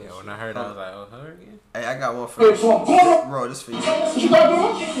shit. Yeah, when I heard, I was like, oh, her again? Hey, I got one for you. Bro, this for you.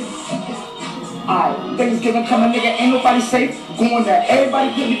 Alright, Thanksgiving coming, nigga, ain't nobody safe. Going there,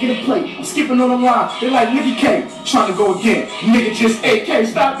 everybody get to get a plate. I'm skipping on the line, they like Nicky K. Trying to go again, nigga just AK.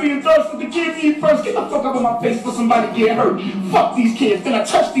 Stop being thirsty, the kid eat first. Get the fuck up on my face for somebody get hurt. Fuck these kids, then I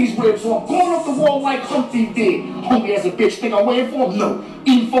touch these ribs, so I'm going off the wall like Humpty did. Homie as a bitch, think I'm waiting for him? No.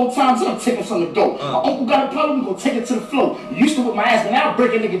 Eating 4 times, I'm taking some to go. My uncle got a problem, we gon' take it to the floor. You used to whip my ass, but now I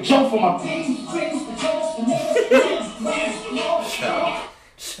break a nigga Joe for my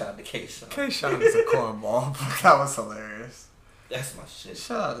Shout out to K-Shine. K-Shine is a cornball, but that was hilarious. That's my shit.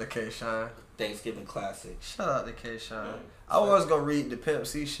 Shout out to K-Shine. Thanksgiving classic. Shout out to K-Shine. I was gonna read the Pimp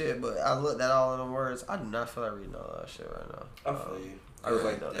C shit, but I looked at all of the words. I do not feel like reading all that shit right now. I feel you. I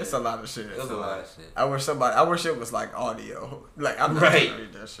really don't. It's a lot of shit. It's a lot of shit. I wish it was like audio. Like I'm not right. gonna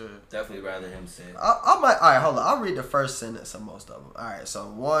read that shit. Definitely rather him say it. I might. All right, hold on. I'll read the first sentence of most of them. All right, so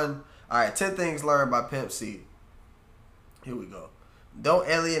 1. All right, 10 things learned by Pimp C. Here we go. Don't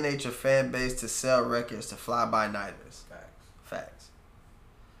alienate your fan base to sell records to fly-by-nighters. Facts.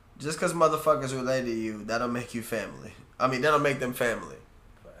 Just because motherfuckers relate to you, that'll make you family. I mean, that'll make them family.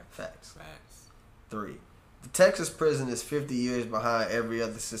 Facts. 3. The Texas prison is 50 years behind every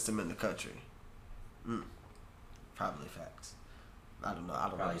other system in the country. Probably facts. I don't know. I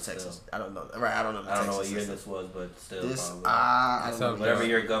don't know Texas. Still. I don't know. Right, I don't know. I don't know what year this was, but still. This, I don't know. Whatever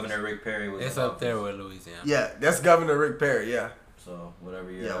year Governor Rick Perry was. It's up there with Louisiana. Yeah, that's Governor Rick Perry. Yeah. So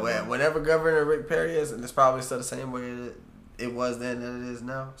whatever year. Yeah, whenever Governor Rick Perry is, and it's probably still the same way it was then that it is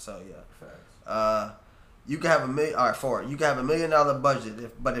now. So yeah. Facts. You can have $1 million. All right, 4. You can have $1 million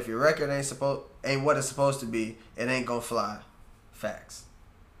budget, but if your record ain't what it's supposed to be, it ain't gonna fly. Facts.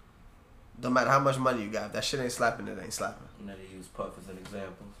 No matter how much money you got, if that shit ain't slapping, it ain't slapping. And then he used Puff as an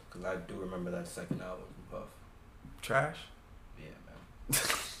example, because I do remember that second album from Puff. Trash? Yeah, man.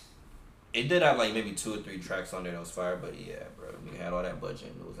 It did have like maybe 2 or 3 tracks on there that was fire, but yeah, bro, we had all that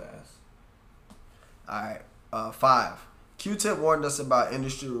budget and it was ass. Alright, 5. Q-Tip warned us about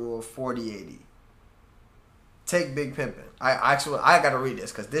industry rule 40-80. Take Big Pimpin'. I gotta read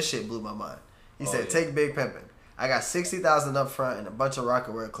this because this shit blew my mind. He said, take Big Pimpin'. I got $60,000 up front and a bunch of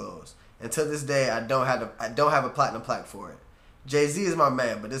Rockaware clothes. And to this day, I don't have a platinum plaque for it. Jay-Z is my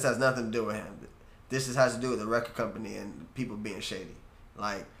man, but this has nothing to do with him. This just has to do with the record company and people being shady.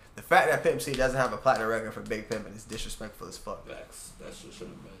 Like, the fact that Pimp C doesn't have a platinum record for Big Pimpin' is disrespectful as fuck. Facts. That shit should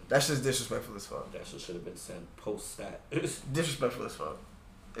have been. That's just disrespectful as fuck. That shit should have been sent post stat. Disrespectful as fuck.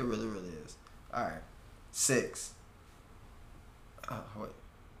 It really, really is. Alright. 6.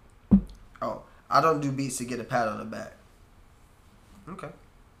 Wait. Oh, I don't do beats to get a pat on the back. Okay.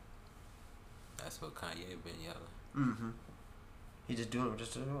 That's what Kanye been yelling. Mm-hmm. He just doing it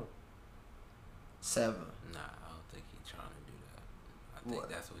just to do it. 7. Nah, I don't think he trying to do that. I think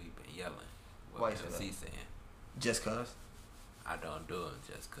that's what he been yelling. Why What you is say he that? saying? Just cause? I don't do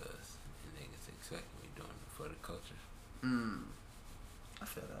it just cause. And niggas expect me doing it for the culture. I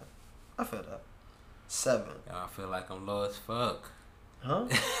feel that. 7. I feel like I'm low as fuck. Huh?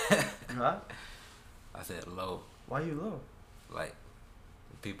 Huh? I said low. Why you low? Like,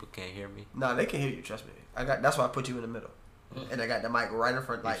 people can't hear me. Nah, they can hear you. Trust me. That's why I put you in the middle, and I got the mic right in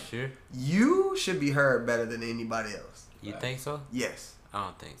front. Like, sure? You should be heard better than anybody else. You think so? Yes. I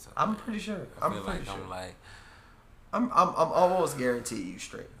don't think so. I'm pretty sure. I feel like I'm like. I'm almost guaranteed you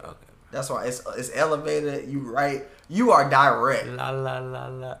straight. Okay. That's why it's elevated. You right. You are direct. La la la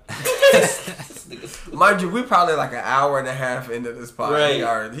la. Mind you, we probably like an hour and a half into this podcast.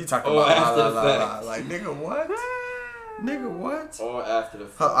 Right. He talking about la la la la. Like, nigga, what? Nigga, what? Or after the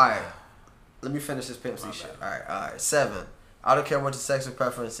fact. All right. Let me finish this Pimp C shit. All right. 7. I don't care what your sexual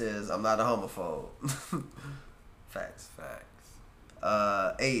preference is. I'm not a homophobe. Facts.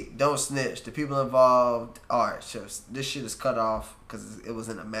 8. Don't snitch. The people involved. All right, sure. This shit is cut off because it was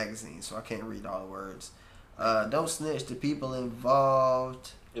in a magazine, so I can't read all the words. Don't snitch. The people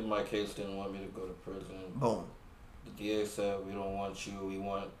involved. In my case, didn't want me to go to prison. Boom. The DA said, we don't want you. We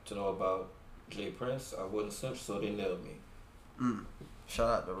want to know about Jay Prince. I wouldn't snitch, so they nailed me. Shout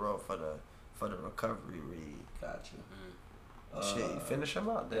out to Ro for the recovery read. Gotcha. Shit, you finish them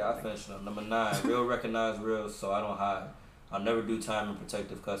out there. Yeah, I finished them. Number 9, real recognize real, so I don't hide. I'll never do time in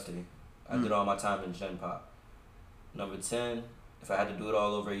protective custody. I did all my time in Gen Pop. Number 10, if I had to do it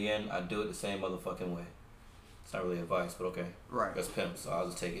all over again, I'd do it the same motherfucking way. It's not really advice, but okay. Right. That's Pimp, so I'll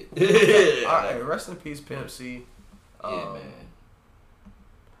just take it. Alright, rest in peace, Pimp C. Yeah, man.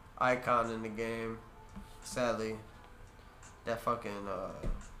 Icon in the game. Sadly, that fucking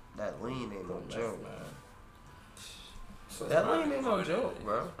that lean ain't no joke, man. So that lean ain't no joke,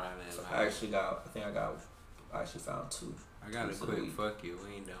 bro. I actually found 2. I got a quick fuck you.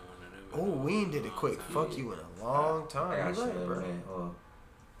 We ain't done one of them. Oh, we ain't did a quick fuck you in a long time. I got You you, right, bro. man.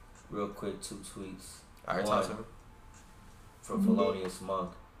 Real quick, 2 tweets. Alright, talk to me. From Felonious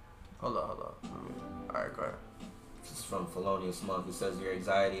Monk. Hold on. Alright, go ahead. This is from Felonious Monk. It says, your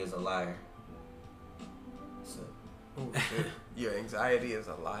anxiety is a liar. So, Oh, shit. Your anxiety is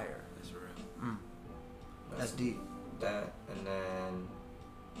a liar. That's real. That's deep. That, and then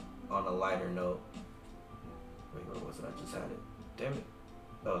on a lighter note, wait, where was it? I just had it. Damn it.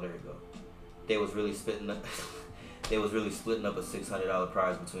 Oh, there you go. They was really splitting up a $600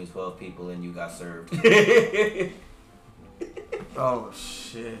 prize between 12 people, and you got served. Oh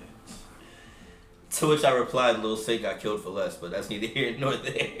shit. To which I replied, Lil Say got killed for less, but that's neither here nor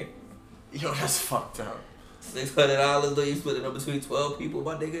there. Yo, that's fucked up. $600 though, you split it up between 12 people,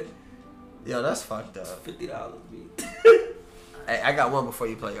 my nigga. Yo, that's fucked up. $50, B. Hey, I got one before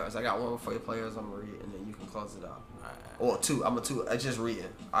you play yours. I'm gonna read and then you can close it out. Or two. I just reading.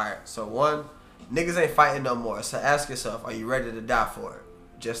 Alright, so one, niggas ain't fighting no more. So ask yourself, are you ready to die for it?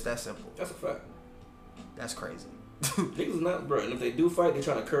 Just that simple. That's a fact. That's crazy. Niggas not, bro. And if they do fight, they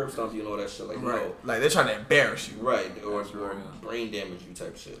trying to curb stomp you and all that shit. Like, right. no. Like, they're trying to embarrass you. Right. Or brain damage you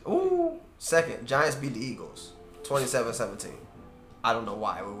type shit. Ooh. Second, Giants beat the Eagles. 27-17. I don't know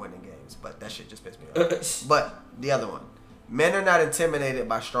why we're winning games, but that shit just pissed me off. But the other one. Men are not intimidated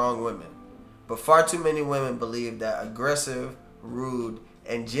by strong women, but far too many women believe that aggressive, rude,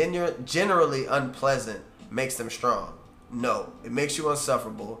 and generally unpleasant makes them strong. No, it makes you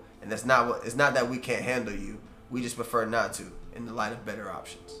insufferable, and it's not that we can't handle you. We just prefer not to, in the light of better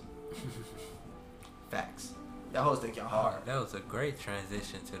options. Facts. Y'all hoes think y'all hard. That was a great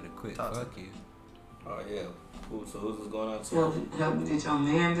transition to the quick fuck you. Oh yeah. Cool. So who's this going on to? Help me get your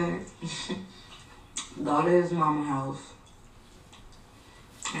man back. Go to his mama house.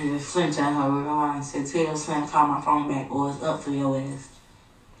 And just flinch at her real hard and said, tell your son call my phone back or it's up for your ass.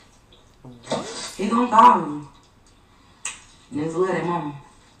 What? He gonna call you. Just love that mama.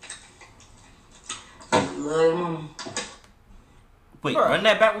 Love that mama. Wait, run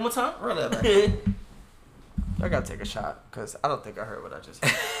that back one more time? Run that back. I gotta take a shot, because I don't think I heard what I just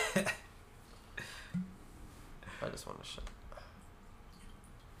heard. I just want a shot.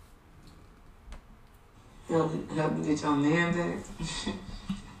 Help me get your man back.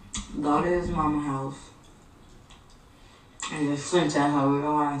 Go to his mama house. And just flinch at her real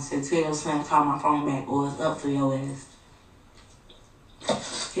hard and said, tell your son call my phone back or it's up for your ass.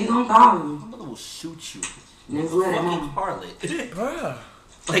 He gonna call you. My mother will shoot you. Just let him fucking harlot. Bruh.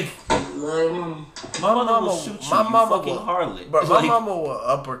 Like, love him. My mama will shoot you. My mama fucking will, harlot. But my Like, mama will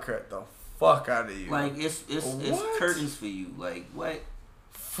uppercut the fuck out of you. Like, it's curtains for you. Like, what?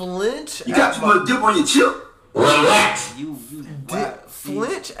 Flinch. You got too much dip on your chip? Relax. You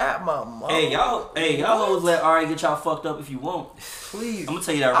flinch at my mama. Hey, y'all hoes let Ari get y'all fucked up if you want. Please. I'm gonna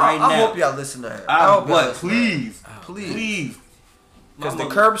tell you that right now. I hope y'all listen to her. I hope y'all listen to her. Please. Because the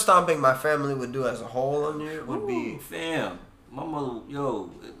curb stomping my family would do as a whole on you would be... Fam. My mother,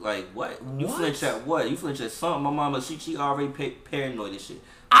 like, what? You flinch at what? You flinch at something. My mama, she already paranoid and shit.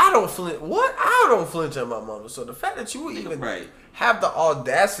 I don't flinch. What? I don't flinch at my mama. So the fact that you would even have the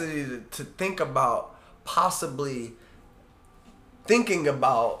audacity to think about possibly thinking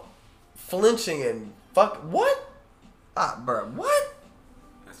about flinching and fuck... What? Bro, what?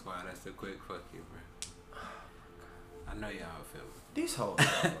 That's why that's the quick fuck you, bro. I know y'all feel it. These hoes.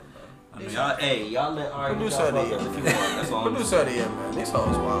 Y'all let Ari Producer of the year. if you want. That's all. Producer of the year, man. These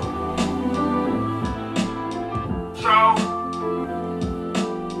hoes wild.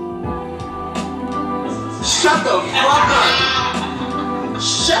 Shut the fuck up.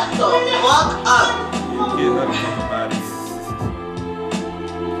 Shut the fuck up. Get her to talk about it.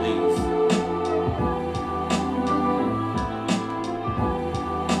 Please.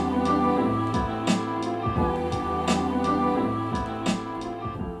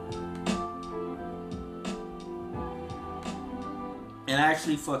 And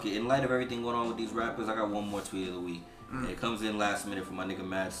actually, fuck it. In light of everything going on with these rappers, I got one more tweet of the week. And it comes in last minute from my nigga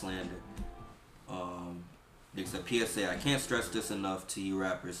Mad Slander. It's a PSA. I can't stress this enough to you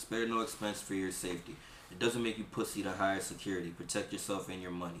rappers. Spare no expense for your safety. It doesn't make you pussy to hire security. Protect yourself and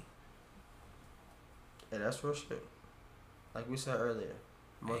your money. Hey, that's real shit. Like we said earlier,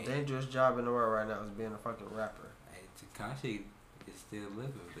 the most dangerous job in the world right now is being a fucking rapper. Hey, Tekashi is still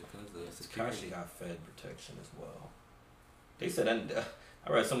living because of security. Tekashi got Fed protection as well. They said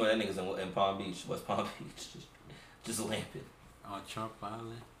I read some of that niggas in Palm Beach, West Palm Beach, just lamping on Trump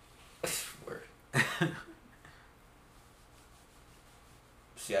Island. Word.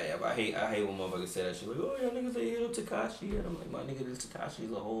 See, I hate when motherfuckers say that shit. Like, oh yeah, niggas they hit up Tekashi, and I'm like, my nigga, this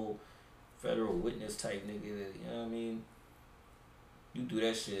Tekashi's a whole federal witness type nigga. You know what I mean? You do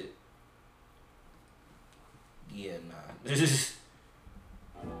that shit. Yeah, nah.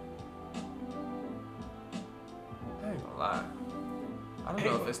 I ain't gonna lie. I don't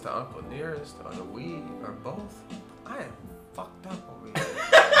know if it's the Uncle Nearest or the weed or both. I am fucked up over here.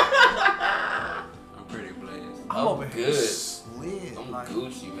 I'm pretty blazed. I'm over good. here slid. I'm like,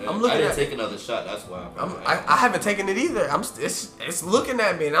 Gucci, man. I'm looking I didn't at take another shot. That's why. I haven't taken it either. It's looking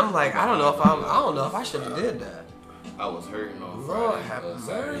at me, and I'm like, I don't know if I should have did that. I was hurting on Lord Friday, have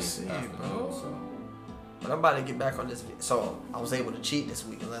Saturday mercy, afternoon, bro. so But I'm about to get back on this. So I was able to cheat this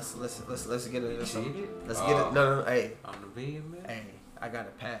week. Let's get it. Let's get it. No. Hey. On the vegan meal? Hey, I got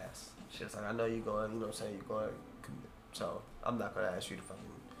to pass. She's like, I know you going. You know what I'm saying? You're going. So I'm not gonna ask you to fucking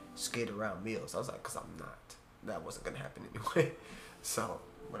skate around meals. I was like, cause I'm not. That wasn't gonna happen anyway. So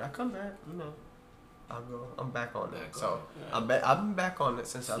when I come back, you know, I'll go. I'm back on that. So I've been back on it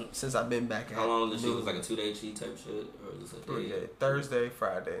since I've been back. How long was the shit? Was like a 2-day cheat type shit, or was it a 3-day? Thursday,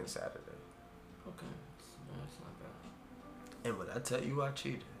 Friday, and Saturday. Okay, that's not bad. And when I tell you I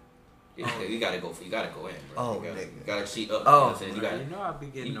cheated, you gotta go in, bro. Oh, you nigga. gotta cheat up. Oh, you know I be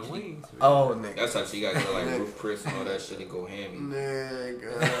getting the wings. Oh, nigga. That's how you gotta go like Ruth Chris and all that shit and go hammy.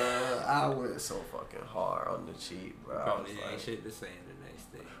 Nigga, I went so fucking hard on the cheat, bro. Probably ain't shit to say the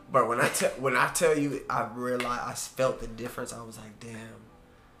next day. But when I tell you, I realized I felt the difference. I was like, damn,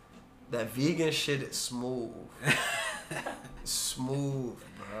 that vegan shit is smooth, smooth,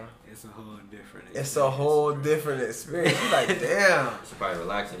 bro. It's a whole different. It's a whole different experience. You're like, damn. It's probably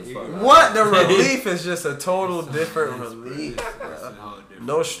relaxing as fuck. What the relief is just a total different relief, bro.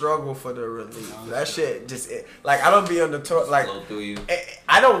 No struggle for the relief. That shit just like I don't be on the tour like through you.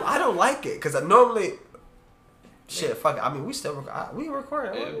 I don't like it because I normally. Shit, fuck it. I mean, we still we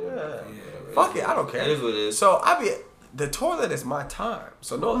recording. Yeah. Fuck it, I don't care. That is what it is. So the toilet is my time.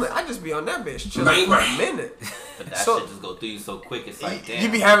 So normally I just be on that bitch chilling for a minute. But that shit just go through you so quick. It's like damn. You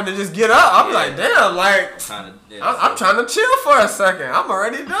be having to just get up. I'm like damn, like I'm trying to chill for a second. I'm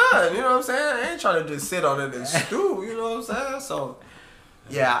already done. You know what I'm saying? I ain't trying to just sit on it and stew. You know what I'm saying? So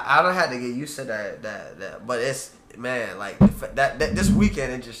yeah, I don't have to get used to that. But it's like that this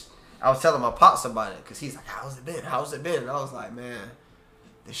weekend it just. I was telling my pops about it because he's like, how's it been? And I was like, man,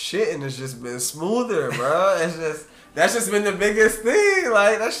 the shitting has just been smoother, bro. That's just been the biggest thing.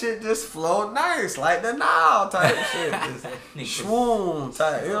 Like, that shit just flowed nice. Like the Nile type shit. Just swoon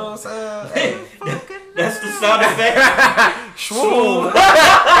type. You know what I'm saying? Hey, that's the sound effect. Swoon.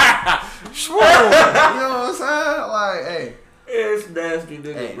 Swoon. You know what I'm saying? Like, hey. It's nasty,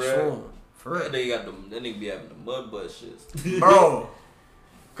 nigga, hey, bro. Swoon. For real. That nigga be having the mud butt shits. Bro.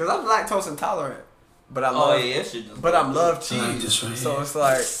 Cause I'm lactose intolerant, but I love cheese. So it's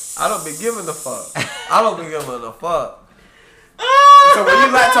like I don't be giving a fuck. So when you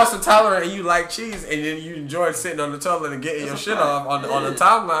lactose intolerant and you like cheese and then you enjoy sitting on the toilet and getting your shit off on the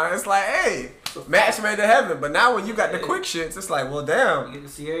timeline, it's like, hey, match made in heaven. But now when you got the quick shits, it's like, well, damn. You get to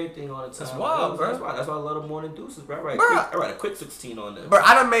see everything on the time. That's wild, bro. That's why I love the morning deuces, bro. I write a quick 16 on that. But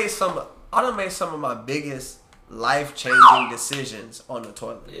I done made some of my biggest life-changing decisions on the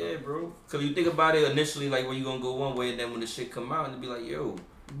toilet. Yeah, bro. Cause you think about it initially, like where you gonna go one way, and then when the shit come out, and you be like, yo,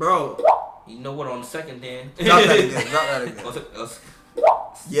 bro. You know what? On the second hand. Drop that again.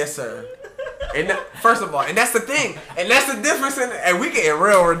 Yes, sir. And first of all, and that's the thing, and that's the difference and we getting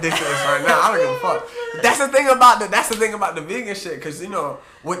real ridiculous right now. I don't give a fuck. That's the thing about the vegan shit, because you know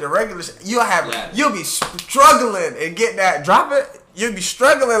with the regular shit, you'll be struggling and get that drop it. You'll be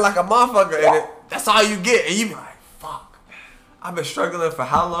struggling like a motherfucker, and that's all you get, and you be like, fuck. I've been struggling for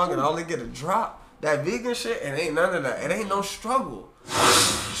how long, and I only get a drop. That vegan shit, it ain't none of that. It ain't no struggle.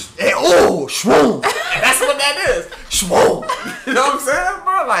 Shwoom. That's what that is. Shwoom. You know what I'm saying,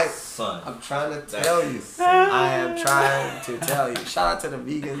 bro? Like, son, I'm trying to tell you. I am trying to tell you. Shout out to the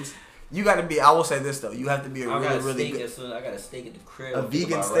vegans. You got to be. I will say this though. You have to be really good. I got a steak at the crib. A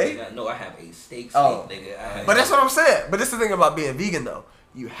vegan steak? Right no, I have a steak, nigga. But that's what I'm saying. But this is the thing about being vegan though.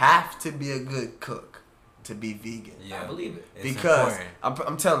 You have to be a good cook to be vegan. Yeah, I believe it. It's because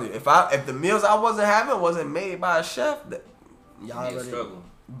I'm telling you, if the meals I wasn't having wasn't made by a chef, y'all already struggle.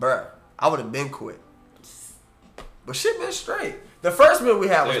 Bruh, I would have been quit. But shit been straight. The first meal we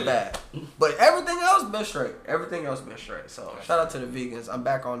had was bad. But everything else been straight. So shout out to the vegans. I'm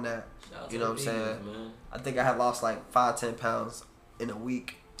back on that. You know what I'm saying? Man. I think I had lost like 5-10 pounds in a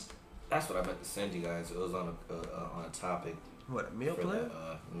week. That's what I meant to send you guys. It was on a topic. What, a meal plan?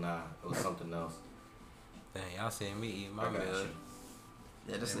 Nah, it was something else. Dang, y'all seen me eat my meal.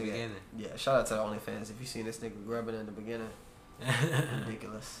 Yeah, this nigga. Yeah, shout out to the OnlyFans. If you seen this nigga grubbing in the beginning.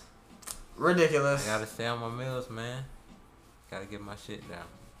 Ridiculous. I gotta stay on my meals, man. Gotta get my shit down.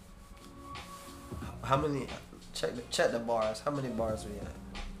 How many? Check the bars. How many bars we at?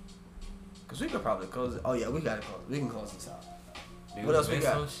 Cause we could probably close it. Oh yeah, we gotta close. We can close this out. Dude, what else we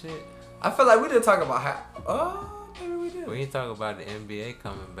got? Shit? I feel like we didn't talk about maybe we did. We didn't talk about the NBA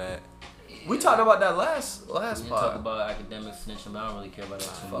coming back. We talked about that last we part. Talk about academic snitching, but I don't really care about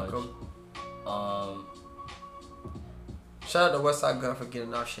that too much. Shout out to Westside Gun for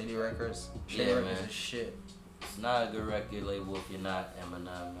getting our shitty records. Shitty records man. Is shit. It's not a good record label if you're not Eminem,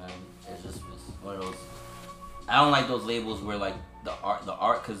 man. It's one of those I don't like those labels where like the art,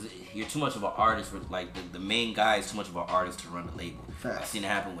 because you're too much of an artist. Like the main guy is too much of an artist to run the label. I've seen it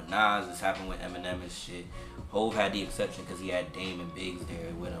happen with Nas. It's happened with Eminem and shit. Hov had the exception because he had Dame and Biggs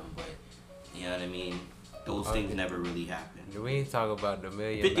there with him, but you know what I mean. Those things never really happen. We ain't talk about the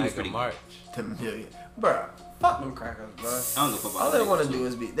Million 50 was Mega pretty March. The million, bro. Fuck them crackers, bro. I don't give a fuck about All they that want to too. do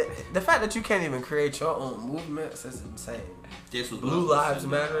is be the fact that you can't even create your own movements is insane. This was Blue what I Lives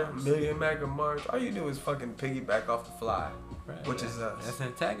was Matter, saying. Million Mega March. All you do is fucking piggyback off the fly, Right, which is us. That's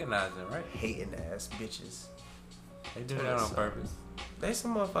antagonizing, right? Hating ass bitches. They do that on purpose. They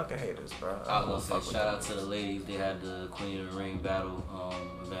some motherfucking haters, bro. I was gonna say shout out to the ladies. They had the Queen of the Ring battle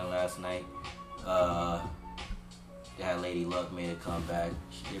event last night. They had Lady Luck made a comeback.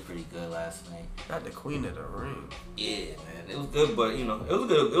 She did pretty good last night. Not the Queen of the Ring. Yeah, man, it was good, but you know, it was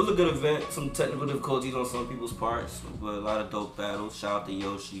good. It was a good event. Some technical difficulties on some people's parts, but a lot of dope battles. Shout out to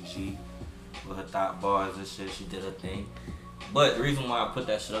Yoshi G with her thought bars and shit. She did her thing. But the reason why I put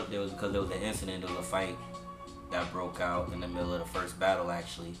that shit up there was because there was an incident. There was a fight that broke out in the middle of the first battle,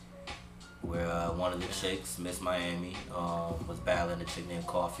 actually, where one of the chicks, Miss Miami, was battling a chick named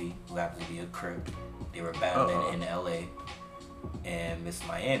Coffee, who happened to be a Crip. They were battling in LA, and Miss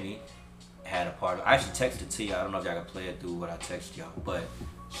Miami had a partner. I actually texted to you. I don't know if y'all can play it through what I texted y'all, but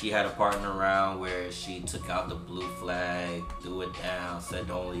she had a partner around where she took out the blue flag, threw it down, said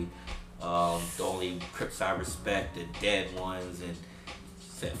the only Crips I respect, the dead ones, and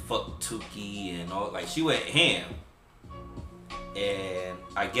said fuck Tukey and all. Like, she went ham. And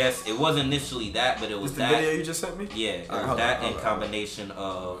I guess it wasn't initially that, but it was the video you just sent me? Yeah, it Alright, was hold that on, in combination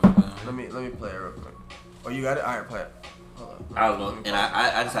of. Let me play it real quick. Oh, you got it? Alright, play it. Hold on. I was going, and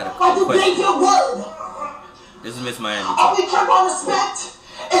I just had a Why you question. break your word? This is Miss Miami. Only trip I respect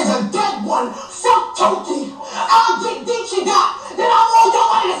is a dead one. Fuck Toki. I'll get dick you got. Then I want your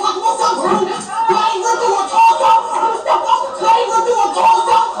money to fuck what's up, bro. You ain't gonna do a torso. You ain't gonna do a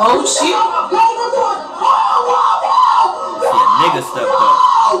torso. Oh, shit. You ain't gonna do a See, a nigga stepped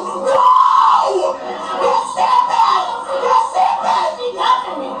up.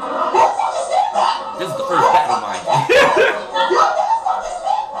 This is the first battle, mind you.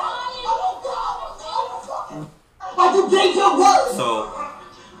 So,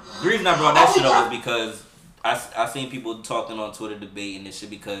 the reason I brought that shit up was because I seen people talking on Twitter debating this shit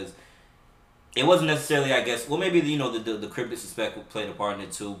because it wasn't necessarily, I guess, well, maybe, you know, the Crip Disrespect would play a part in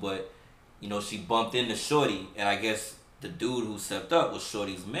it too, but, you know, she bumped into Shorty, and I guess the dude who stepped up was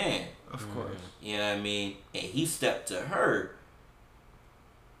Shorty's man. Of course. You know what I mean? And he stepped to her.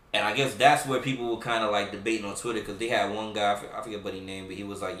 And I guess that's where people were kind of like debating on Twitter because they had one guy, I forget what he named, but he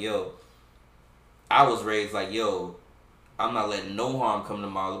was like, yo, I was raised like, yo, I'm not letting no harm come to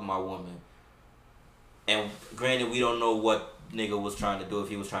my woman. And granted, we don't know what nigga was trying to do, if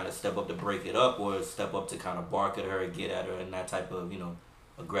he was trying to step up to break it up or step up to kind of bark at her and get at her in that type of, you know,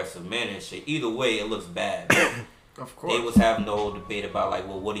 aggressive manner and shit. Either way, it looks bad. Of course. They was having the whole debate about like,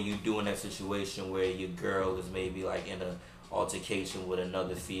 well, what do you do in that situation where your girl is maybe like in a altercation with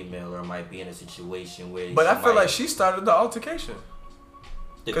another female, or might be in a situation where. But I feel like she started the altercation.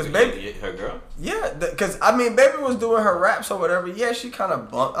 Because baby, her girl. Yeah, because I mean, baby was doing her raps or whatever. Yeah, she kind of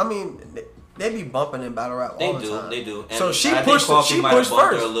bumped. I mean, they be bumping in battle rap all the time. They do. And so she I pushed. think Coffee She might have pushed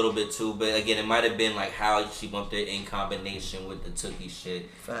bumped first her a little bit too, but again, it might have been like how she bumped it in combination with the Tookie shit.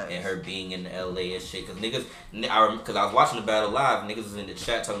 Facts. And her being in LA and shit. Because niggas, because I was watching the battle live, niggas was in the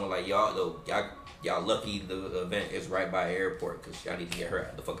chat talking about like y'all lucky the event is right by airport because y'all need to get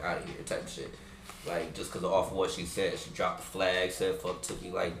her the fuck out of here type shit. Like just because off of what she said, she dropped the flag, said fuck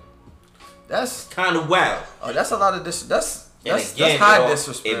Tookie. Like that's kind of wild. Oh, that's a lot of this. That's again, high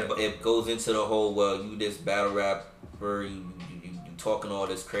disrespect. It goes into the whole, well, you this battle rapper, you talking all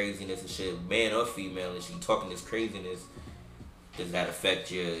this craziness and shit, man or female, and she talking this craziness. Does that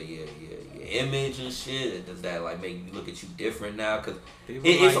affect your image and shit? Or does that like make you look at you different now? Cause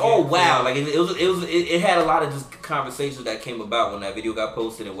it's all wild. Like it had a lot of just conversations that came about when that video got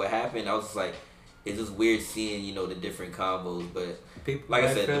posted and what happened. I was just like, it's just weird seeing the different combos, but. People like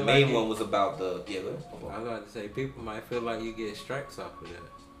I said, the main like one was about the I was about to say people might feel like you get strikes off of that.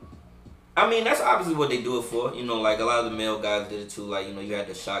 I mean, that's obviously what they do it for. Like a lot of the male guys did it too. Like you had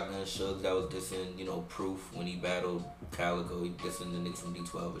the Shotgun Shugs that was dissing Proof when he battled Calico. He dissing the niggas from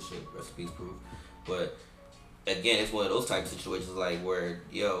D12 and shit. Recipes Proof. But again, it's one of those type of situations like where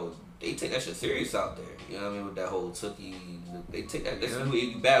they take that shit serious out there. You know what I mean? With that whole Tookie, they take that. That's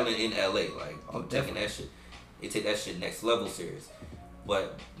you battling in LA. Like taking that shit. They take that shit next level serious.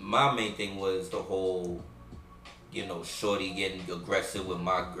 But my main thing was the whole, Shorty getting aggressive with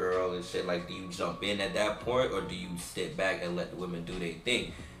my girl and shit. Like, do you jump in at that point or do you sit back and let the women do their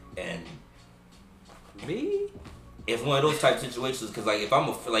thing? And Me? It's one of those type situations because like if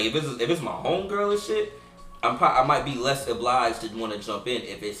it's my homegirl and shit, I might be less obliged to want to jump in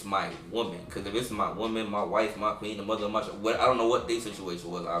if it's my woman. Because if it's my woman, my wife, my queen, the mother of my child, I don't know what their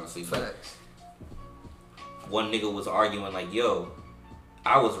situation was, obviously. But one nigga was arguing like, yo,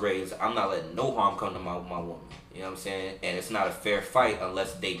 I was raised, I'm not letting no harm come to my woman. You know what I'm saying? And it's not a fair fight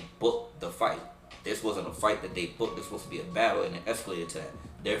unless they book the fight. This wasn't a fight that they booked. This was supposed to be a battle and it escalated to that.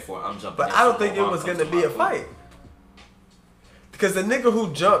 Therefore, I'm jumping in. But I don't think it was going to be a fight. Because the nigga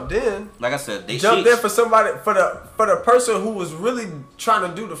who jumped in, like I said, they jumped in for somebody, for the person who was really trying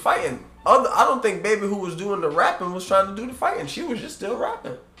to do the fighting. I don't think baby who was doing the rapping was trying to do the fighting. She was just still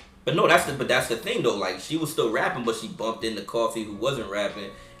rapping. But no, that's the thing though. Like she was still rapping, but she bumped into Coffee who wasn't rapping,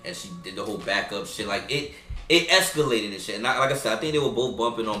 and she did the whole backup shit. Like it escalated and shit. And like I said, I think they were both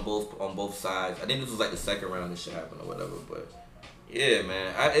bumping on both sides. I think this was like the second round this shit happened or whatever. But yeah,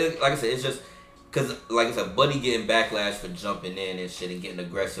 man. Like I said, it's just. Cause like I said, Buddy getting backlash for jumping in and shit and getting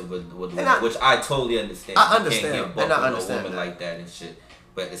aggressive with which I totally understand. I understand. You can't get bumped and with a woman like that and shit.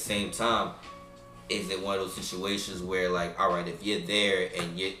 But at the same time, is it one of those situations where like, all right, if you're there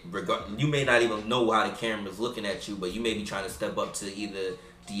and you may not even know how the camera's looking at you, but you may be trying to step up to either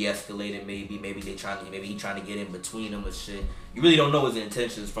de-escalate it, maybe he trying to get in between them or shit. You really don't know his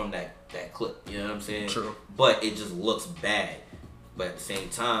intentions from that clip. You know what I'm saying? True. But it just looks bad. But at the same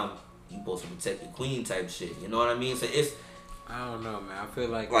time, you supposed to protect the queen type shit. You know what I mean? So it's. I don't know, man. I feel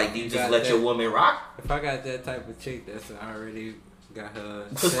like you just let your woman rock. If I got that type of chick that's already got her.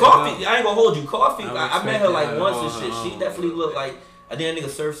 Cause Coffee, I ain't gonna hold you. Coffee, I met her like once and shit. She definitely looked like. I think that nigga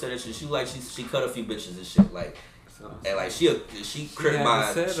Surf said that shit. She cut a few bitches and shit like. And like she cripped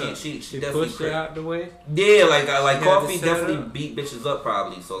my she definitely pushed her out the way. Yeah, like Coffee definitely beat bitches up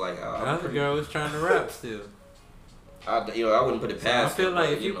probably. So like another girl was trying to rap still. I wouldn't put it past. I feel like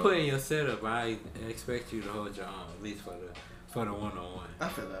if you put in your setup, I expect you to hold your own, at least for the one-on-one. I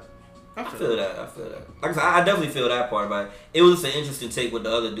feel that. I feel that. Like I said, I definitely feel that part about it. It was just an interesting take what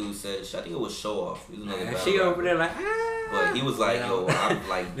the other dude said. I think it was Show Off. He was another she over there like, but he was like, yo, I'm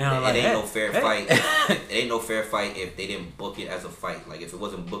like, it ain't no fair fight. It ain't no fair fight if they didn't book it as a fight. Like if it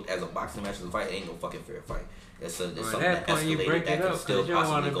wasn't booked as a boxing match as a fight, it ain't no fucking fair fight. It's something that escalated that could still possibly go left. You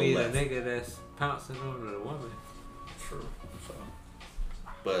don't want to be the nigga that's pouncing on the woman. True. So,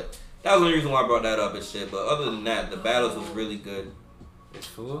 but that was the only reason why I brought that up and shit. But other than that, the battles was really good. It's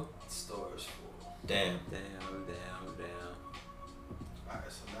full? The store is full. Damn.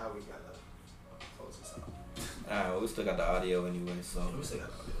 Alright, so now we gotta close this out. Alright, well, we still got the audio anyway, so. We still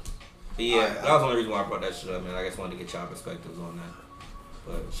got the audio. But yeah, that was the only reason why I brought that shit up, man. I just wanted to get y'all perspectives on that.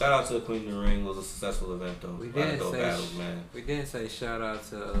 But shout out to the Queen of the Ring. It was a successful event, though. We didn't say shout out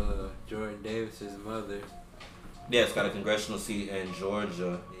to Jordan Davis's mother. Yeah, it's got a congressional seat in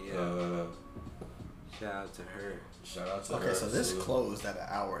Georgia. Yeah. Shout out to her. Shout out to her. Okay, so this closed at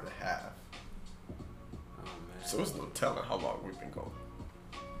 1.5 hours. Oh, man. So it's no telling how long we've been going.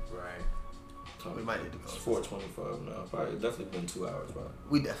 Right. So we might need to close. It's 4:25 now. Probably definitely been 2 hours, bro.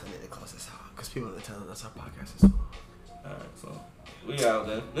 We definitely need to close this out because people are telling us our podcast is too long. Alright, so we out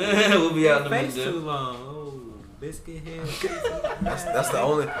then. We'll be out in the face minute. too long. Oh, biscuit head. That's the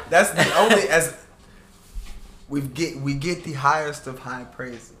only as we get the highest of high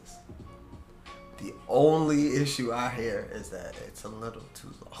praises. The only issue I hear is that it's a little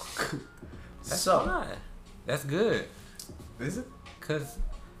too long. That's fine. That's good. Is it? Cause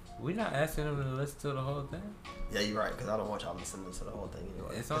we're not asking them to listen to the whole thing. Yeah, you're right. Because I don't want y'all listening to the whole thing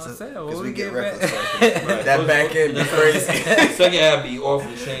anyway. It's on sale. Because we get back. right. That back end be crazy. Second half be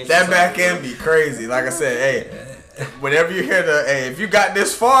awful change. That back end be crazy. Like I said, hey, whenever you hear if you got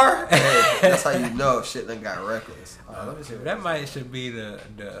this far, hey, that's how you know shit done got reckless. Let me see that should be the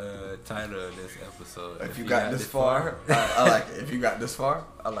title of this episode. If you got this far, I like it. If you got this far,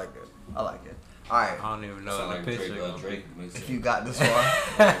 I like it. All right. I don't even know the picture. Drake if you got this far.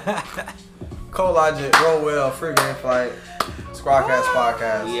 Cole Logic, Roll Well, Free Game Fight, Squadcast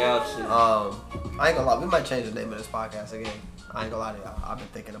Podcast. We out shit. I ain't gonna lie, we might change the name of this podcast again. I ain't gonna lie to y'all. I've been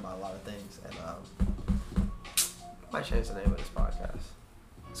thinking about a lot of things and might change the name of this podcast.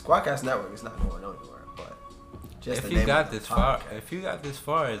 Squadcast Network is not going anywhere, but just if the you name got of the this far, podcast. if you got this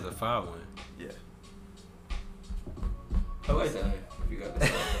far, it's a 5-1. Yeah. I like that. If you got this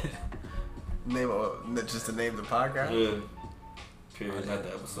far. Just to name the podcast. Yeah. Period. Not the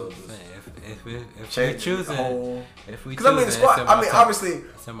episode. If we change choosing, because I mean the squad. I mean obviously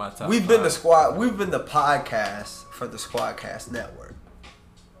we've been the squad. We've been the podcast for the Squadcast Network.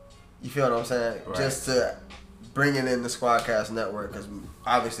 You feel what I'm saying? Right. Just to bringing in the Squadcast Network because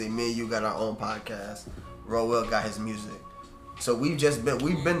obviously me and you got our own podcast. Roel got his music. So we've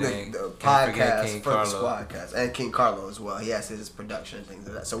been the podcast for the Squadcast, and King Carlo as well. He has his production and things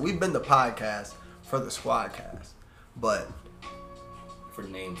like that. So we've been the podcast for the Squadcast, but for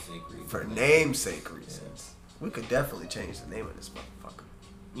namesake reasons, we could definitely change the name of this motherfucker.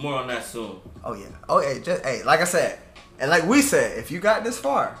 More on that soon. Oh yeah. Like I said, and like we said, if you got this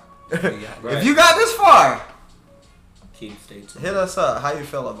far, if you got this far, keep stay tuned. Hit us up. How you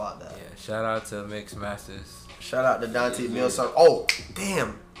feel about that? Yeah. Shout out to Mix Masters. Shout out to Dante Meal Services. Oh,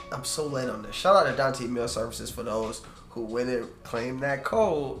 damn. I'm so late on this. Shout out to Dante Meal Services for those who went and claimed that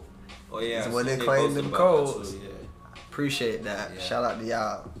code. Oh, yeah. When they claimed them codes. Appreciate that. Yeah. Shout out to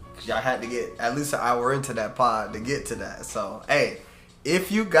y'all. Because y'all had to get at least an hour into that pod to get to that. So, hey,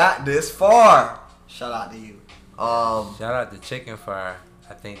 if you got this far, shout out to you. Shout out to Chicken Fire.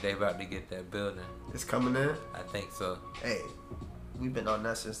 I think they about to get that building. It's coming in? I think so. Hey. We've been on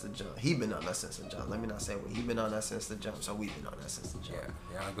that since the jump. He been on that since the jump. Let me not say what. He been on that since the jump, so we've been on that since the jump.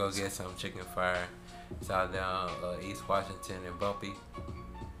 Yeah, y'all go get some Chicken Fire. It's out down East Washington and Bumpy.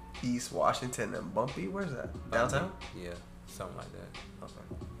 East Washington and Bumpy? Where's that? Downtown? Yeah, something like that. Okay.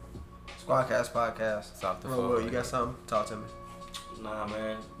 Squadcast podcast. It's off the floor. floor. You got something? Talk to me. Nah,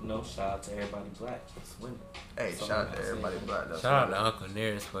 man. No, shout out to everybody black. It's winning. Hey, shout out to everybody black. Shout out to Uncle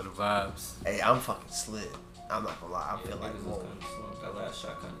Nearest for the vibes. Hey, I'm fucking slid. I'm not gonna lie. I feel like whoa. That last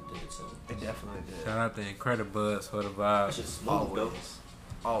shot kind of did it to me. It definitely did. Shout out to Incredibuds for the vibes. Just smooth,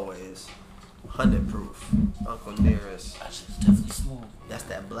 always. 100 proof. Uncle Nearest. That shit's definitely smooth. That's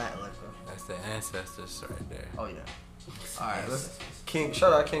that black liquor. That's the ancestors right there. Oh yeah. Alright,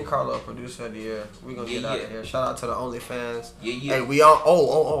 shout out King Carlo, producer of the year. We gonna get out of here. Shout out to the OnlyFans. Hey, we on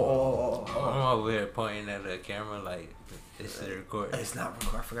I'm over here pointing at the camera like it's recording. It's not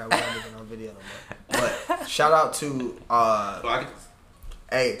recording. I forgot we're not even on video no more. But shout out to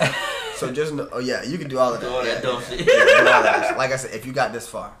hey, so just know, you can do all of that. Do all that dumb shit. Do all that. Like I said, if you got this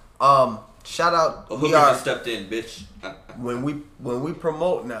far. Shout out. We are stepped in, bitch. when we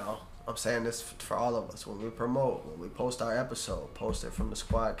promote now, I'm saying this for all of us. When we post our episode, post it from the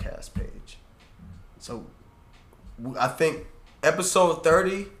Squadcast page. So I think episode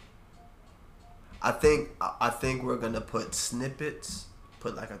 30. I think we're gonna put snippets,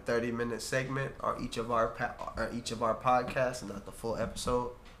 put like a 30-minute segment on each of our podcasts, and not the full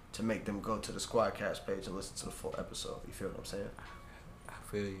episode, to make them go to the Squadcast page and listen to the full episode. You feel what I'm saying? I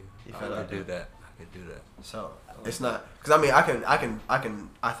feel you. I could do that. So it's not because I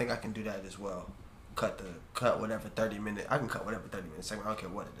think I can do that as well. Cut whatever 30-minute. I can cut whatever 30-minute segment. I don't care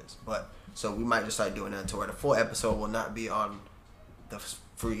what it is. But so we might just start doing that to where the full episode will not be on the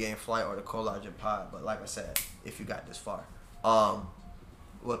Free Game Flight or the Collagen Pod. But like I said, if you got this far,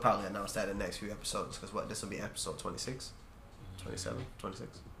 we'll probably announce that in the next few episodes. Because this will be episode 26, 27,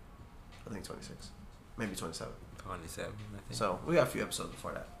 26. I think 26, maybe 27. 27, I think. So we got a few episodes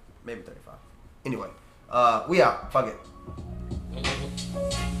before that, maybe 35. Anyway, we out. Fuck it.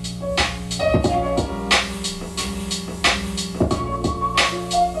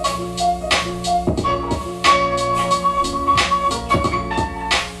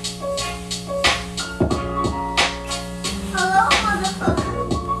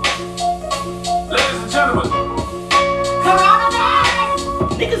 Ladies and gentlemen, Coronavirus!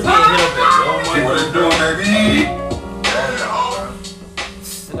 Niggas getting hit up at Walmart. What it doing, baby?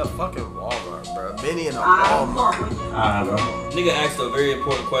 In a fucking Walmart, bro. Benny in a Walmart. Nigga asked a very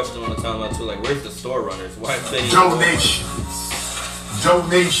important question on the timeline too. Like, where's the store runners? Why is Benny? Donations.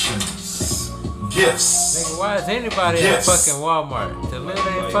 Gifts. Nigga, why is anybody at fucking Walmart to live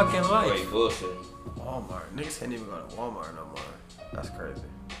their fucking life? Like bullshit. Walmart. Niggas can't even go to Walmart no more. That's crazy.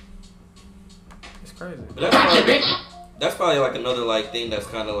 It's crazy. But that's probably like another like thing that's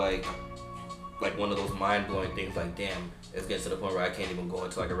kind of like one of those mind blowing things. Like, damn, it's getting to the point where I can't even go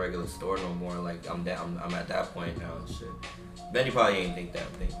into like a regular store no more. Like I'm at that point now and shit. Benny probably ain't think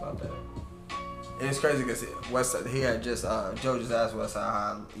about that. And it's crazy because Westside, he had just Joe just asked Westside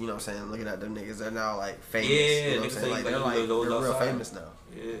High, you know what I'm saying, looking at them niggas, they're now like famous. Yeah, you know what I'm saying? Like they're real famous now.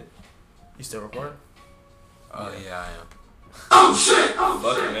 Yeah. You still recording? Oh yeah, I am. Oh shit!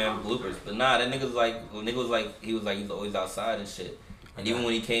 Fuck it, man, bloopers. But nah, that nigga was like he's always outside and shit. And even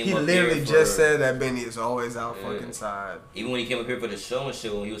when he came he up literally here just said that Benny is always out fucking side. Even when he came up here for the show and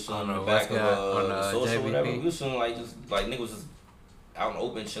shit, when he was chilling in the back of the social or whatever, he was chilling like niggas was just out in the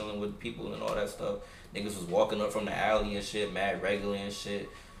open chilling with people and all that stuff. Niggas was walking up from the alley and shit, mad regular and shit.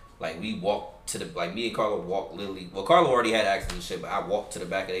 Like we walked to me and Carlo walked literally. Well, Carlo already had access and shit, but I walked to the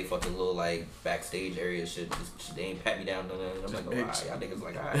back of they fucking little like backstage area and shit. Just, they ain't pat me down, and I'm like, oh, alright, y'all niggas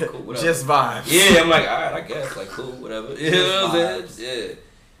like, alright, cool, whatever. Just vibes. Yeah, I'm like, alright, I guess, like, cool, whatever. You know what I'm saying?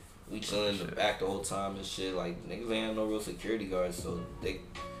 Yeah. We chilling in the back the whole time and shit. Like, niggas ain't have no real security guards, so they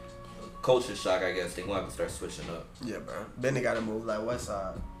culture shock, I guess. They gonna have to start switching up. Yeah, bro. Then they gotta move like West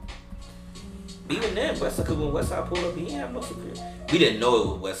Side. Even then, Westside, cause when Westside pulled up, he didn't have no security. We didn't know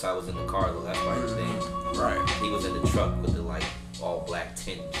it was Westside was in the car though. That's why he was there. Right. He was in the truck with the like all black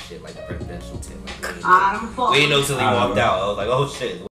tint and shit, like the presidential tint. Like, we I'm didn't know till he walked out. I was like, oh shit.